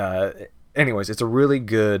anyways, it's a really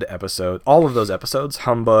good episode. All of those episodes,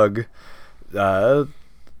 Humbug, the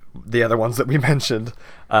other ones that we mentioned,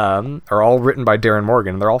 are all written by Darren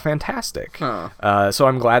Morgan. They're all fantastic. So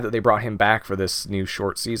I'm glad that they brought him back for this new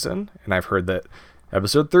short season. And I've heard that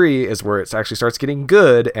episode 3 is where it actually starts getting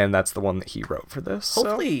good, and that's the one that he wrote for this.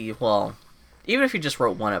 Hopefully, well, even if he just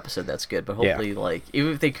wrote one episode, that's good. But hopefully, like,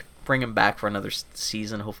 even if they bring him back for another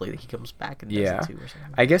season, hopefully he comes back and does it too or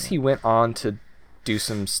something. I guess he went on to do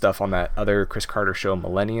some stuff on that other Chris Carter show,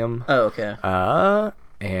 Millennium. Oh, okay.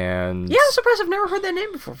 And yeah, I'm surprised I've never heard that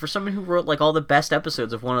name before for someone who wrote like all the best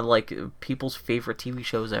episodes of one of like people's favorite TV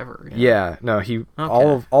shows ever. You know? Yeah, no, he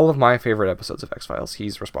all of my favorite episodes of X-Files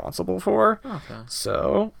he's responsible for. Okay.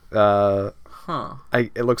 So,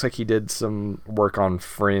 it looks like he did some work on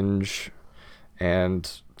Fringe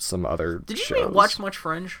and some other Did you shows. watch much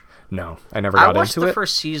Fringe? No, I never got into it. I watched the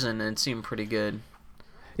first season and it seemed pretty good.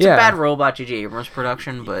 It's a bad Robot J.J. Abrams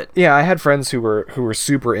production, but yeah, I had friends who were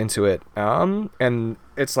super into it. And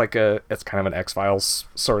it's like it's kind of an X-Files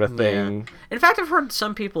sort of thing. Yeah. In fact, I've heard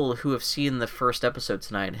some people who have seen the first episode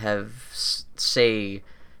tonight say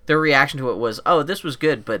their reaction to it was, "Oh, this was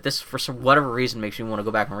good, but this for whatever reason makes me want to go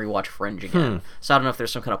back and rewatch Fringe again." So I don't know if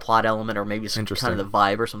there's some kind of plot element or maybe some kind of the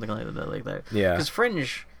vibe or something like that. Yeah, because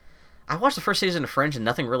Fringe, I watched the first season of Fringe and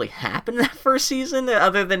nothing really happened in that first season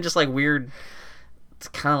other than just like weird. It's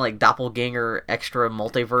kind of like doppelganger extra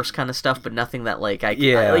multiverse kind of stuff, but nothing that like I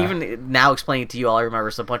even now explaining it to you, all I remember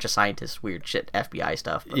is a bunch of scientists, weird shit, FBI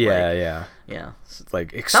stuff. But yeah. It's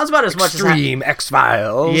like sounds about as much as Extreme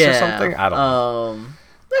X-Files or something. I don't know.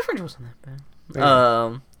 That Fringe wasn't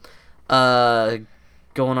that bad.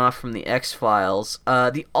 Going off from the X-Files,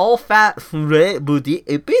 the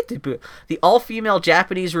all-female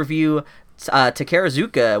Japanese review.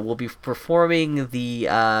 Takarazuka will be performing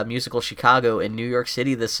the musical Chicago in New York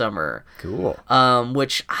City this summer. Cool.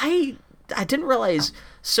 Which I didn't realize.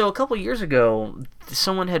 So a couple years ago,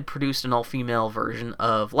 someone had produced an all-female version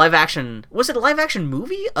of live action. Was it a live-action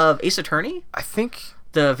movie of Ace Attorney? I think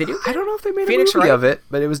The video game? I don't know if they made Phoenix a movie Wright? of it,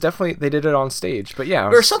 but it was definitely, they did it on stage. But yeah.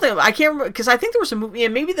 Or something. I can't remember, because I think there was a movie, yeah,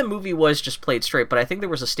 maybe the movie was just played straight, but I think there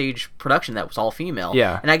was a stage production that was all female.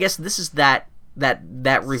 Yeah. And I guess this is that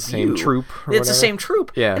review. Same troupe. It's the same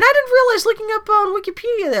troupe. Yeah. And I didn't realize, looking up on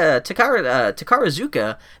Wikipedia,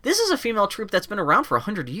 Takarazuka, this is a female troupe that's been around for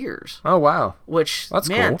 100 years. Oh, wow. Which, that's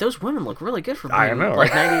man, cool. those women look really good for being, I know,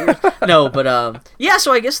 like, right? 90 years. No, but, yeah,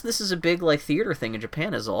 so I guess this is a big, like, theater thing in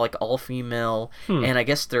Japan, is, like, all female, and I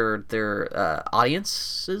guess their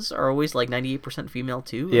audiences are always, like, 98% female,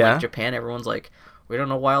 too. Yeah. Like, Japan, everyone's like, we don't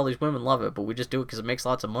know why all these women love it, but we just do it because it makes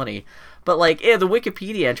lots of money. But, like, yeah, the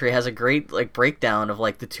Wikipedia entry has a great, like, breakdown of,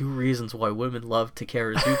 like, the 2 reasons why women love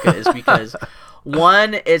Takarazuka is because,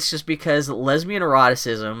 one, it's just because lesbian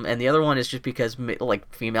eroticism, and the other one is just because, like,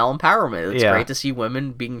 female empowerment. It's great to see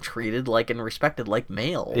women being treated like and respected like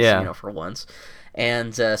males, you know, for once.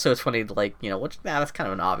 And so it's funny, like, you know, that's kind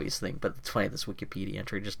of an obvious thing, but it's funny, this Wikipedia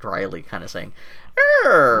entry just dryly kind of saying,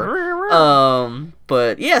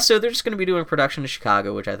 but yeah, so they're just going to be doing production in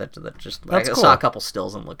Chicago, which I thought I saw a couple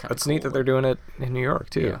stills and looked kind of It's cool. neat that they're doing it in New York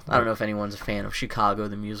too. Yeah. I don't know if anyone's a fan of Chicago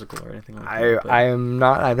the musical or anything like that. I am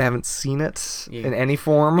not. I haven't seen it in any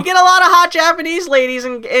form. You get a lot of hot Japanese ladies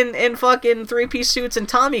in fucking 3-piece suits and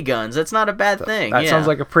Tommy guns. That's not a bad thing. That sounds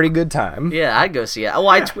like a pretty good time. Yeah, I'd go see it. Oh,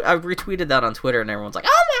 I retweeted that on Twitter, and everyone's like,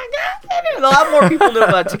 "Oh my god!" A lot more people know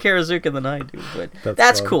about Takarazuka than I do, but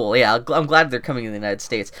that's cool. Yeah, I'm glad they're coming in the United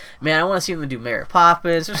States. Man, I want to see them do Mary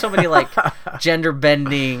Poppins. There's so many like gender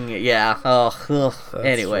bending. Yeah.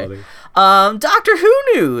 Anyway. Funny. Doctor Who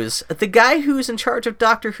news. The guy who's in charge of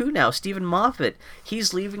Doctor Who now, Stephen Moffat,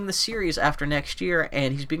 he's leaving the series after next year,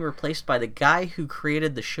 and he's being replaced by the guy who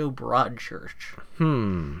created the show Broadchurch.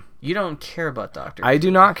 You don't care about Doctor Who. I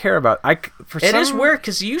do not care about. It is weird,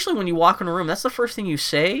 because usually when you walk in a room, that's the first thing you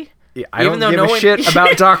say. Yeah, I don't give a shit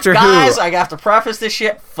about Doctor Who. Guys, I have to preface this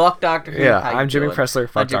shit. Fuck Doctor Who. Yeah, I'm Jimmy Presler.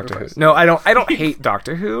 Fuck Doctor Who. No, I don't hate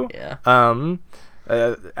Doctor Who. Yeah.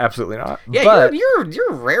 Absolutely not. Yeah, but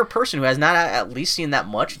you're a rare person who has not at least seen that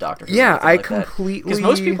much Doctor Who. Yeah, I like completely. Because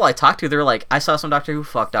most people I talk to, they're like, I saw some Doctor Who.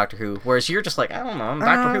 Fuck Doctor Who. Whereas you're just like, I don't know,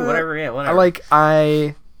 Doctor Who, whatever. Yeah, whatever.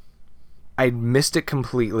 I missed it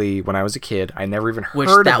completely when I was a kid. I never even heard of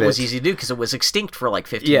it. Which that was easy to do because it was extinct for like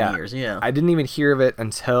 15 years. Yeah, I didn't even hear of it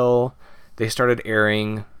until they started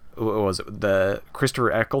airing. What was it? The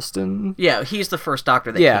Christopher Eccleston? Yeah, he's the first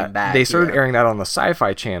Doctor that came back. They started airing that on the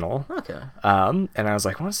Sci-Fi Channel. Okay. And I was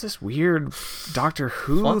like, what's this weird Doctor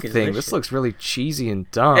Who thing? This looks really cheesy and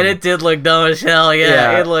dumb. And it did look dumb as hell,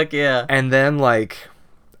 yeah. And then, like,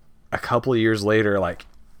 a couple of years later, like,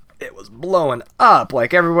 it was blowing up.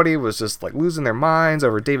 Like, everybody was just, like, losing their minds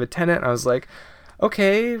over David Tennant. And I was like,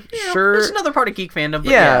 okay, sure. It's another part of geek fandom,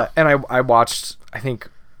 but yeah. And I watched, I think,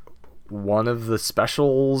 one of the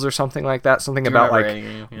specials or something like that. Something about like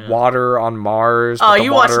water on Mars. Oh,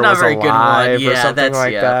 you watched not very good one. Yeah, something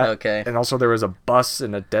like that. Okay. And also there was a bus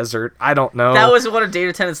in a desert. I don't know. That was one of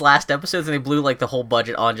David Tennant's last episodes, and they blew like the whole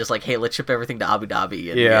budget on just like, hey, let's ship everything to Abu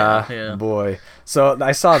Dhabi. And, yeah, boy. So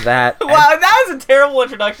I saw that. Wow, that was a terrible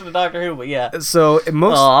introduction to Doctor Who, but yeah. So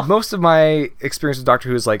most of my experience with Doctor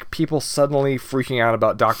Who is like people suddenly freaking out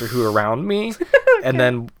about Doctor Who around me, okay. and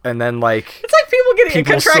then like it's like people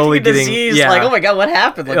contracting a disease. Yeah. Like, oh my god, what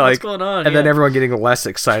happened? Like, what's going on? And then everyone getting less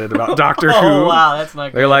excited about Doctor Who. Oh wow, that's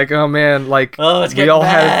not good. They're like, oh man, like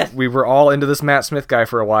we were all into this Matt Smith guy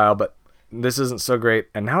for a while, but this isn't so great,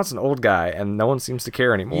 and now it's an old guy, and no one seems to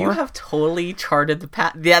care anymore. You have totally charted the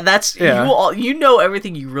path. Yeah, you know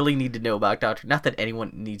everything you really need to know about Doctor. Not that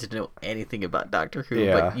anyone needs to know anything about Doctor Who,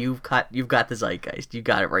 but you've got the zeitgeist. You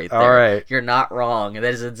got it right there. All right, you're not wrong, and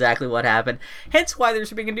that is exactly what happened. Hence why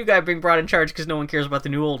there's being a new guy being brought in charge because no one cares about the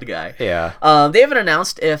new old guy. Yeah. They haven't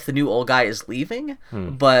announced if the new old guy is leaving,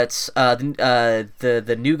 but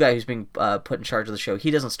the new guy who's being put in charge of the show,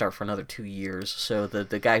 he doesn't start for another 2 years. So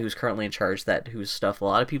the guy who's currently in charge, whose stuff a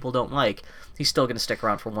lot of people don't like, he's still going to stick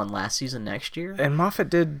around for one last season next year. And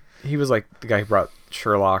Moffat he was like the guy who brought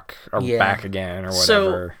Sherlock back again or whatever.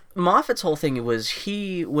 So Moffat's whole thing was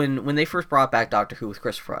when they first brought back Doctor Who with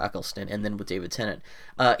Christopher Eccleston and then with David Tennant,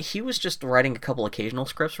 he was just writing a couple occasional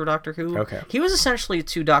scripts for Doctor Who. Okay. He was essentially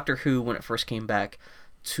to Doctor Who when it first came back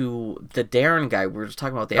to the Darren guy we were just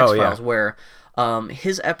talking about, the X-Files, where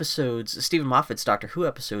his episodes, Stephen Moffat's Doctor Who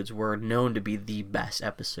episodes, were known to be the best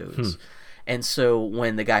episodes. And so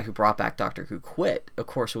when the guy who brought back Doctor Who quit, of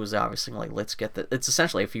course it was obviously like, it's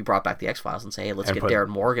essentially if you brought back the X-Files and say, hey, let's get Darren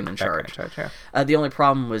Morgan in charge. The only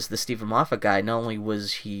problem was the Stephen Moffat guy, not only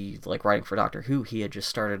was he like writing for Doctor Who, he had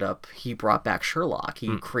just he brought back Sherlock.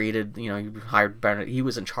 He created, he hired Bernard, he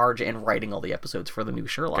was in charge and writing all the episodes for the new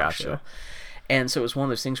Sherlock show. And so it was one of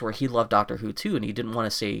those things where he loved Doctor Who too, and he didn't want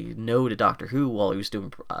to say no to Doctor Who while he was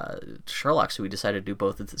doing Sherlock, so he decided to do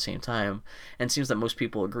both at the same time. And it seems that most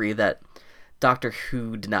people agree that Doctor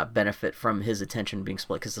Who did not benefit from his attention being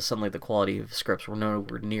split, because suddenly the quality of scripts were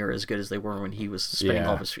nowhere near as good as they were when he was spending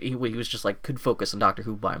all of his... He was just like, could focus on Doctor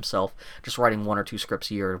Who by himself, just writing 1 or 2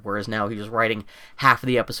 scripts a year, whereas now he's just writing half of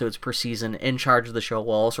the episodes per season, in charge of the show,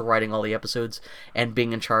 while also writing all the episodes and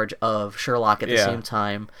being in charge of Sherlock at the same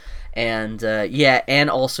time. And and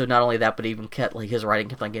also not only that, but even kept his writing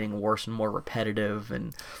kept on getting worse and more repetitive,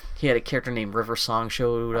 and he had a character named River Song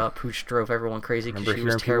showed up who drove everyone crazy because she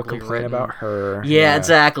was terribly written about her. Yeah,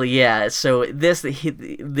 exactly. Yeah, so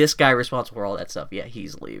this guy responsible for all that stuff. Yeah,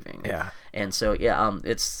 he's leaving. Yeah, and so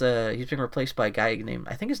it's he's been replaced by a guy named,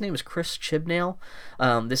 I think his name is Chris Chibnall.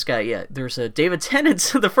 This guy, there's a David Tennant.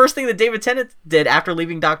 The first thing that David Tennant did after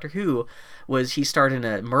leaving Doctor Who was he starred in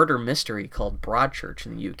a murder mystery called Broadchurch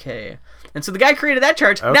in the UK. And so the guy created that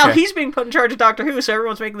charge. Okay. Now he's being put in charge of Doctor Who, so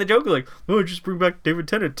everyone's making the joke like, oh, just bring back David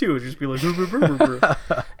Tennant too. It'd just be like,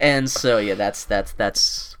 and so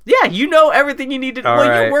that's you know everything you need to.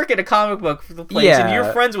 Well, you work at a comic book place, and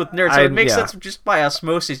you're friends with nerds, so it makes sense just by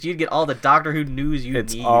osmosis. You'd get all the Doctor Who news you need.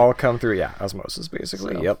 It's all come through, osmosis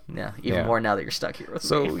basically. So, yep. Yeah, even more now that you're stuck here with me.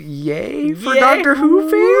 So yay for Doctor Who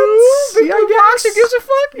fans. Victor Box, who gives a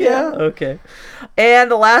fuck? Yeah. Okay. And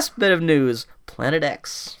the last bit of news: Planet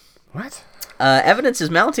X. What? Evidence is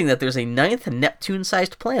mounting that there's a 9th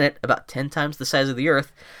Neptune-sized planet, about 10 times the size of the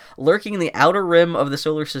Earth, lurking in the outer rim of the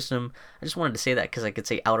solar system. I just wanted to say that because I could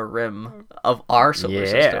say outer rim of our solar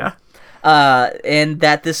system. And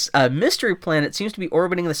that this mystery planet seems to be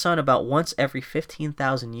orbiting the sun about once every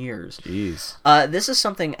 15,000 years. Jeez. This is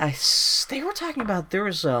something they were talking about. There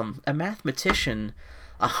was a mathematician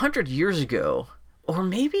 100 years ago, or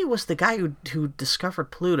maybe it was the guy who discovered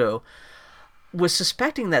Pluto, was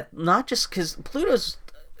suspecting that not just because Pluto's...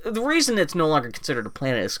 The reason it's no longer considered a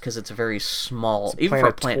planet is because it's a very small... Even for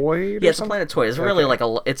a planet. Yeah, it's a planetoid. It's really like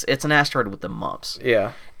it's an asteroid with the mumps.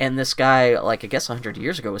 Yeah. And this guy, I guess 100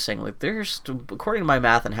 years ago, was saying, there's, according to my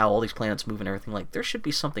math and how all these planets move and everything, there should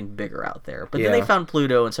be something bigger out there. But then they found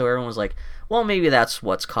Pluto, and so everyone was like, well, maybe that's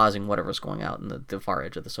what's causing whatever's going out in the far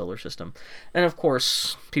edge of the solar system. And of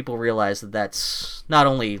course, people realized that that's not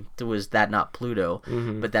only was that not Pluto,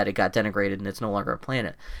 but that it got denigrated and it's no longer a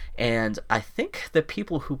planet. And I think the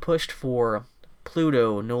people who pushed for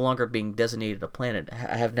Pluto no longer being designated a planet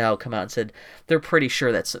have now come out and said they're pretty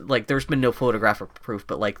sure that's there's been no photographic proof,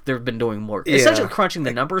 but they've been doing more, essentially crunching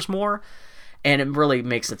the numbers more, and it really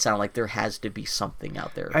makes it sound like there has to be something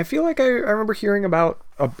out there. I feel like I remember hearing about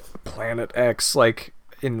a Planet X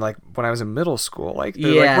in when I was in middle school.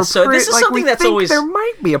 So this is something that's always... There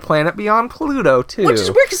might be a planet beyond Pluto too, which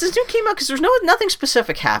is weird because this new came out because there's nothing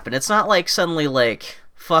specific happened. It's not like suddenly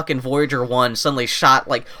fucking Voyager 1 suddenly shot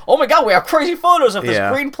oh my god, we have crazy photos of this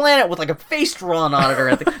green planet with a face drawn on it or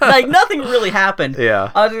anything. Nothing really happened.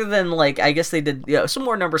 Yeah. Other than I guess they did some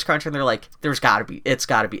more numbers crunching. They're it's gotta be.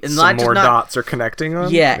 And some more dots are connecting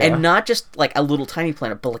them. Yeah, and not just a little tiny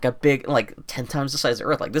planet, but a big 10 times the size of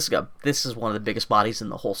Earth. This is one of the biggest bodies in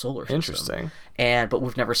the whole solar system. Interesting. But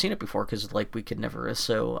we've never seen it before because we could never.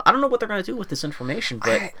 So I don't know what they're gonna do with this information,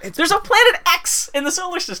 but there's a Planet X in the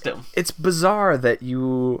solar system. It's bizarre that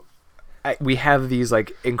we have these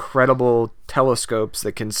incredible telescopes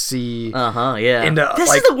that can see into,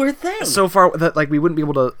 this is the weird thing, so far that we wouldn't be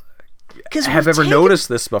able to have ever noticed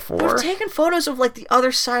this before. We've taken photos of the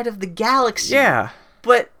other side of the galaxy,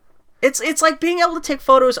 but it's like being able to take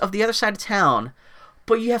photos of the other side of town,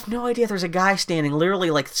 but you have no idea there's a guy standing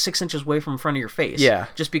literally 6 inches away from in front of your face. Yeah.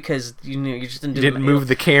 Just because you just didn't move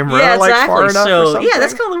the camera exactly. far enough or something. Yeah,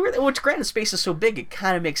 that's kind of weird. Which, granted, space is so big, it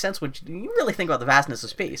kind of makes sense when you really think about the vastness of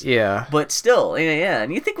space. Yeah. But still,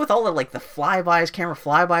 and you think with all the the camera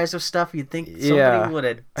flybys of stuff, you'd think somebody would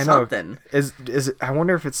have something. Is it, I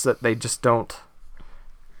wonder if it's that they just don't...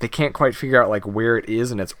 They can't quite figure out where it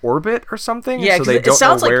is in its orbit or something, so they don't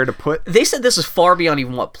know where to put... They said this is far beyond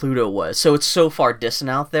even what Pluto was, so it's so far distant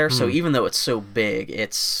out there, so even though it's so big,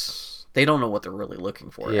 they don't know what they're really looking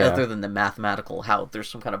for, other than the mathematical, how there's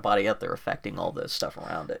some kind of body out there affecting all the stuff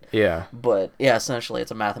around it. Yeah. But, essentially, it's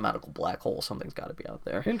a mathematical black hole. Something's got to be out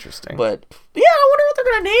there. Interesting. But, I wonder what they're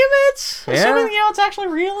going to name it. Assuming, it's actually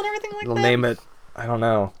real and everything They'll name it, I don't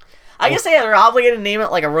know. I guess they're obligated to name it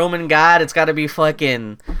a Roman god. It's got to be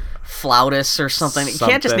fucking Flautus or something. You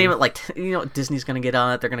can't just name it Disney's going to get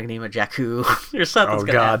on it. They're going to name it Jakku or something's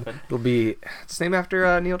going to happen. It's named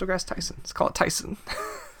after Neil deGrasse Tyson. Let's call it Tyson.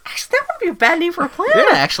 Actually, that would be a bad name for a planet,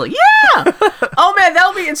 actually. Yeah! Oh, man,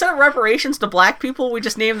 that'll be, instead of reparations to black people, we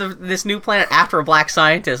just name this new planet after a black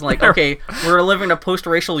scientist. Like, okay, we're living in a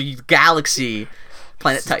post-racial galaxy.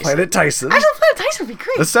 Planet Tyson. Planet Tyson. Actually, Planet Tyson would be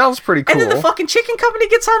great. That sounds pretty cool. And then the fucking chicken company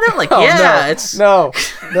gets on there, like, no, it's... No.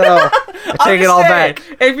 I take it all back.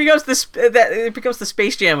 It becomes the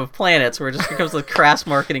Space Jam of planets, where it just becomes the crass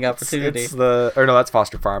marketing opportunity. That's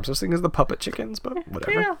Foster Farms. I was thinking it's the puppet chickens, but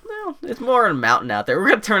whatever. Yeah, no, it's more on a mountain out there. We're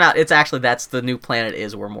gonna turn out, that's the new planet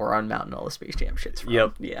is where more on mountain all the Space Jam shit's from.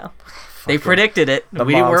 Yep. Yeah. They predicted it.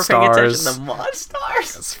 We weren't paying attention. The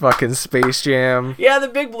Monstars. It's fucking Space Jam. Yeah, the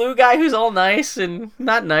big blue guy who's all nice and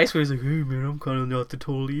not nice, but he's like, hey man, I'm kind of not the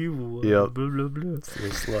total evil one. Yep. Blah, blah, blah. It's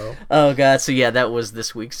really slow. Oh god, so yeah, that was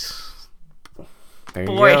this week's There you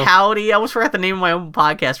Boy go. Howdy. I almost forgot the name of my own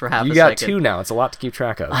podcast for half a second. You got two now. It's a lot to keep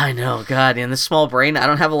track of. I know, God. In this small brain, I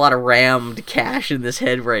don't have a lot of rammed cash in this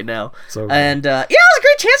head right now. So and, yeah, it was a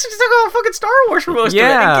great chance to talk about fucking Star Wars for most of it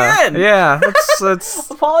again. Yeah,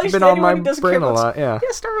 that's been on my brain a lot, yeah.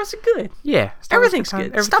 Yeah, Star Wars is good. Yeah. Everything's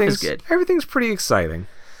good. Stuff is good. Everything's pretty exciting.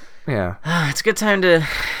 Yeah. It's a good time to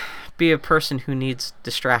be a person who needs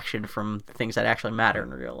distraction from things that actually matter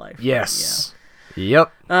in real life. Yes. Yeah.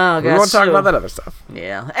 Yep. Oh, God. We won't talk about that other stuff.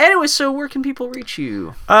 Yeah. Anyway, so where can people reach you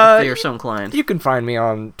if they are so inclined? You can find me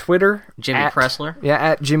on Twitter. Jimmy Presler. Yeah,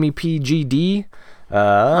 at JimmyPGD.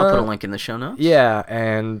 I'll put a link in the show notes. Yeah,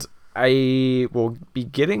 and I will be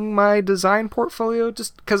getting my design portfolio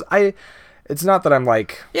just because it's not that I'm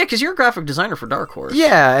like... Yeah, because you're a graphic designer for Dark Horse.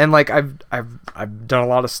 Yeah, and like I've done a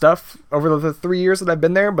lot of stuff over the 3 years that I've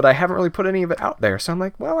been there, but I haven't really put any of it out there. So I'm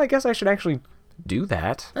like, well, I guess I should actually do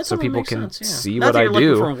that so people can see what I do. Not that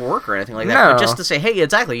you're looking for work or anything like that, but just to say, hey,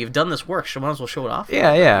 exactly, you've done this work, so might as well show it off.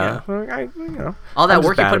 Yeah. All that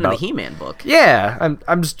work you put into the He-Man book. Yeah,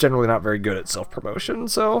 I'm just generally not very good at self-promotion,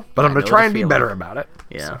 but I'm going to try and be better about it.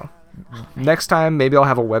 Yeah. So. Next time, maybe I'll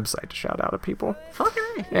have a website to shout out at people. Fucking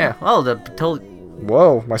right. Yeah. Oh,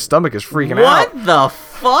 Whoa, my stomach is freaking out. What the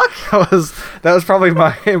fuck? That was probably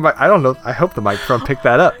my I don't know. I hope the microphone picked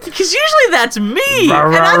that up. Because usually that's me. And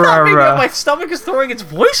I thought maybe my stomach is throwing its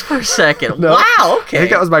voice for a second. No. Wow, okay. I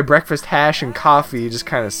think that was my breakfast hash and coffee just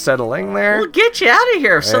kind of settling there. We'll get you out of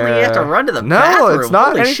here if suddenly you have to run to the bathroom. No, it's not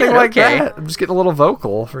Holy anything shit, like that. I'm just getting a little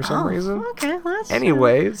vocal for some reason. Okay, well,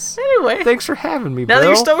 Anyways. Anyway. Thanks for having me, Now Bill. that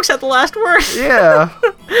your stomach's at the last word. Yeah.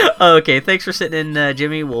 Okay, thanks for sitting in,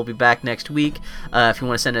 Jimmy. We'll be back next week. If you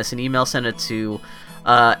want to send us an email, send it to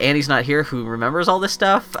Annie's not here, who remembers all this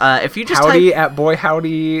stuff. If you just Howdy at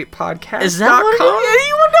boyhowdypodcast.com. Is that what it is?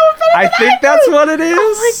 You would know better I think that's what it is.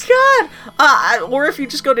 Oh my god! Or if you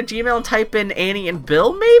just go to Gmail and type in Annie and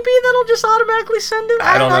Bill, maybe that'll just automatically send it.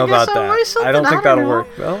 I don't know about that. I don't think that'll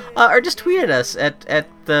work, Bill. Or just tweet at us at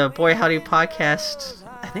the Boy Howdy Podcast.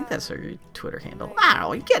 I think that's our Twitter handle. I don't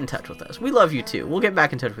know. You get in touch with us. We love you too. We'll get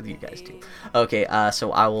back in touch with you guys too. Okay,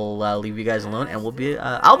 so I will leave you guys alone, and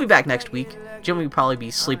I'll be back next week. Jim will probably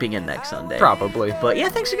be sleeping in next Sunday. Probably. But yeah,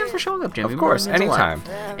 thanks again for showing up, Jim. Of course, anytime.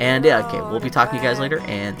 And yeah, okay, we'll be talking to you guys later,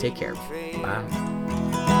 and take care. Bye.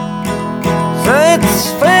 So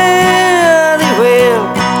it's fairly well,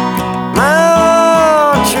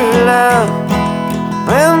 my own true love.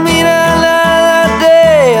 We'll meet another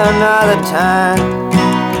day, another time.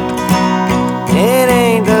 It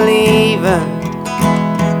ain't the leaving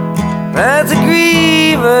that's a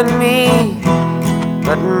grieving me,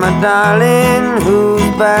 but my darling, who's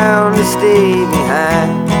bound to stay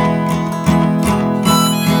behind.